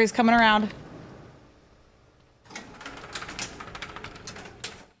 our delivery's coming around.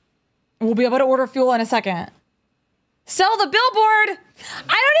 We'll be able to order fuel in a second. Sell the billboard.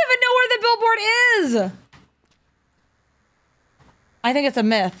 I don't even know where the billboard is. I think it's a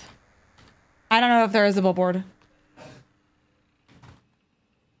myth. I don't know if there is a billboard.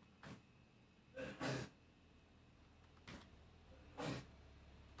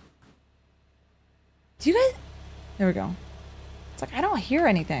 Do you guys... There we go. It's like, I don't hear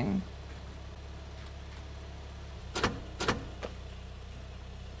anything.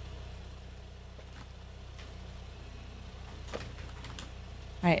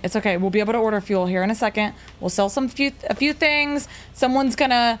 All right, it's okay. We'll be able to order fuel here in a second. We'll sell a few things. Someone's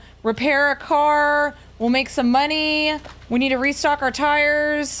gonna repair a car. We'll make some money. We need to restock our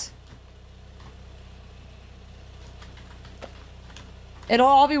tires. It'll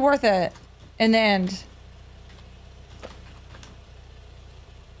all be worth it in the end.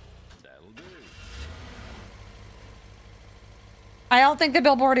 That'll do. I don't think the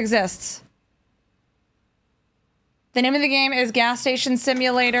billboard exists. The name of the game is Gas Station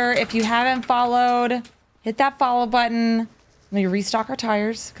Simulator. If you haven't followed, hit that follow button. Let me restock our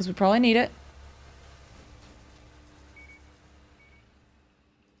tires, because we probably need it.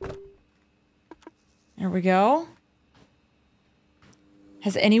 There we go.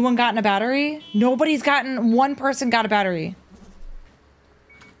 Has anyone gotten a battery? Nobody's gotten... One person got a battery.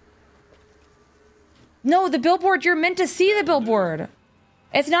 No, the billboard, you're meant to see the billboard.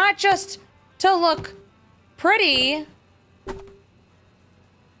 It's not just to look... pretty.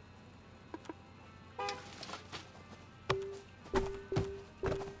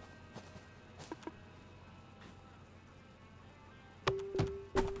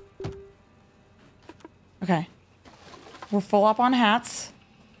 Okay. We're full up on hats.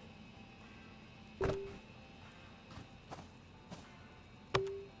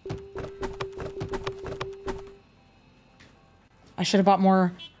 I should have bought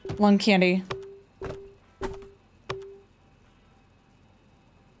more lung candy.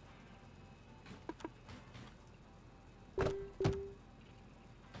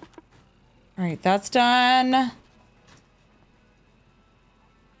 All right, that's done.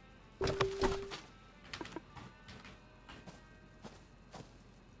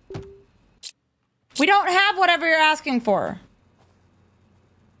 We don't have whatever you're asking for.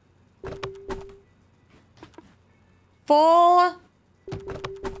 Full.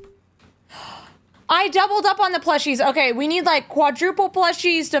 I doubled up on the plushies. Okay, we need like quadruple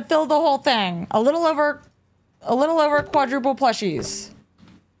plushies to fill the whole thing. A little over quadruple plushies.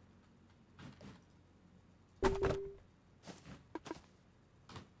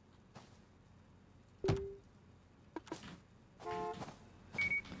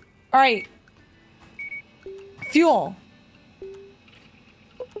 All right. Fuel.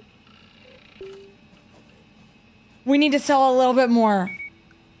 We need to sell a little bit more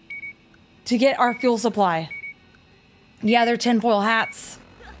to get our fuel supply. Yeah, they're tinfoil hats.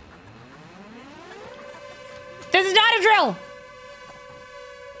 This is not a drill.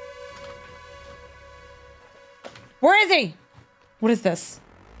 Where is he? What is this?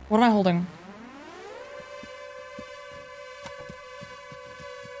 What am I holding?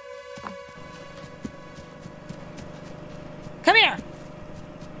 Come here.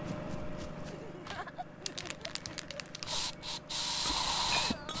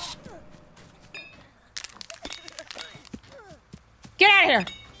 Get out of here.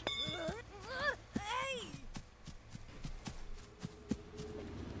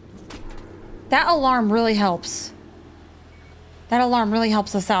 That alarm really helps. That alarm really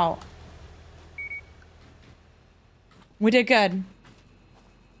helps us out. We did good.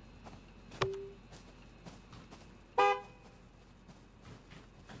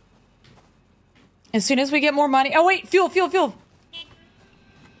 As soon as we get more money. Oh, wait. Fuel, fuel, fuel.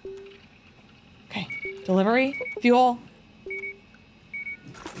 Okay. Delivery. Fuel.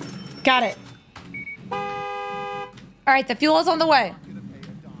 Got it. All right. The fuel is on the way.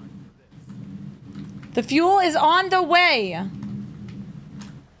 The fuel is on the way.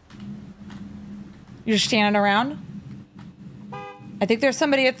 You're just standing around? I think there's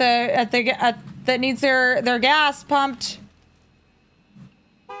somebody that needs their gas pumped.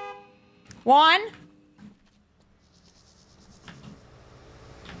 Juan?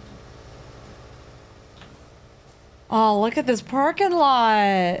 Oh, look at this parking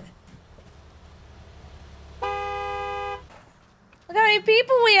lot. Look how many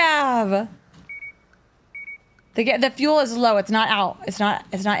people we have. The fuel is low. It's not out. It's not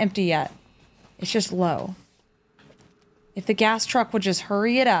empty yet. It's just low. If the gas truck would just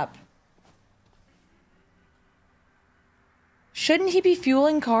hurry it up. Shouldn't he be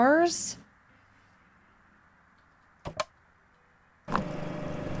fueling cars?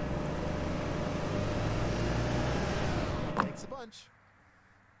 Thanks a bunch.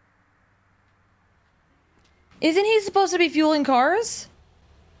 Isn't he supposed to be fueling cars?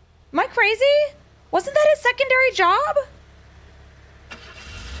 Am I crazy? Wasn't that his secondary job?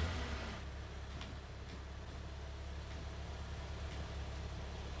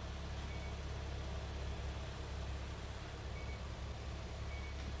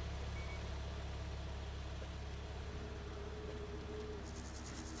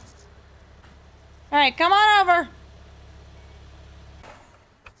 All right, come on over.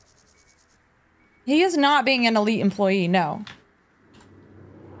 He is not being an elite employee, no.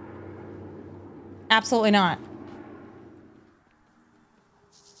 Absolutely not.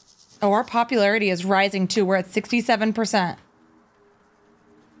 Oh, our popularity is rising too. We're at 67%.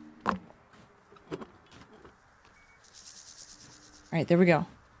 All right, there we go.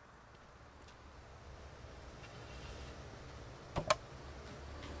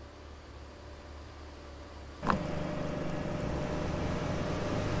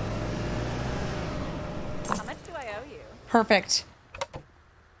 How much do I owe you? Perfect.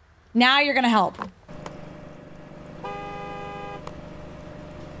 Now you're gonna help.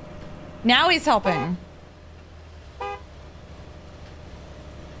 Now he's helping.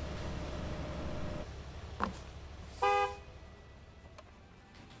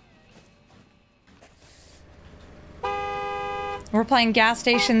 We're playing gas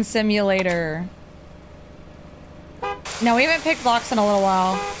station simulator. No, we haven't picked locks in a little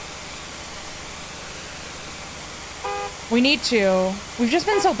while. We need to. We've just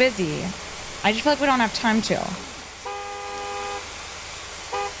been so busy. I just feel like we don't have time to.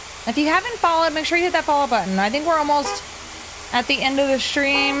 If you haven't followed, make sure you hit that follow button. I think we're almost at the end of the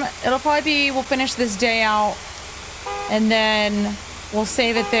stream. It'll probably be, we'll finish this day out and then we'll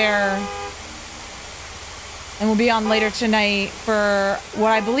save it there. And we'll be on later tonight for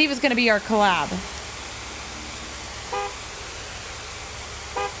what I believe is going to be our collab.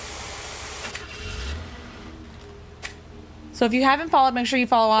 So if you haven't followed, make sure you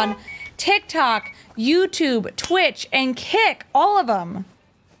follow on TikTok, YouTube, Twitch, and Kick. All of them.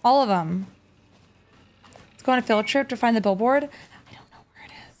 All of them. Let's go on a field trip to find the billboard. I don't know where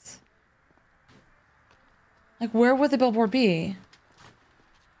it is. Like, where would the billboard be?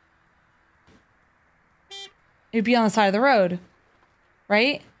 It'd be on the side of the road,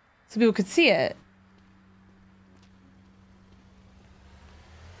 right? So people could see it.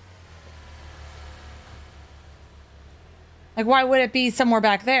 Like, why would it be somewhere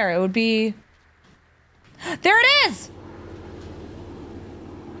back there? It would be... There it is!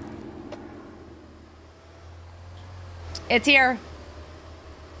 It's here.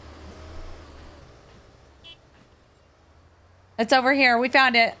 It's over here. We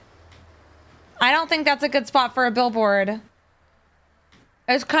found it. I don't think that's a good spot for a billboard.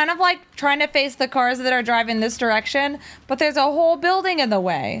 It's kind of like trying to face the cars that are driving this direction, but there's a whole building in the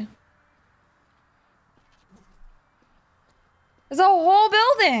way. There's a whole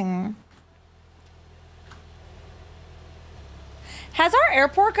building. Has our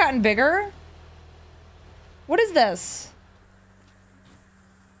airport gotten bigger? What is this?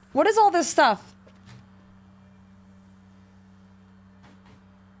 What is all this stuff?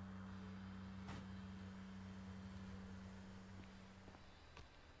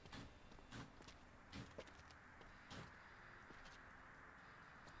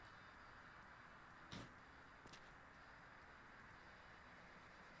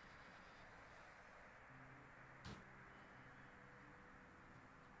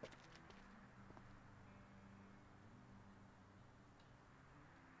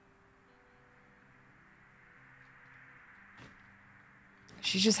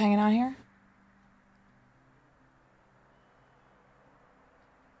 She's just hanging out here?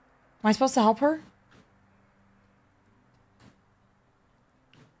 Am I supposed to help her?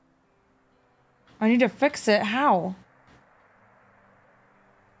 I need to fix it. How?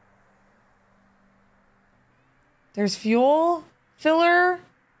 There's fuel filler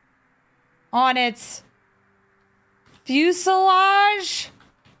on its fuselage.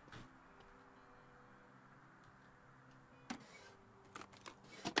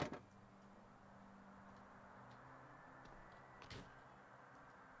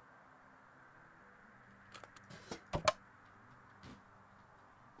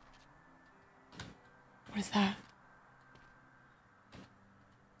 What is that?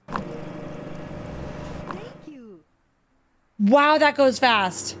 Thank you. Wow, that goes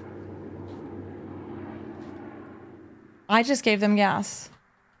fast. I just gave them gas.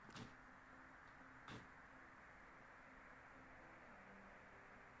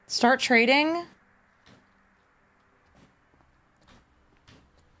 Start trading?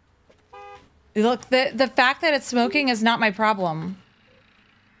 Look, the fact that it's smoking is not my problem.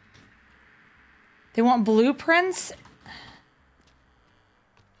 They want blueprints?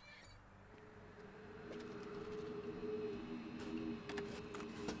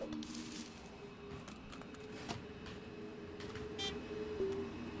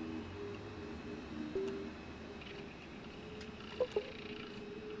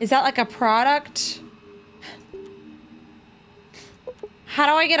 Is that like a product? How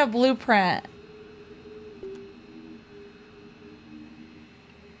do I get a blueprint?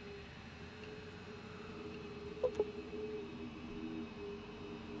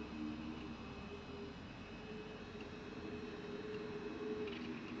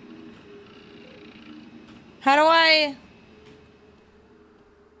 How do I...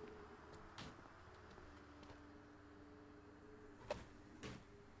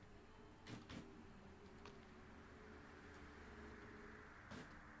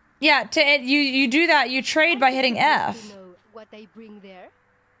 Yeah, you do that. You trade by hitting F. You know what they bring there?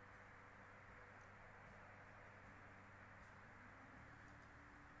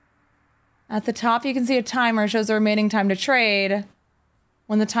 At the top, you can see a timer. It shows the remaining time to trade.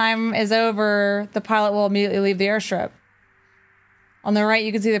 When the time is over, the pilot will immediately leave the airstrip. On the right,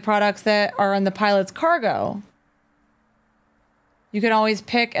 you can see the products that are in the pilot's cargo. You can always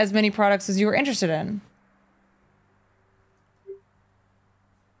pick as many products as you are interested in.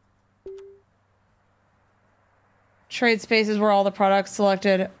 Trade spaces where all the products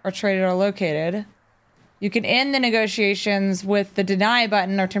selected or traded are located. You can end the negotiations with the deny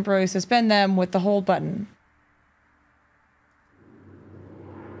button or temporarily suspend them with the hold button.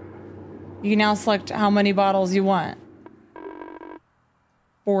 You can now select how many bottles you want.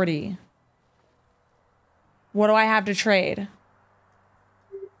 40. What do I have to trade?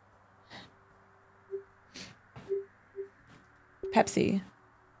 Pepsi.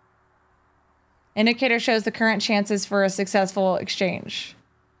 Indicator shows the current chances for a successful exchange.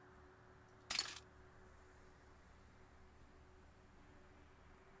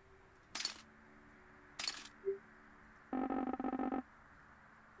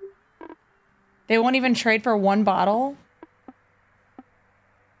 They won't even trade for one bottle?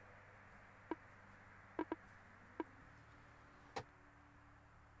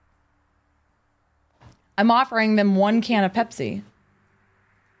 I'm offering them 1 can of Pepsi.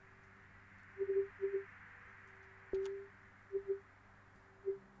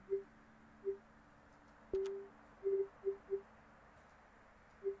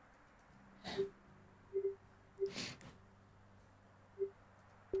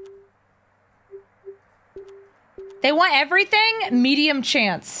 They want everything? Medium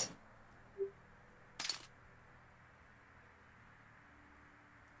chance.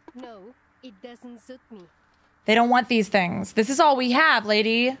 No, it doesn't suit me. They don't want these things. This is all we have,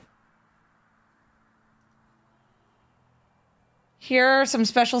 lady. Here are some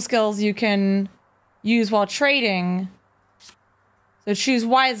special skills you can use while trading. So choose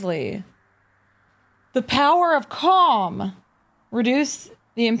wisely. The power of calm. Reduce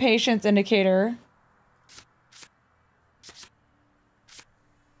the impatience indicator.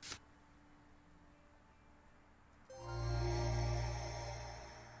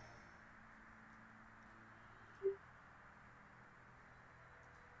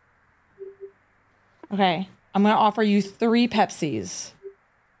 Okay, I'm gonna offer you 3 Pepsis.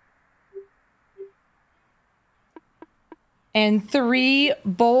 And 3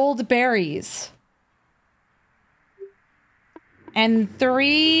 bold berries. And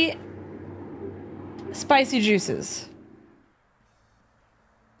 3 spicy juices.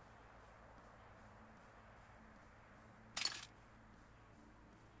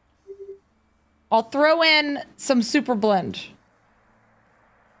 I'll throw in some super blend.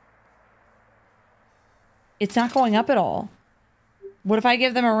 It's not going up at all. What if I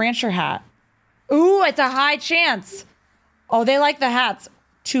give them a rancher hat? Ooh, it's a high chance. Oh, they like the hats.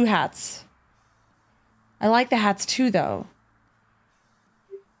 2 hats. I like the hats too, though.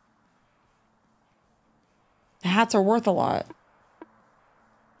 The hats are worth a lot.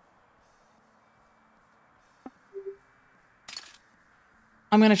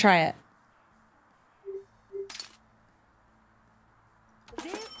 I'm gonna try it.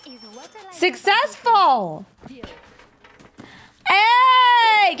 Successful!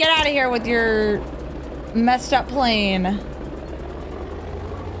 Hey! Get out of here with your messed up plane.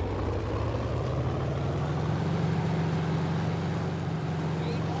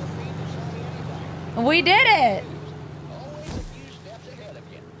 We did it!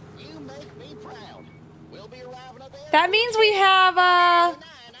 That means we have,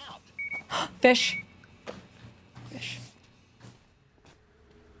 fish. Fish.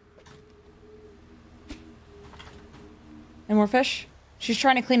 And more fish? She's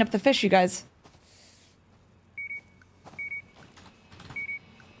trying to clean up the fish, you guys.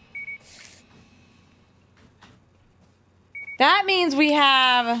 That means we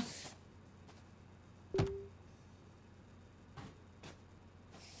have...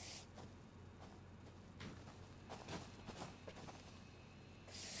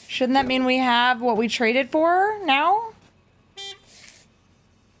 Shouldn't that mean we have what we traded for now?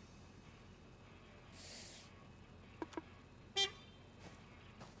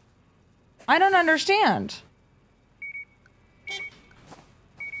 I don't understand.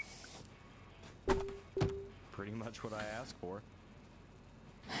 Pretty much what I asked for.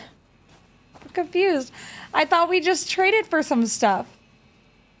 I'm confused. I thought we just traded for some stuff.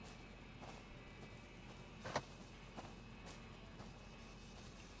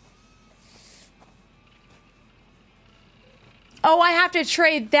 Oh, I have to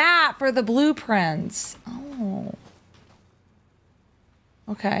trade that for the blueprints. Oh.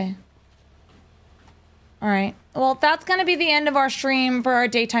 Okay. All right. Well, that's going to be the end of our stream for our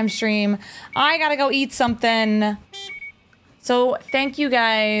daytime stream. I got to go eat something. So thank you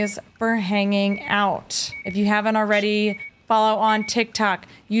guys for hanging out. If you haven't already, follow on TikTok,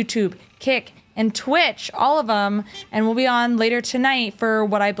 YouTube, Kick, and Twitch, all of them. And we'll be on later tonight for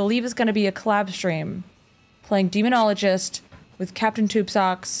what I believe is going to be a collab stream. Playing Demonologist with Captain Tube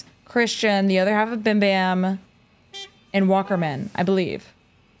Socks, Christian, the other half of BimBam, and Walkerman, I believe.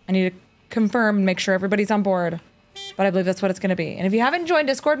 I need to confirm and make sure everybody's on board, but I believe that's what it's going to be. And if you haven't joined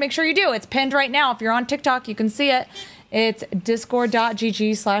Discord, make sure you do. It's pinned right now. If you're on TikTok, you can see it. It's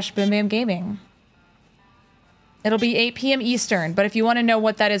discord.gg/BimBamGaming. It'll be 8 p.m. Eastern, but if you want to know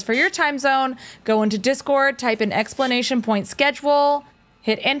what that is for your time zone, go into Discord, type in exclamation point schedule,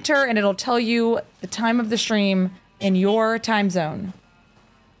 hit enter, and it'll tell you the time of the stream in your time zone.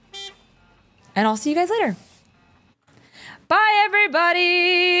 And I'll see you guys later. Bye,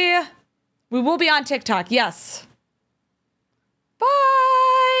 everybody. We will be on TikTok, yes.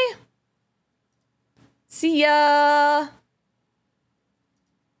 Bye. See ya.